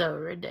 This is so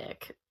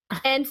ridiculous.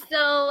 And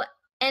so,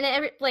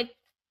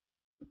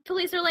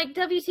 police are like,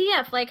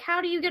 WTF, like,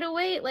 how do you get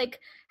away? Like,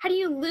 how do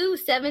you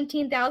lose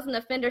 17,000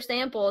 offender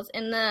samples?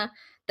 And the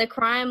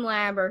crime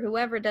lab or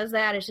whoever does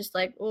that is just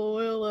like, oh,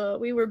 well,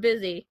 we were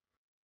busy.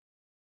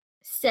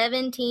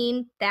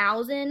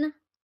 17,000?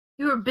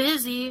 You were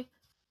busy?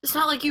 It's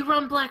not like you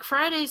run Black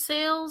Friday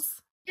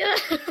sales.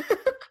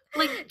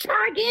 Like,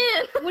 try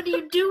again. What are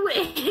you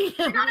doing?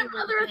 Got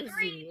another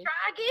 3.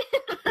 Try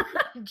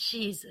again.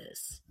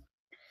 Jesus.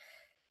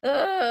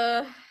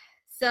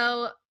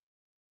 So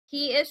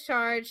he is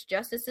charged.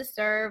 Justice is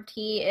served.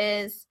 He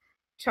is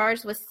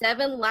charged with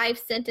 7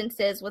 life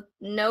sentences with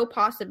no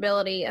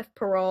possibility of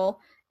parole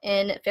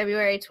in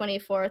February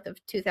 24th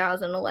of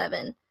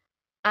 2011.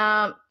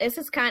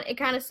 It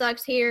kind of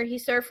sucks here. He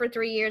served for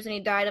 3 years and he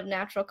died of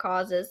natural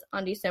causes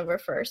on December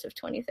 1st of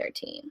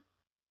 2013.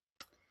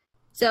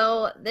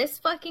 So this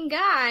fucking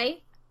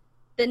guy,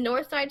 the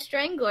Northside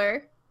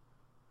Strangler,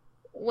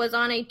 was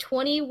on a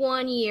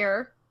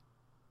 21-year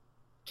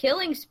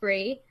killing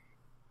spree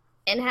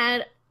and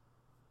had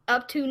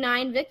up to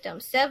 9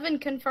 victims. 7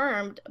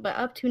 confirmed, but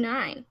up to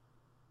 9.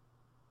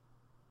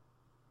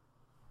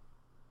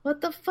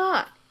 What the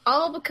fuck?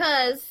 All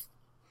because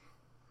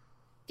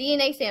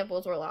DNA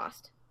samples were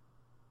lost.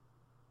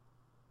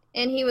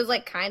 And he was,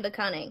 like, kind of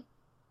cunning.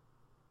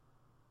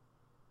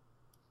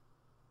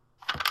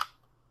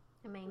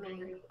 I'm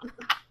angry.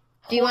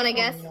 Do you want to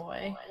guess?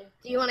 Illinois.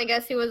 Do you want to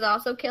guess who was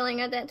also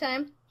killing at that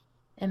time?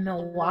 In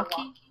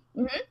Milwaukee?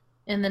 Mm-hmm.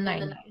 In the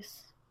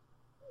 90s.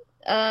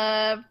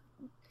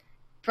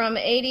 From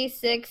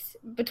 86,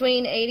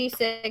 between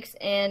 86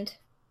 and,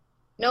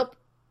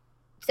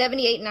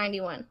 78 and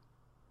 91.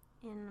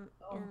 In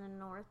the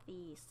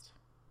Northeast.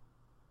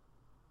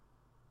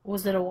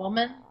 Was it a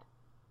woman?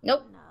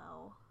 Nope.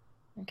 No.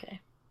 Okay.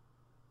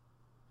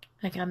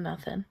 I got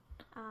nothing.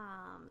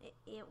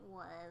 It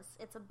was.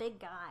 It's a big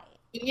guy.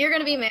 You're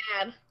gonna be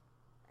mad.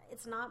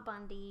 It's not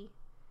Bundy.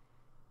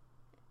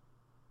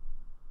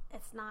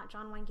 It's not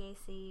John Wayne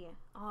Gacy.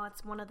 Oh,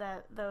 it's one of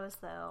those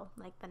though,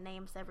 like the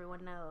names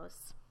everyone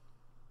knows.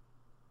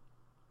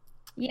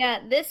 Yeah,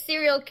 this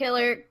serial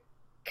killer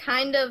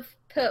kind of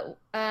put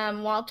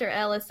Walter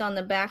Ellis on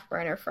the back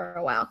burner for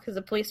a while because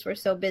the police were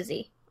so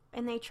busy.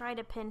 And they tried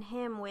to pin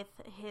him with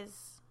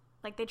his,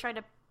 like they tried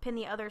to pin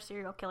the other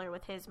serial killer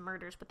with his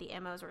murders, but the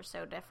MOs were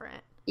so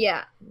different.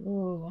 Yeah.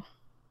 Ooh.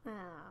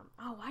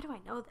 Oh, why do I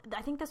know that?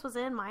 I think this was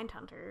in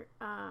Mindhunter.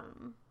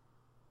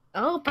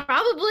 Oh,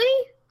 probably.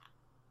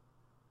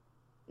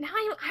 Now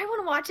I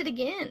want to watch it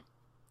again.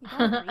 You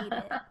gotta read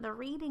it. The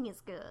reading is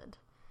good.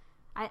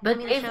 I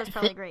mean, the show's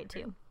probably great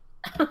too.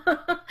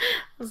 I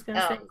was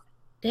gonna say,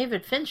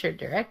 David Fincher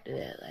directed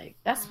it. Like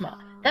that's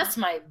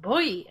my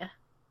boy.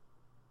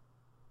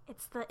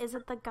 Is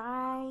it the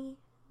guy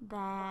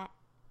that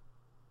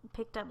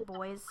picked up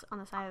boys on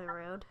the side of the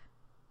road?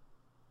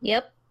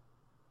 Yep.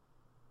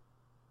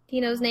 Do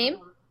you know his name?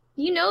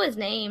 You know his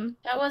name.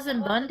 That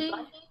wasn't Bundy?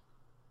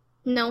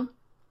 No.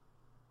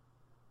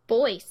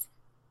 Boys.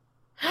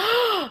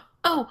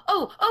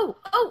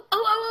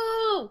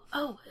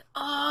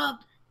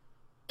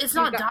 It's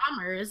not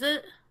Dahmer, is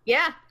it?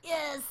 Yeah.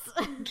 Yes.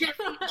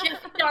 Jeffy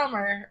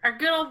Dahmer. Our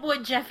good old boy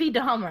Jeffy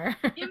Dahmer.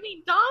 You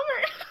mean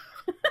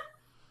Dahmer?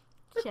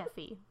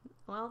 Jeffy.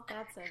 Well,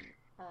 that's a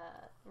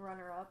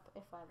runner-up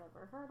if I've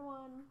ever heard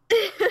one.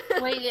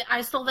 Wait,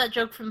 I stole that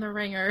joke from The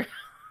Ringer.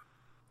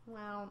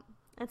 Well,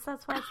 that's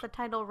why it's the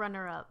title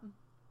runner-up.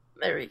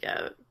 There we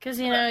go. Because,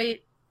 you know,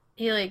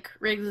 he like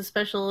rigs the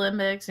Special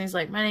Olympics, and he's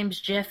like, my name's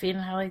Jeffy, and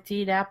I like to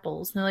eat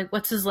apples. And they're like,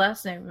 what's his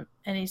last name?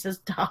 And he says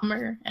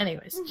Dahmer.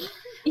 Anyways.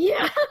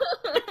 Yeah.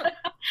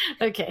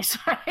 Okay,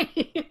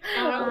 sorry.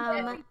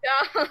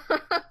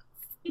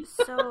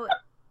 So,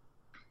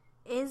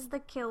 is the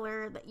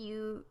killer that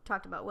you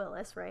talked about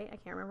Willis, right? I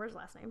can't remember his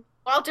last name.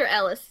 Walter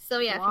Ellis. So,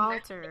 yeah.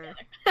 Walter.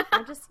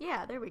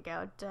 There we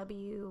go.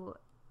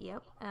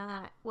 Yep.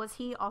 Was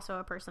he also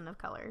a person of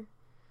color?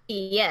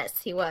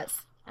 Yes, he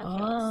was. Okay,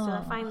 so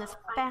I find this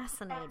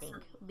fascinating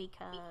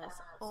because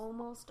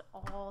almost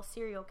all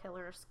serial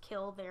killers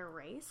kill their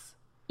race.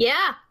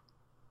 Yeah.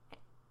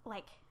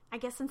 Like, I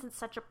guess since it's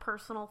such a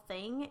personal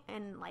thing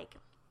and, like,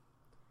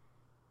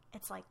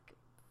 it's like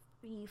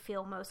you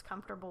feel most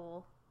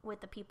comfortable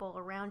with the people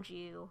around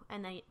you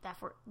and then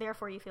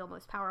therefore you feel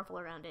most powerful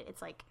around it.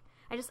 It's like,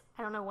 I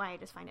don't know why, I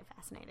just find it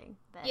fascinating.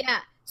 Yeah,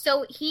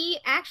 so he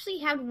actually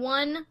had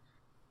one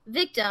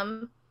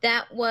victim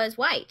that was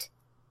white.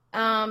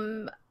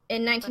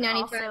 In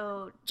 1995,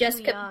 also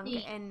Jessica too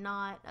young and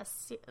not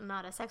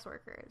a sex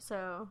worker.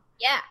 So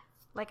yeah,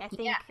 like I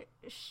think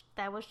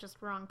that was just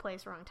wrong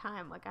place, wrong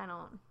time. Like I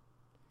don't.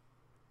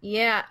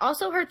 Yeah.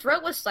 Also, her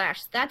throat was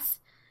slashed. That's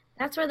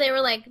where they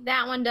were like,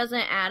 that one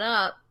doesn't add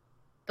up.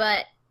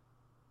 But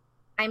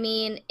I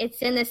mean,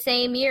 it's in the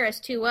same year as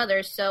two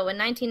others. So in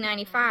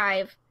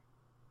 1995,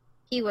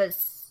 he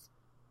was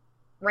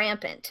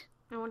rampant.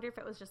 I wonder if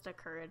it was just a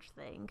courage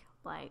thing.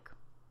 Like,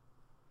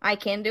 I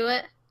can do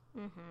it.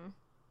 Mm-hmm.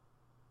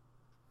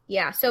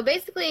 Yeah, so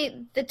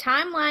basically, the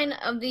timeline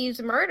of these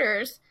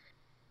murders,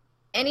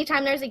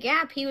 anytime there's a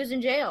gap, he was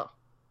in jail.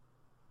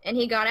 And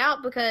he got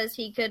out because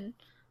he could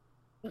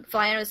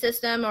fly out of the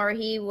system, or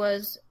he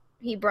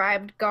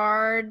bribed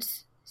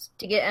guards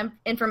to get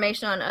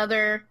information on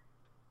other,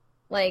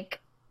 like,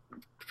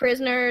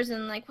 prisoners,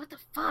 and, like, what the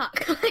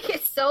fuck? Like,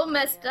 it's so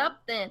messed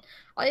up then.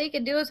 All you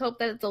can do is hope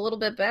that it's a little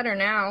bit better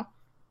now.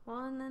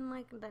 Well, and then,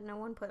 like, that no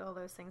one put all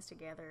those things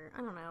together.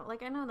 I don't know.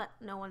 Like, I know that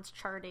no one's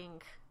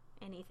charting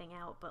anything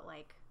out, but,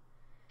 like...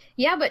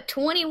 Yeah, but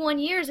 21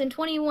 years. In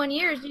 21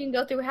 years, you can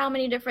go through how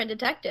many different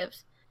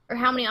detectives? Or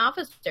how many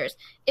officers?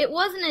 It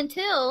wasn't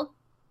until...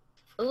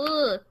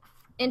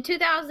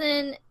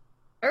 in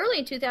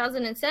early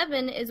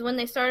 2007 is when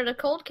they started a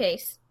cold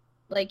case,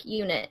 like,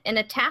 unit. And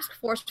a task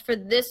force for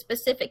this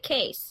specific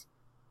case.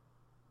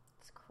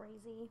 It's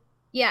crazy.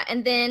 Yeah,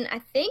 and then I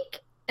think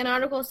an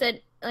article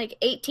said... like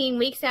 18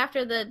 weeks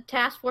after the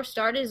task force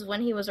started is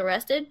when he was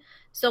arrested.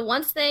 So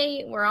once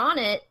they were on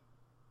it,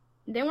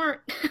 they weren't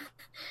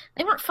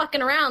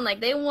fucking around. Like,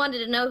 they wanted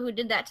to know who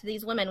did that to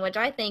these women, which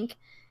I think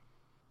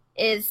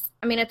is,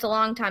 I mean, it's a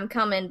long time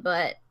coming,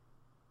 but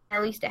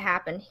at least it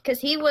happened.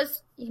 Because he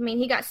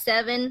got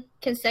 7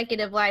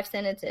 consecutive life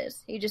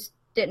sentences. He just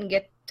didn't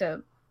get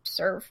to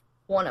serve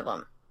one of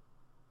them.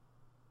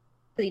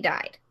 He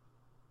died.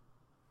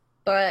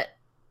 But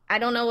I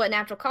don't know what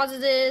natural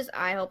causes is.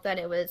 I hope that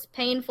it was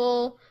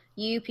painful.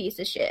 You piece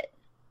of shit.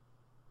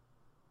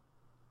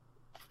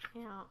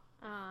 Yeah.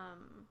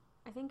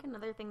 I think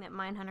another thing that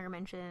Mindhunter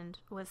mentioned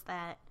was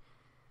that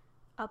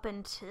up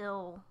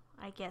until,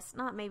 I guess,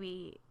 not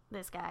maybe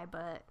this guy,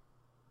 but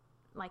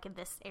like in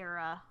this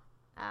era,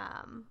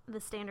 the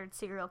standard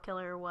serial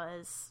killer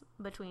was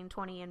between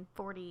 20 and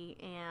 40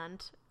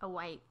 and a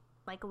white,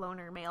 like,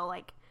 loner male.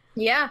 Like,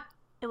 yeah.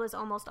 It was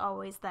almost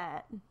always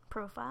that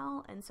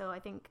profile, and so I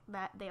think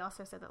that they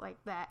also said that,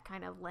 like, that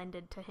kind of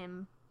lended to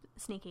him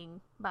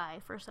sneaking by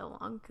for so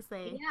long, because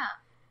they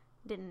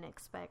didn't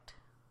expect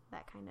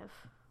that kind of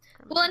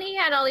criminal. Well, and he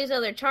had all these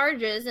other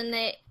charges, and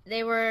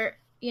they were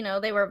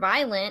they were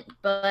violent,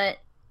 but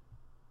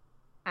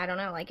I don't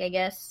know, like, I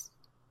guess.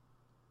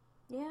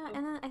 Yeah,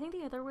 and then I think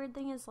the other weird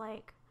thing is,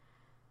 like,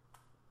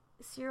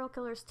 serial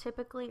killers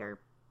typically are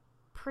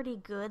pretty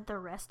good the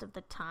rest of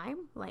the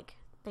time. Like,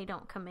 they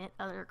don't commit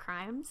other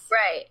crimes.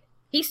 Right.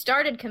 He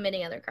started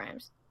committing other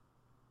crimes.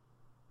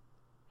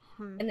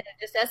 Hmm. And then it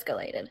just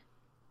escalated.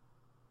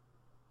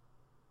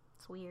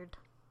 It's weird.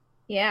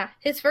 Yeah.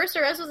 His first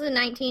arrest was in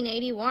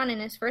 1981,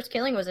 and his first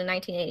killing was in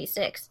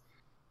 1986.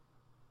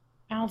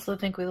 I also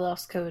think we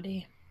lost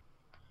Cody.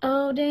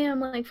 Oh, damn.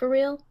 Like, for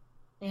real?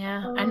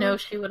 Yeah, I know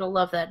she would have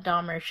loved that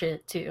Dahmer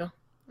shit, too.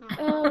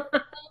 Oh,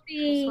 This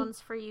Cody.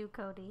 one's for you,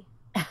 Cody.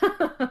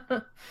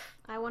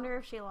 I wonder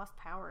if she lost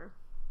power.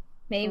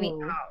 Maybe.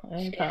 Ooh, Oh,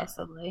 shit.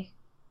 possibly.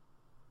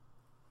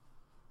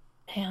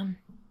 Damn.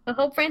 I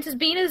hope Frances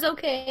Bean is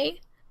okay.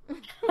 And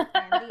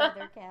the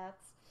other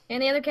cats.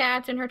 And the other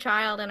cats and her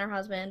child and her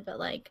husband, but,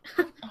 like...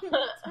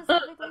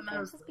 Specifically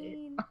Frances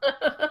Bean.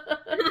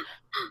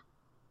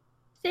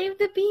 Save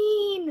the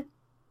bean!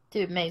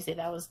 Dude, Maisie,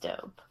 that was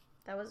dope.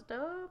 That was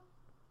dope.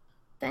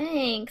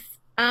 Thanks.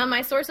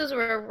 My sources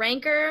were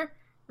Ranker,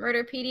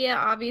 Murderpedia,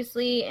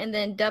 obviously, and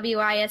then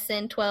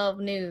WISN 12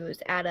 News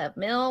out of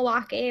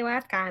Milwaukee,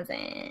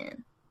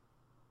 Wisconsin.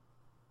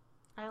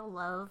 I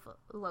love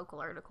local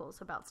articles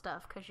about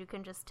stuff because you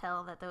can just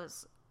tell that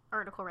those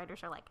article writers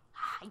are like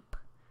hype.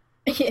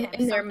 Yeah, Have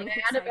and they're something mad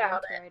exciting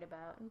about to it. write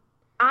about.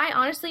 I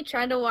honestly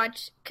tried to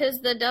watch, because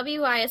the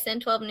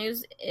WISN 12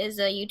 News is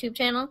a YouTube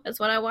channel. That's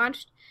what I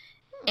watched.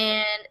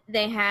 And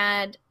they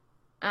had,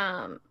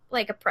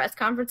 like, a press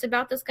conference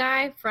about this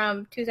guy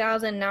from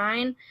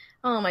 2009.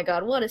 Oh, my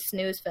God, what a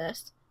snooze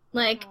fest.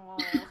 Like, Aw.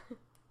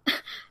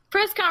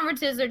 press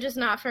conferences are just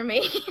not for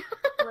me.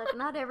 Look,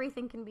 not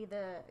everything can be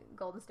the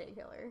Golden State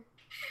Killer.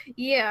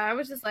 Yeah, I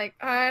was just like,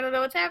 I don't know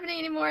what's happening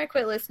anymore. I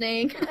quit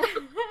listening.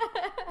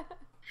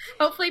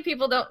 Hopefully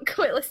people don't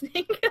quit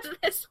listening because of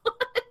this one.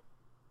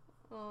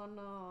 Oh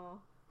no.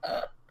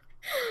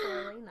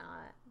 Surely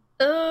not.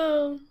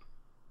 Oh.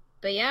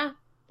 But yeah,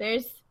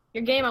 there's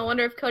your game. I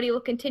wonder if Cody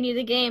will continue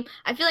the game.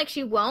 I feel like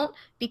she won't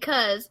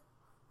because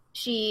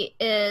she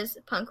is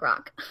punk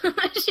rock.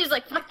 She's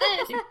like, fuck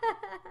this.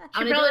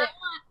 I'm gonna do what I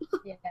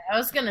want. Yeah, I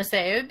was gonna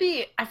say, it would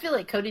be, I feel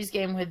like Cody's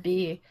game would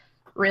be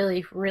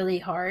really, really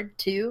hard,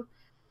 too.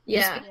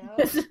 Yeah.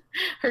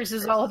 Hers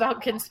is all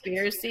about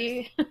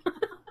conspiracy.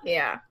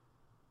 Yeah.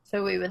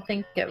 So we would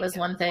think it was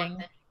one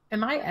thing.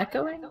 Am I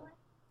echoing?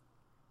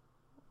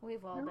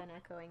 We've all been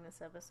echoing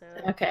this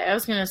episode. Okay, I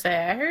was gonna say,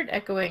 I heard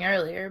echoing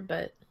earlier,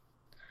 but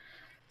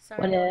Sorry,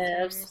 What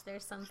listeners. ifs?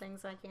 There's some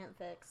things I can't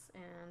fix,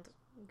 and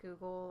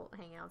Google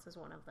Hangouts is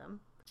one of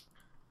them.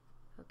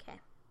 Okay,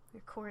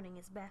 recording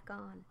is back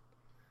on.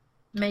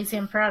 Maisie,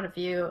 I'm proud of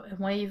you and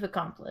what you've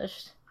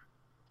accomplished.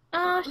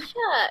 Oh,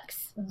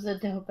 shucks. It was a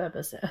dope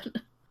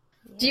episode.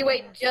 Do you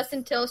wait Yes. just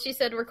until she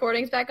said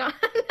recording's back on?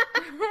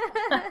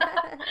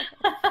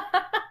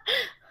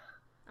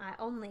 I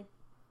only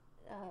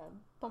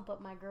bump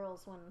up my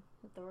girls when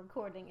the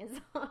recording is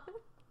on.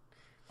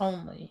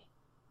 Only.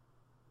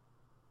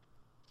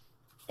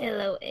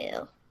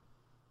 LOL.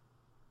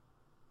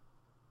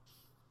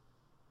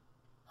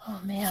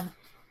 Oh, man.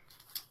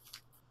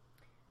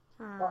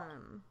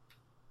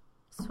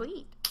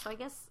 Sweet. So I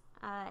guess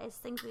is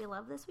things we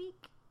love this week?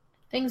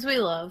 Things we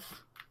love.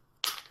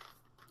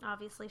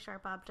 Obviously,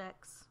 sharp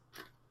objects.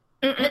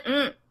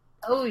 Mm-mm-mm.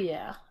 Oh,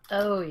 yeah.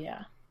 Oh,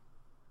 yeah.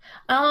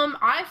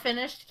 I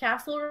finished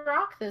Castle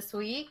Rock this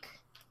week.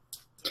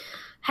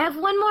 Have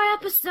one more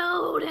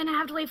episode, and I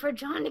have to wait for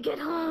John to get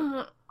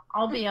home.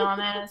 I'll be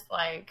honest,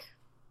 like,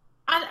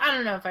 I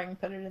don't know if I can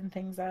put it in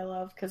things I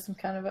love because I'm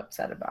kind of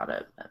upset about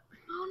it. But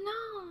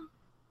Oh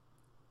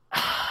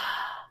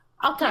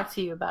I'll talk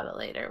to you about it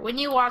later. When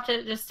you watch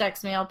it, just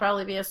text me. I'll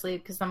probably be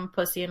asleep because I'm a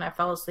pussy and I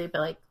fell asleep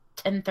at like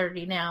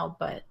 10:30 now.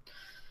 But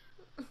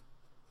no.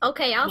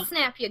 Okay, I'll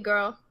snap you,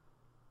 girl.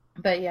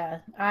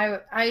 yeah,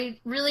 I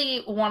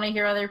really want to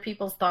hear other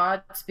people's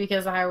thoughts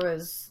because I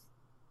was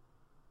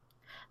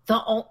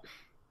through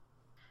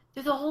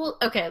the whole.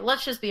 Okay,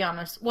 let's just be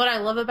honest. What I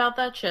love about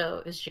that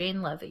show is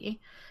Jane Levy.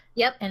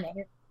 Yep. And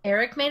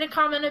Eric made a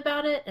comment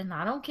about it, and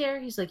I don't care.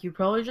 He's like, you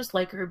probably just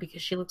like her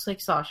because she looks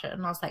like Sasha.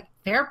 And I was like,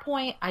 fair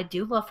point. I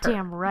do love her.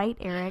 Damn right,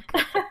 Eric.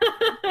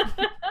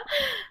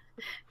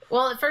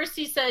 Well, at first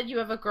he said you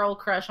have a girl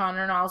crush on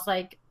her, and I was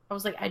like,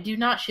 I do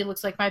not. She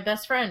looks like my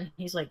best friend.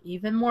 He's like,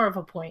 even more of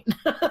a point.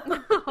 And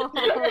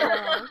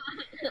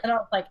I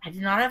was like, I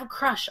do not have a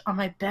crush on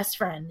my best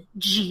friend.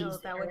 Jeez. No,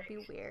 that would Eric.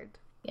 be weird.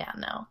 Yeah,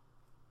 no.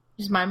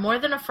 She's my more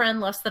than a friend,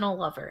 less than a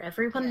lover.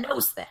 Everyone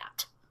knows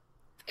that.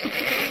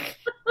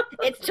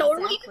 It's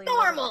totally Exactly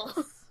normal. what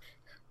it is.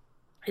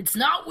 It's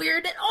not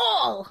weird at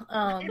all.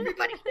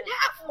 Everybody should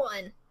have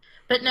one.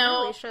 But You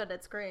no, really should.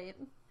 It's great.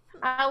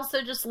 I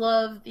also just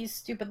love these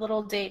stupid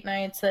little date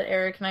nights that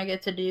Eric and I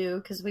get to do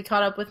because we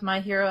caught up with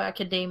My Hero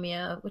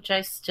Academia, which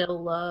I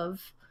still love.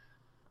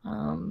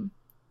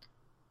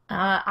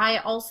 I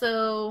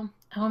also,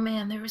 oh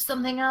man, there was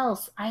something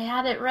else. I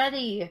had it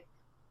ready.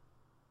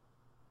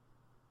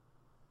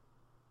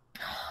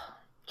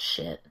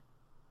 Shit.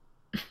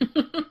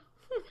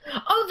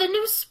 Oh, the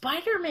new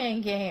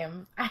Spider-Man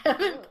game. I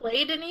haven't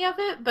played any of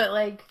it, but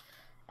like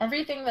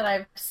everything that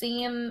I've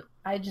seen,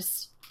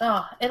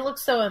 it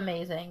looks so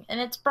amazing. And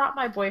it's brought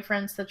my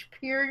boyfriend such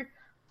pure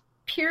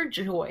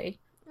joy.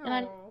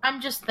 And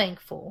I'm just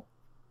thankful.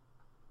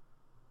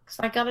 Because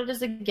I got it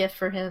as a gift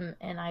for him,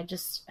 and it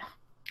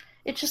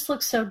just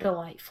looks so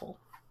delightful.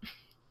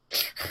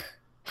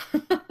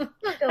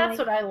 That's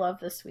what I love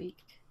this week.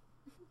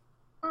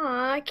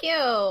 Aw,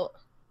 cute.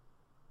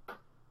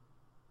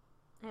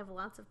 I have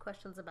lots of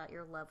questions about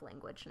your love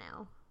language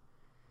now.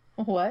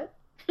 What?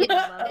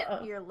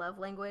 Your love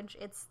language.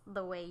 It's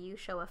the way you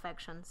show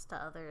affections to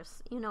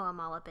others. You know I'm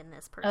all up in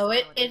this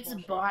personality.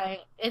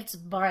 It's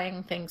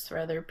buying things for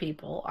other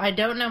people. I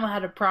don't know how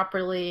to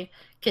properly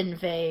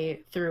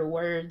convey through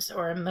words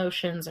or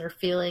emotions or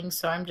feelings,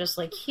 so I'm just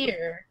like,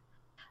 here.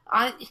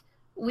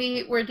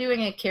 We were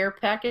doing a care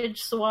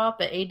package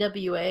swap at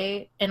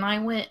AWA, and I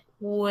went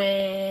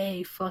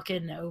way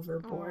fucking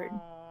overboard.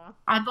 Aww.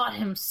 I bought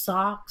him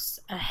socks,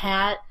 a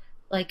hat,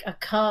 like a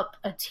cup,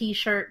 a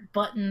t-shirt,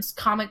 buttons,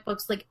 comic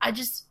books. Like, I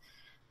just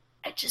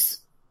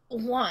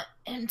want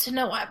him to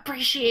know I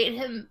appreciate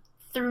him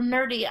through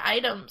nerdy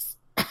items.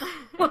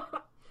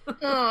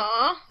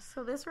 Aww.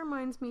 So this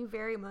reminds me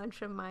very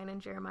much of mine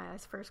and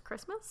Jeremiah's first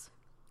Christmas.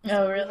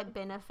 Oh, really? We had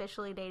been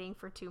officially dating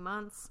for 2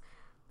 months.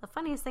 The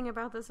funniest thing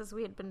about this is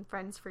we had been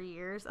friends for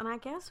years, and I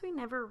guess we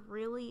never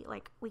really,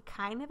 we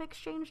kind of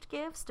exchanged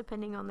gifts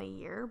depending on the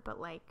year, but,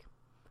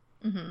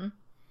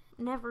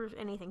 never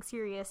anything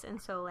serious.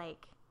 And so, I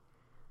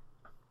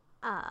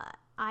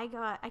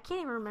can't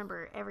even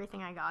remember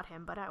everything I got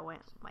him, but I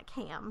went,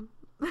 ham,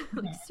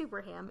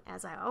 super ham,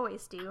 as I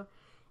always do,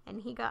 and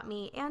he got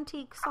me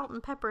antique salt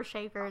and pepper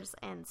shakers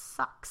and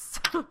socks.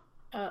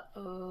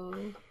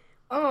 Uh-oh.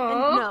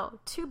 Aww. No,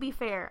 to be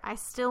fair, I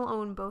still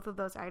own both of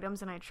those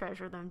items and I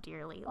treasure them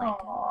dearly.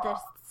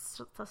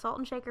 The salt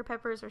and shaker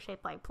peppers are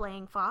shaped like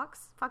playing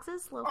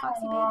foxes, little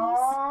foxy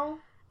babies.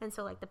 And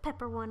so the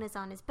pepper one is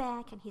on his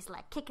back and he's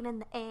kicking in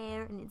the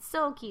air and it's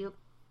so cute.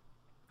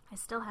 I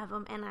still have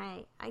them, and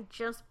I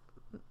just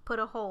put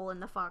a hole in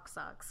the fox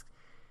socks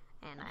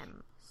and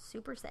I'm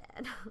super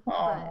sad.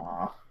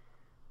 Aww.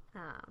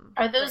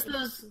 Are those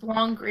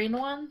long green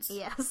ones?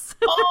 Yes.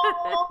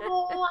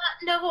 Oh,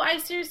 no, I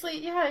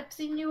seriously, I've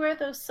seen you wear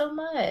those so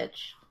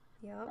much.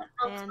 Yep.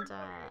 And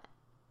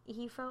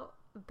he felt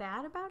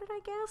bad about it, I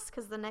guess,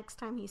 because the next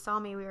time he saw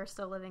me, we were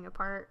still living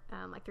apart,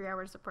 3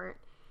 hours apart.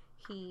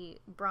 He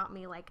brought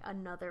me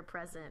another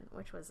present,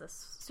 which was a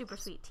super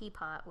sweet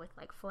teapot with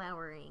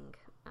flowering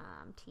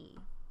tea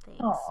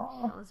things.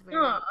 Aww. It was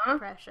very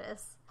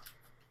precious.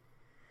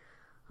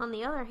 On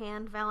the other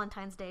hand,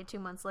 Valentine's Day 2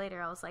 months later,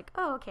 I was like,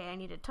 oh, okay, I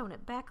need to tone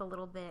it back a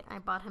little bit. I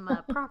bought him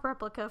a prop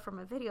replica from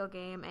a video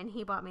game, and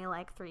he bought me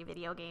 3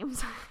 video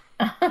games.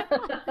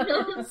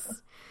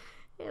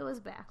 It was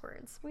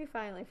backwards. We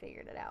finally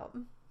figured it out.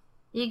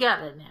 You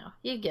got it now.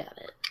 You got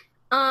it.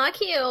 Aw,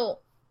 cute.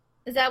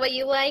 Is that what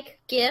you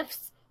like?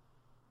 Gifts?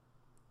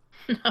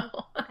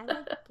 No. I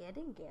like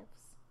getting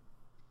gifts.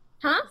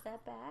 Huh? Is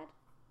that bad?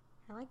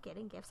 I like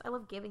getting gifts. I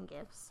love giving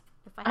gifts.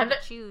 If I had to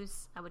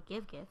choose, I would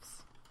give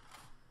gifts.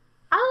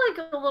 I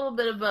like a little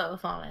bit of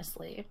both,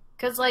 honestly.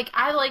 Because,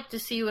 I like to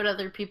see what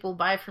other people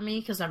buy for me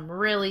because I'm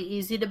really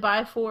easy to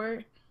buy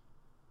for.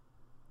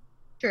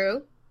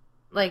 True.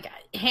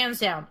 Hands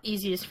down,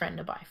 easiest friend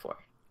to buy for.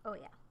 Oh,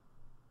 yeah.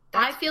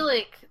 I feel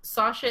like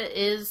Sasha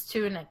is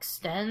to an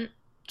extent,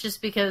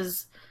 just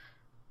because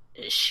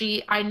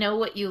I know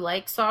what you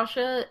like,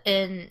 Sasha,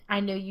 and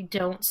I know you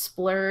don't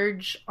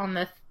splurge on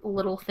the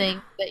little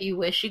thing that you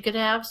wish you could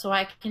have, so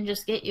I can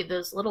just get you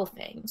those little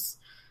things.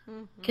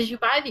 Because you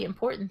buy the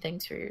important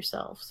things for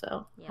yourself,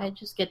 so yeah. I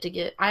just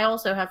I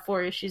also have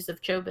 4 issues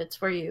of Chobits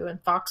for you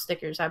and Fox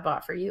stickers I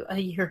bought for you a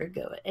year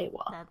ago at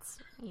AWA. That's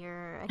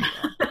your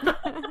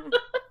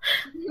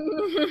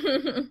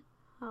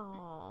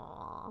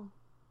Aww.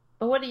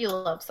 But what do you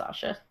love,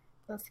 Sasha?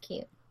 That's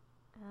cute.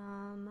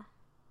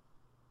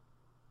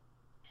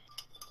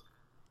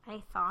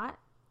 I thought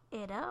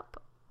it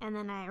up, and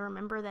then I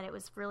remember that it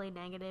was really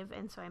negative,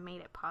 and so I made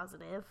it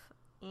positive.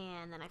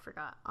 And then I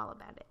forgot all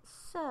about it.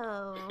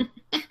 So...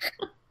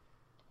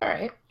 All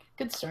right.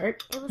 Good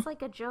start. It was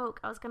a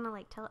joke. I was going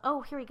to tell... Oh,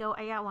 here we go.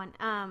 I got one.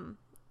 I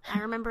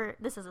remember...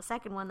 This is a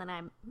second one that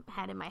I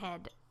had in my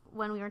head.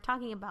 When we were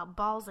talking about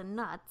balls and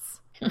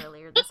nuts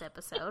earlier this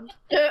episode.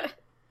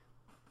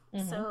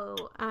 Mm-hmm.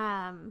 So,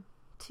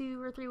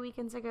 2 or 3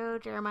 weekends ago,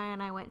 Jeremiah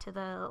and I went to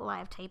the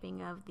live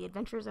taping of the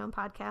Adventure Zone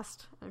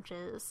podcast, which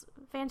is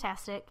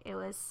fantastic. It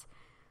was...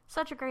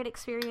 such a great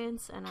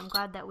experience, and I'm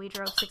glad that we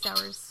drove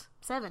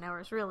 7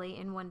 hours really,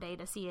 in one day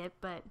to see it,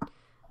 but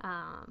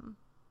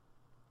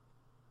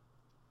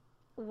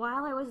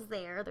while I was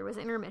there was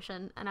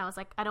intermission, and I was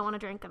like, I don't want to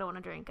drink,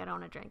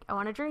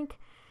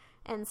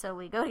 and so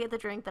we go to get the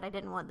drink that I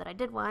didn't want, that I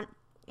did want,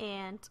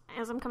 and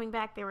as I'm coming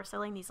back, they were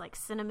selling these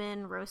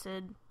cinnamon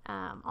roasted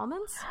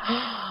almonds.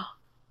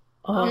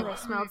 Oh, they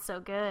smelled so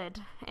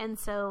good. And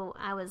so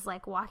I was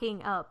like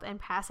walking up and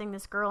passing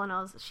this girl,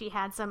 and she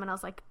had some, and I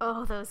was like,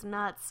 oh, those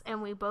nuts.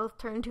 And we both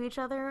turned to each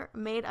other,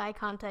 made eye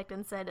contact,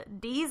 and said,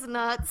 "These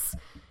nuts."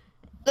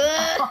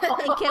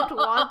 And kept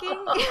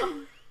walking.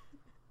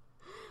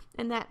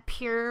 And that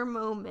pure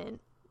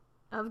moment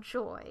of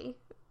joy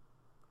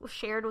was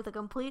shared with a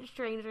complete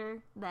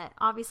stranger that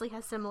obviously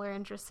has similar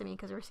interests to me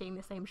because we're seeing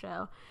the same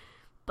show.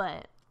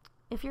 But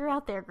if you're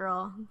out there,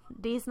 girl,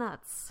 these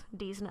nuts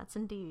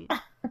indeed.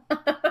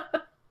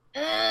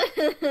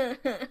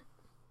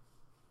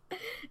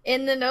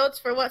 In the notes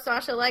for what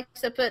Sasha likes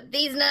to put,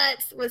 "These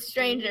nuts with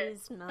stranger."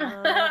 These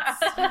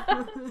nuts.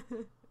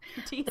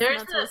 These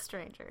nuts with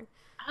stranger.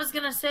 I was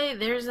gonna say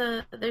there's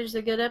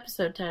a good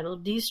episode title,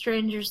 "These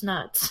Strangers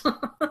Nuts."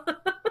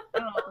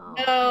 Oh,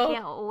 no. I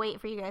can't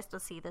wait for you guys to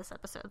see this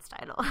episode's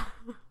title.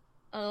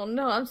 Oh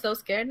no, I'm so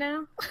scared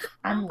now.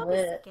 I'm Don't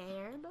lit. be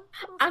scared.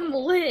 I'm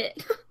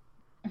lit.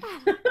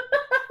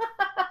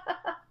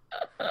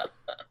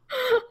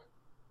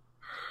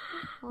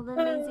 Well then,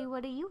 Maisie,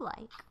 what do you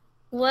like?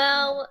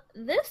 Well,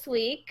 this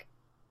week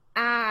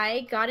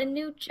I got a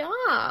new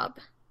job.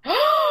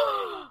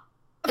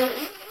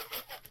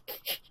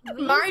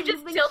 Mari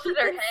just tilted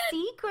her head.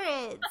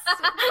 Secrets.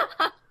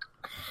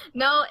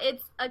 No,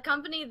 it's a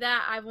company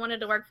that I've wanted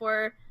to work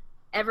for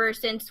ever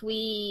since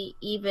we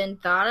even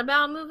thought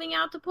about moving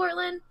out to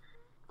Portland.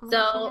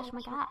 Oh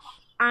my gosh.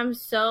 I'm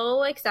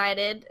so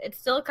excited. It's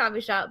still a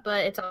coffee shop,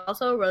 but it's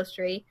also a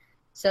roastery.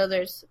 So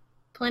there's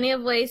plenty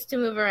of ways to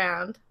move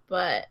around,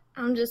 but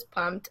I'm just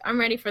pumped. I'm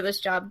ready for this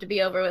job to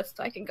be over with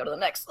so I can go to the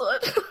next one.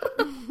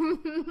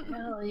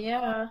 Hell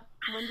yeah.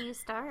 When do you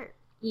start?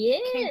 Yeah.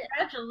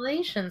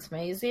 Congratulations,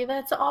 Maisie.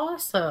 That's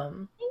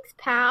awesome. Thanks,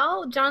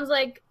 pal. John's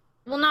like,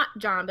 well, not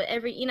John, but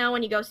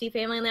when you go see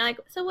family and they're like,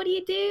 so what do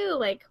you do?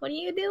 Like, what are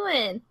you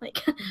doing? Like,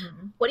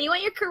 what do you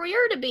want your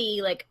career to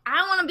be? Like,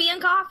 I want to be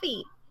in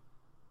coffee.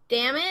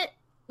 Damn it.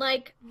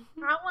 Like,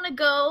 I want to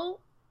go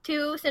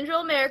to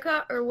Central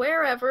America or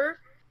wherever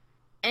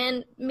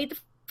and meet the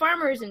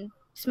farmers and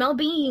smell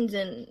beans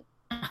and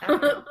I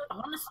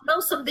want to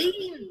smell some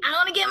beans. I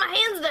want to get my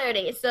hands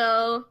dirty.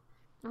 So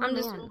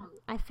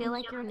I feel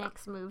like your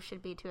next move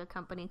should be to a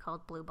company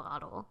called Blue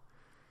Bottle.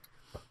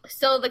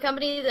 So the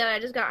company that I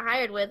just got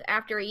hired with,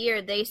 after a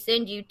year, they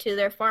send you to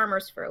their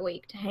farmers for a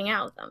week to hang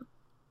out with them.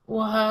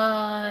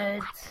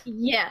 What?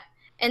 Yeah.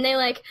 And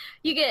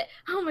you get,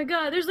 oh my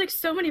God, there's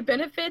so many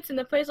benefits in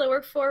the place I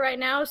work for right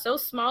now. So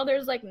small,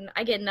 there's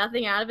I get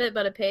nothing out of it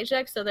but a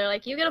paycheck. So they're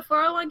like, you get a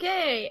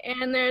 401k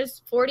and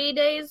there's 40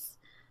 days.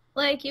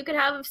 You could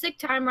have sick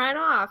time right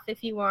off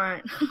if you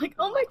want. I'm like,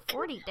 oh my God.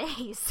 40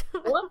 days.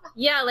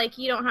 Yeah,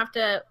 you don't have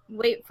to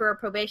wait for a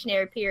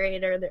probationary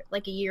period or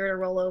a year to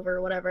roll over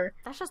or whatever.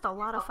 That's just a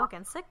lot of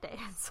fucking sick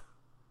days.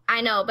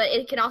 I know, but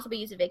it can also be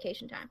used as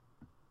vacation time.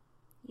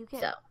 You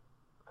get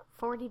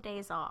 40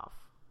 days off.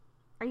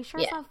 Are you sure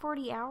it's not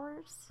 40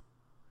 hours?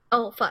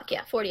 Oh, fuck,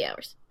 yeah, 40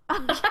 hours.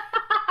 I'm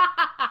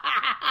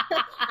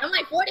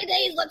like, 40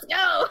 days, let's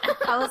go.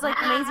 I was like,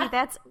 Maisie,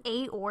 that's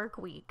 8 work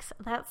weeks.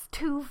 That's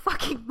 2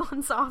 fucking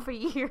months off a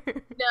year.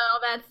 No,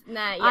 that's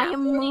not, yeah. I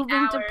am moving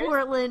hours. to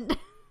Portland.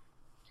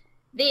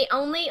 They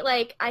only,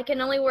 I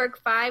can only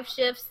work 5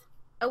 shifts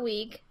a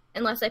week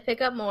unless I pick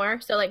up more.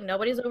 So,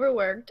 nobody's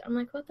overworked. I'm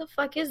like, what the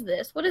fuck is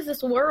this? What is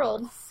this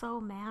world? So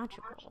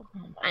magical.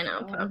 I know,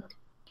 I'm pumped.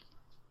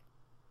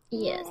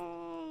 Yes.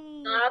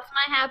 Yay. So that's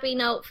my happy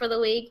note for the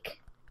week.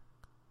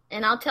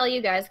 And I'll tell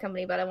you guys,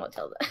 company, but I won't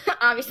tell them,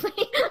 obviously.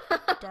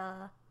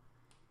 Duh.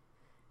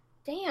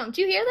 Damn, did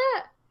you hear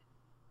that?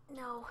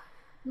 No.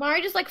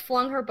 Mari just,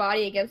 flung her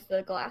body against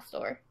the glass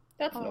door.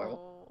 That's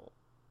normal.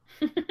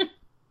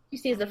 You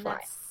see as a fly.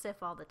 That's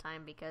Sif all the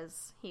time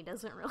because he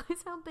doesn't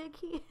realize how big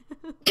he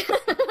is.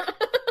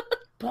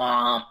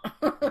 Bomb.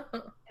 I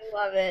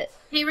love it.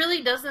 He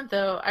really doesn't,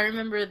 though. I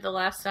remember the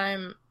last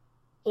time.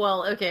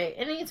 Well, okay.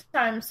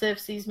 Anytime Sif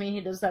sees me,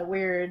 he does that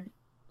weird,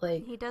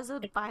 he does a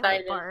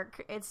violet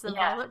bark. It's the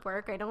violet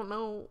bark. I don't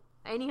know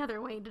any other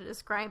way to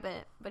describe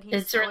it, but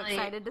he's so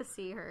excited to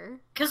see her.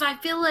 Because I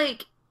feel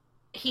like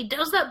he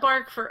does that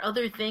bark for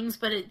other things,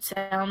 but it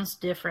sounds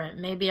different.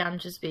 Maybe I'm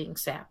just being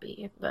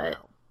sappy, but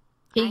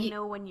I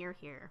know when you're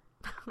here.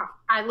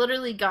 I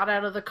literally got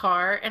out of the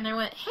car and I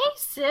went, "Hey,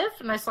 Sif,"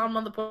 and I saw him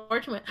on the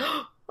porch and went,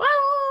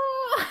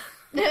 "Whoa!"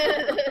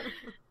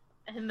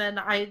 And then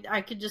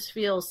I could just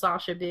feel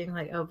Sasha being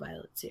like, "Oh,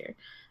 Violet's here,"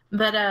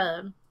 but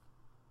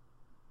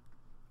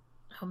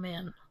oh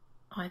man,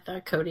 I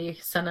thought Cody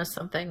sent us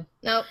something.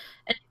 Nope.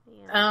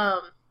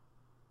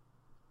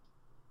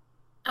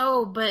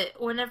 Oh, but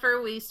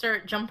whenever we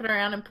start jumping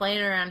around and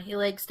playing around, he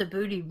likes to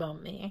booty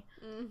bump me.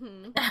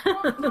 Mm-hmm.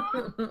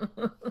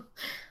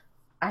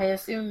 I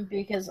assume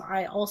because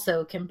I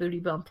also can booty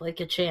bump like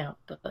a champ,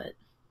 but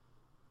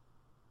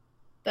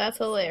that's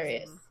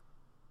hilarious.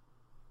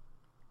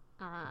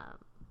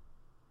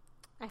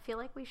 I feel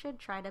like we should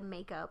try to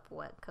make up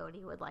what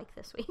Cody would like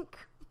this week.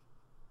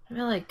 I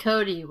feel like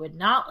Cody would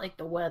not like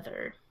the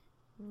weather.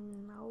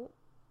 No,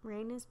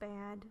 rain is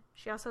bad.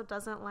 She also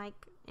doesn't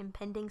like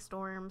impending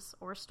storms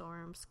or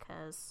storms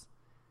because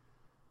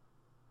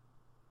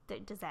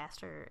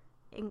disaster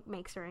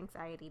makes her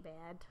anxiety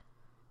bad.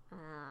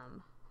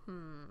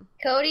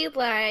 Cody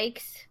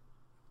likes...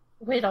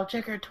 Wait, I'll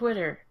check her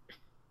Twitter.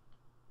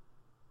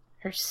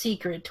 Her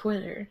secret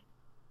Twitter.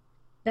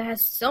 That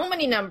has so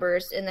many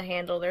numbers in the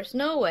handle. There's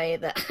no way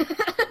that...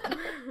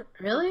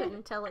 Really? I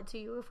couldn't tell it to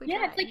you if we Yeah,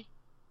 tried. it's like...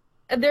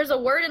 There's a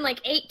word in like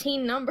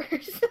 18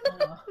 numbers.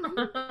 Oh.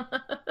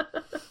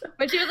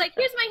 But she was like,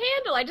 here's my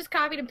handle. I just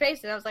copied and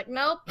pasted. I was like,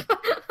 nope.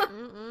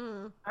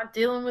 Mm-mm. I'm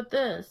dealing with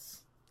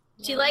this.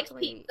 She Yeah, likes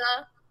wait.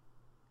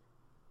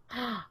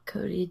 pizza.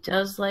 Cody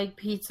does like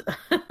pizza.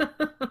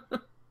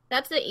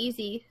 That's the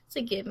easy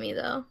to give me,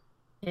 though.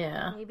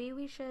 Yeah. Maybe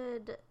we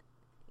should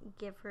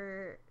give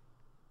her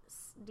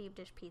deep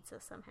dish pizza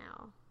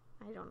somehow.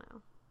 I don't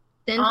know.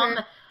 Send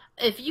her...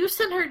 If you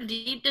send her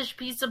deep dish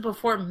pizza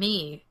before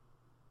me.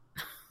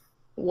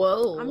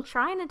 Whoa. I'm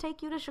trying to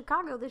take you to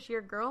Chicago this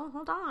year, girl.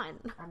 Hold on.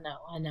 I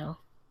know.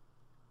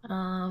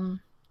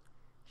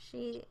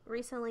 She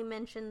recently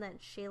mentioned that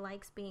she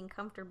likes being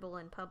comfortable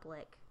in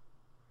public.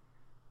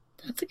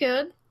 That's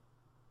good.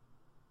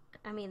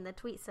 I mean, the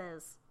tweet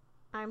says,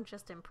 I'm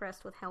just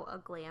impressed with how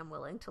ugly I'm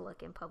willing to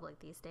look in public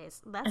these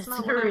days. That's It's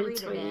not a what I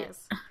read it retweet.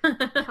 as.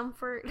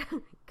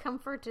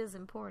 Comfort is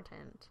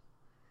important.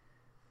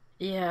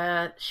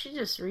 Yeah, she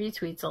just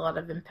retweets a lot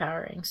of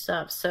empowering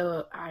stuff,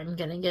 so I'm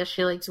gonna guess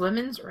she likes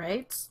women's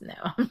rights. No,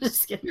 I'm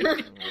just kidding. There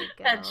you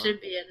go. That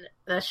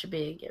should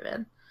be a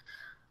given.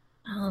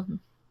 I'm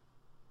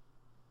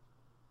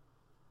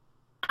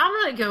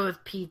gonna go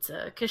with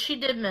pizza because she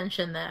did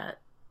mention that.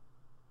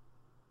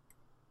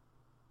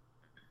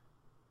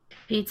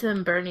 Pizza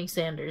and Bernie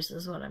Sanders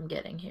is what I'm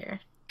getting here.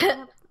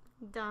 Yep.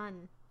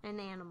 Done. And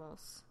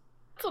animals.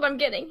 That's what I'm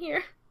getting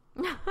here.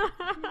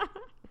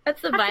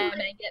 That's the vibe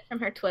I get from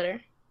her Twitter.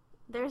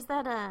 There's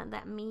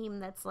that meme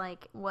that's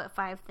like, what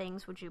 5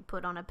 things would you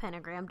put on a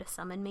pentagram to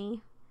summon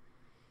me?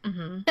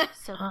 Mm-hmm.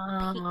 So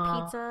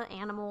pizza,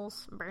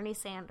 animals, Bernie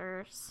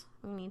Sanders.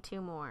 We need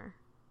 2 more.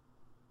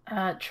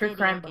 True Video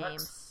crime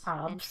games books.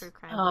 and true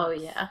crime Oh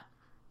books. yeah.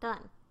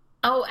 Done.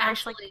 Oh,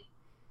 actually,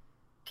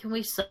 can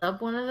we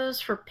sub one of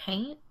those for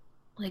paint?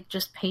 Like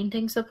just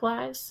painting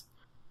supplies?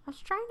 I was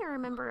trying to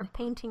remember if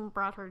painting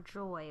brought her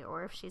joy,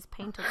 or if she's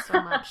painted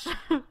so much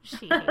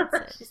she hates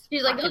it.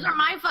 She's like, those are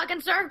my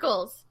fucking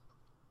circles.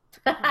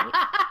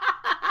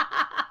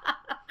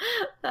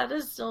 That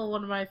is still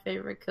one of my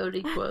favorite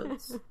Cody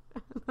quotes.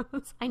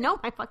 I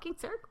know my fucking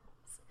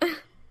circles.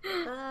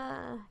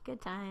 Good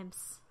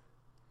times.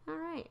 All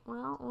right,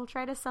 well, we'll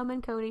try to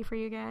summon Cody for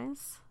you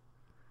guys.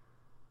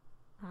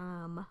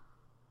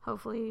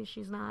 Hopefully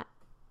she's not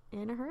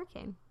in a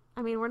hurricane.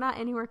 I mean, we're not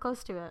anywhere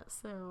close to it,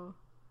 so...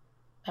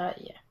 Yeah.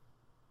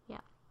 Yeah.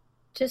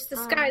 Just the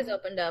skies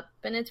opened up,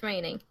 and it's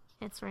raining.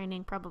 It's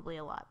raining probably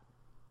a lot.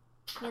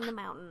 In the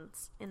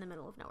mountains, in the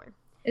middle of nowhere.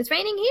 It's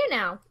raining here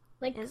now.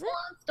 Like, Is it?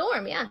 full-on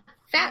storm, yeah.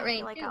 Fat I rain,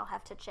 feel like too. I'll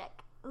have to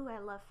check. Ooh, I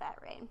love fat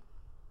rain.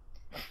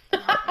 No,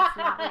 it's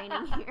not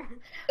raining here.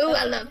 Ooh,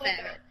 I love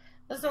fat rain.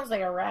 That sounds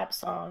like a rap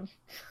song.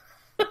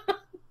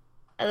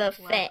 I love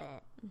Love fat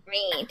it.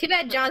 rain. Too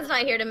bad John's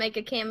not here to make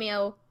a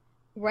cameo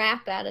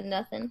rap out of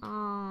nothing.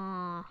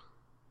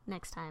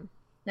 Next time.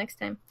 Next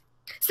time.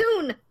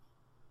 Soon!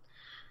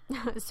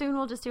 Soon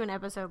we'll just do an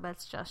episode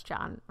that's just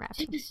John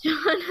rapping. Just John.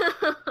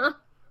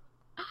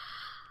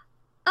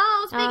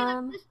 Oh, speaking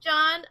of this,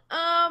 John,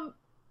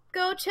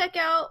 go check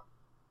out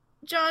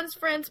John's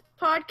friend's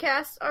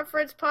podcast, our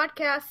friend's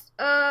podcast,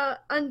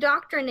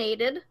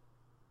 Undoctrinated.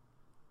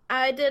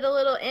 I did a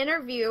little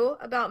interview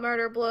about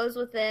Murder Blows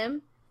with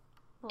them.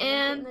 We'll link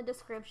it in the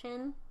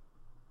description.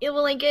 It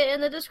will link it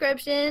in the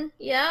description.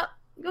 Yep.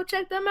 Go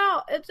check them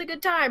out. It's a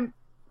good time.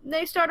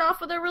 They start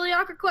off with a really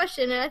awkward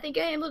question, and I think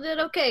I handled it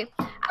okay.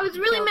 I was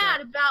really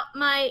mad about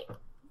my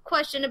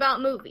question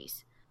about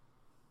movies.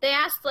 They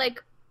asked, like,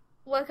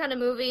 what kind of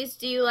movies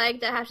do you like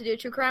that have to do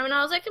with true crime? And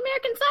I was like,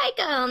 American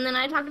Psycho. And then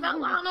I talked about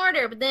Law and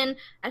Order. But then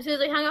as soon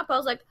as I hung up, I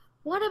was like,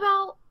 what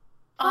about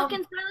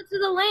fucking Silence of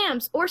the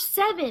Lambs or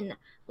Seven?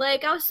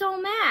 Like, I was so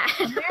mad.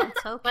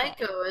 It's okay.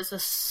 Psycho is a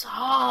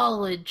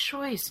solid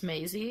choice,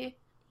 Maisie.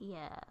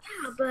 Yes.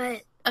 Yeah,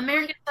 but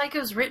American Psycho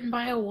is written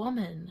by a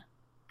woman.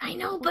 I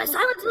know, but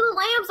Silence of the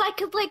Lambs, I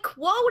could, like,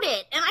 quote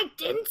it, and I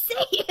didn't say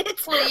it.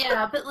 Well,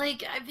 yeah, but,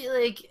 like, I feel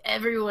like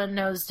everyone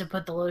knows to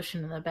put the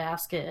lotion in the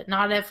basket.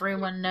 Not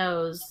everyone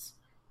knows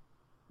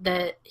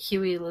that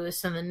Huey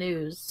Lewis and the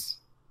News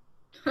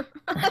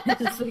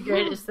is the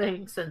greatest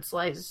thing since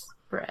sliced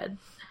bread.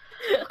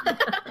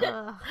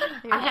 Ugh,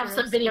 I have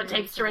some they're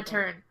videotapes to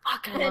return.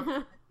 Fuck, I love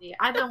that movie.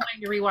 I've been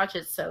wanting to rewatch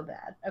it so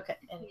bad. Okay,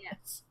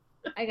 anyways.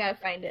 I gotta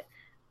find it.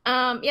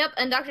 Yep,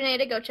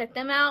 Indoctrinated, go check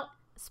them out.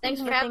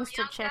 Thanks Speaking for of having things me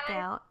to on, check guys.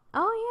 out.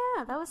 Oh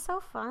yeah, that was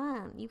so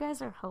fun. You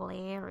guys are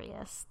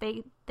hilarious.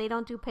 They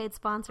don't do paid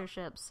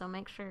sponsorships, so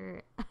make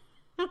sure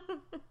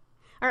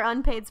or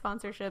unpaid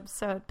sponsorships.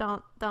 So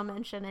don't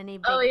mention any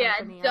big company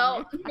on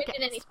don't your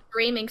mention any podcast.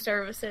 streaming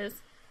services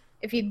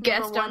if you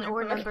guessed on Number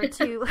 1 their or number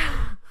 2.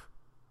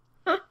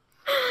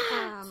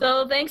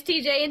 So thanks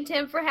TJ and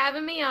Tim for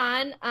having me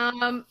on.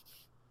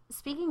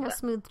 Speaking of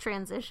smooth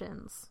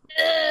transitions,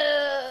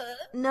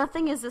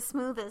 nothing is as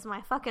smooth as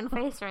my fucking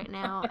face right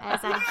now, as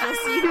I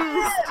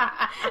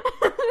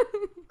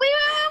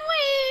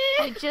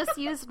just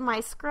used my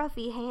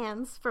scruffy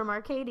hands from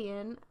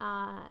Arcadian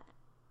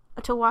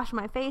to wash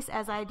my face,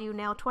 as I do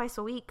now twice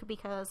a week,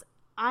 because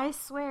I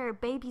swear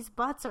babies'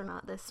 butts are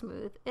not this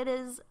smooth. It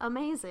is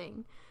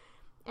amazing.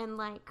 And,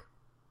 like,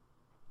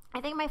 I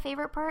think my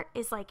favorite part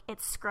is, like,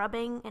 it's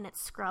scrubbing,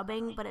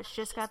 but it's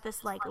just got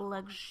this, like,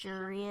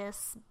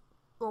 luxurious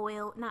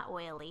not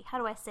oily, how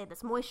do I say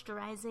this,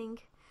 moisturizing,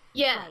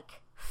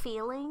 like,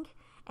 feeling,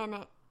 and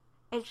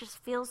it just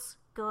feels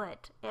good.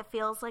 It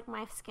feels like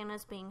my skin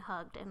is being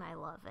hugged, and I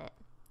love it.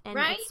 And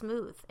it's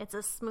smooth. It's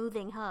a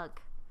smoothing hug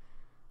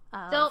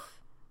of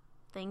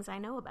things I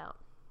know about.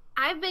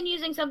 I've been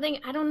using something,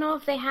 I don't know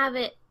if they have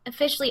it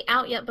officially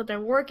out yet, but they're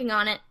working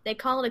on it. They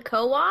call it a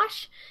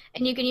co-wash,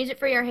 and you can use it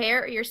for your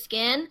hair or your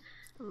skin.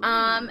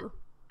 Ooh,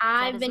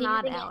 I've been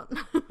not using out.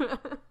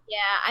 Yeah,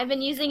 I've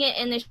been using it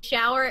in the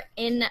shower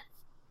in,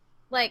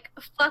 like,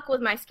 fuck with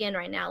my skin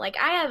right now. Like,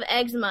 I have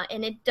eczema,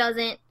 and it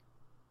doesn't,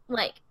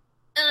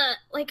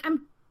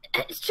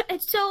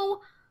 it's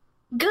so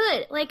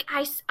good. Like,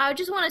 I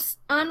just want to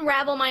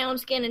unravel my own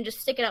skin and just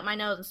stick it up my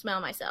nose and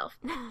smell myself.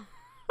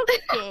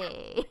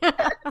 Okay.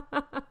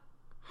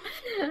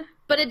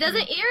 But it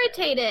doesn't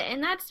irritate it,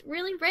 and that's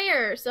really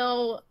rare.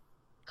 So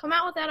come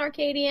out with that,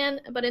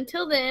 Arcadian. But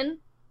until then,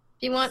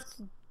 if you want,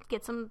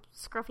 get some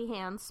scruffy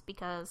hands,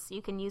 because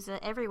you can use it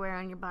everywhere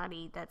on your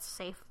body that's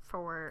safe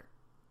for...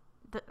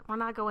 We're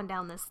not going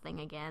down this thing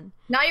again.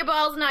 Not your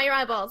balls, not your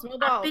eyeballs. No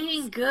balls. I'm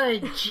being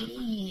good.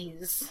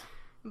 Jeez.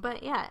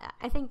 But yeah,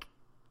 I think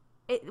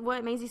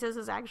what Maisie says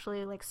is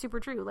actually, like, super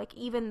true. Like,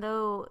 even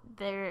though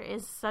there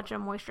is such a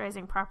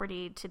moisturizing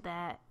property to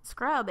that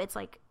scrub, it's,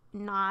 like,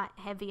 not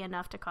heavy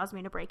enough to cause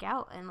me to break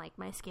out, and, like,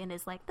 my skin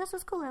is like, this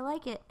is cool, I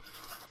like it.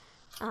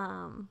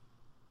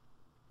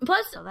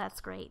 Plus, so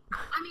that's great.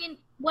 I mean,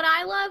 what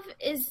I love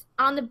is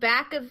on the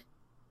back of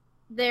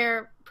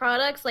their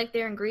products, like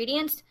their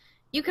ingredients,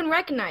 you can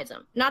recognize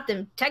them. Not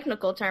the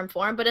technical term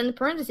for them, but in the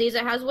parentheses,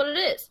 it has what it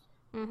is.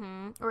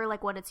 Mm-hmm. Or,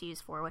 like, what it's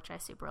used for, which I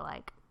super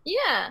like.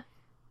 Yeah.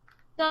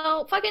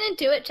 So, fucking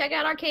into it. Check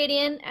out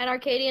Arcadian at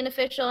Arcadian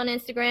Official on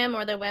Instagram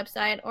or their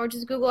website, or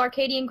just Google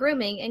Arcadian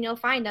Grooming, and you'll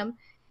find them.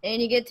 And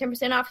you get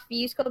 10% off if you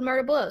use code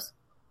MurderBlows.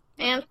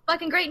 And it's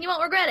fucking great, and you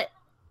won't regret it.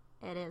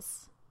 It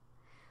is.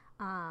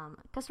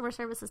 Customer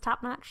service is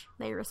top-notch.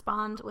 They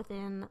respond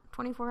within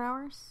 24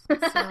 hours. So,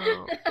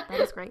 that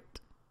is great.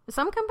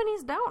 Some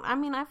companies don't. I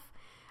mean,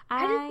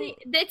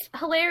 it's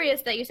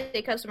hilarious that you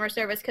say customer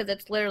service, because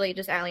it's literally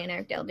just Allie and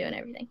Eric Dale doing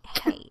everything.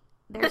 Hey,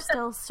 they're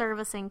still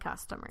servicing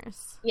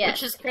customers. Yes.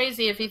 Which is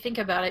crazy if you think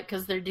about it,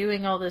 because they're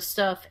doing all this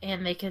stuff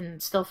and they can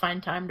still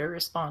find time to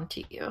respond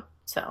to you.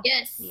 So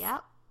yes.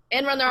 Yep.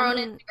 And run their own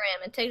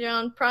Instagram and take their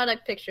own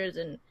product pictures.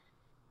 And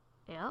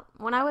yep.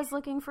 When I was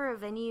looking for a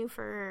venue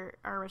for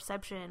our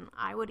reception,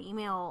 I would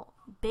email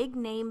big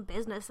name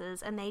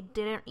businesses, and they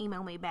didn't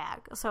email me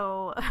back.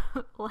 So,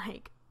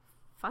 like,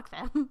 fuck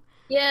them.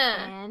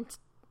 Yeah. And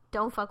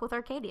don't fuck with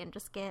Arcadian.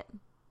 Just get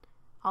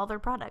all their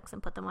products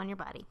and put them on your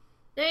body.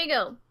 There you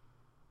go.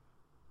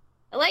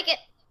 I like it.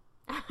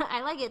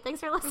 I like it. Thanks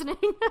for listening.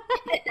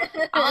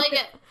 I like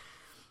it.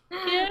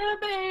 Yeah,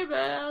 baby.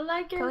 I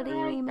like it. Cody,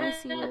 right we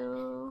miss now.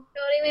 you.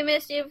 Cody, we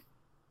miss you.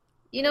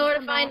 You know where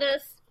to find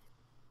us.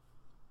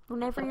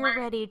 Whenever you're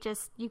ready,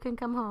 you can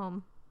come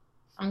home.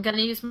 I'm gonna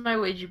use my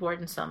Ouija board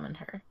and summon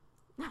her.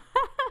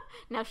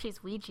 Now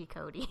she's Ouija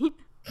Cody.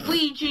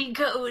 Ouija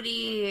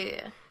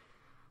Cody!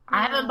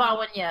 I haven't bought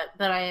one yet,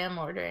 but I am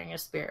ordering a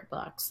spirit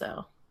box,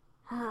 so.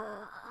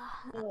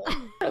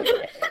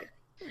 Okay.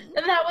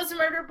 And that was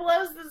Murder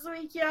Blows this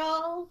week,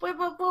 y'all. Blowing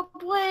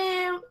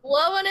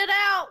Blowing it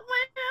out.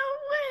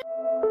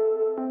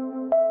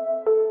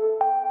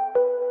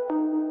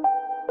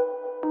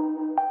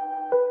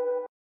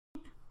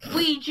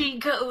 Ouija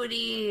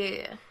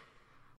Cody!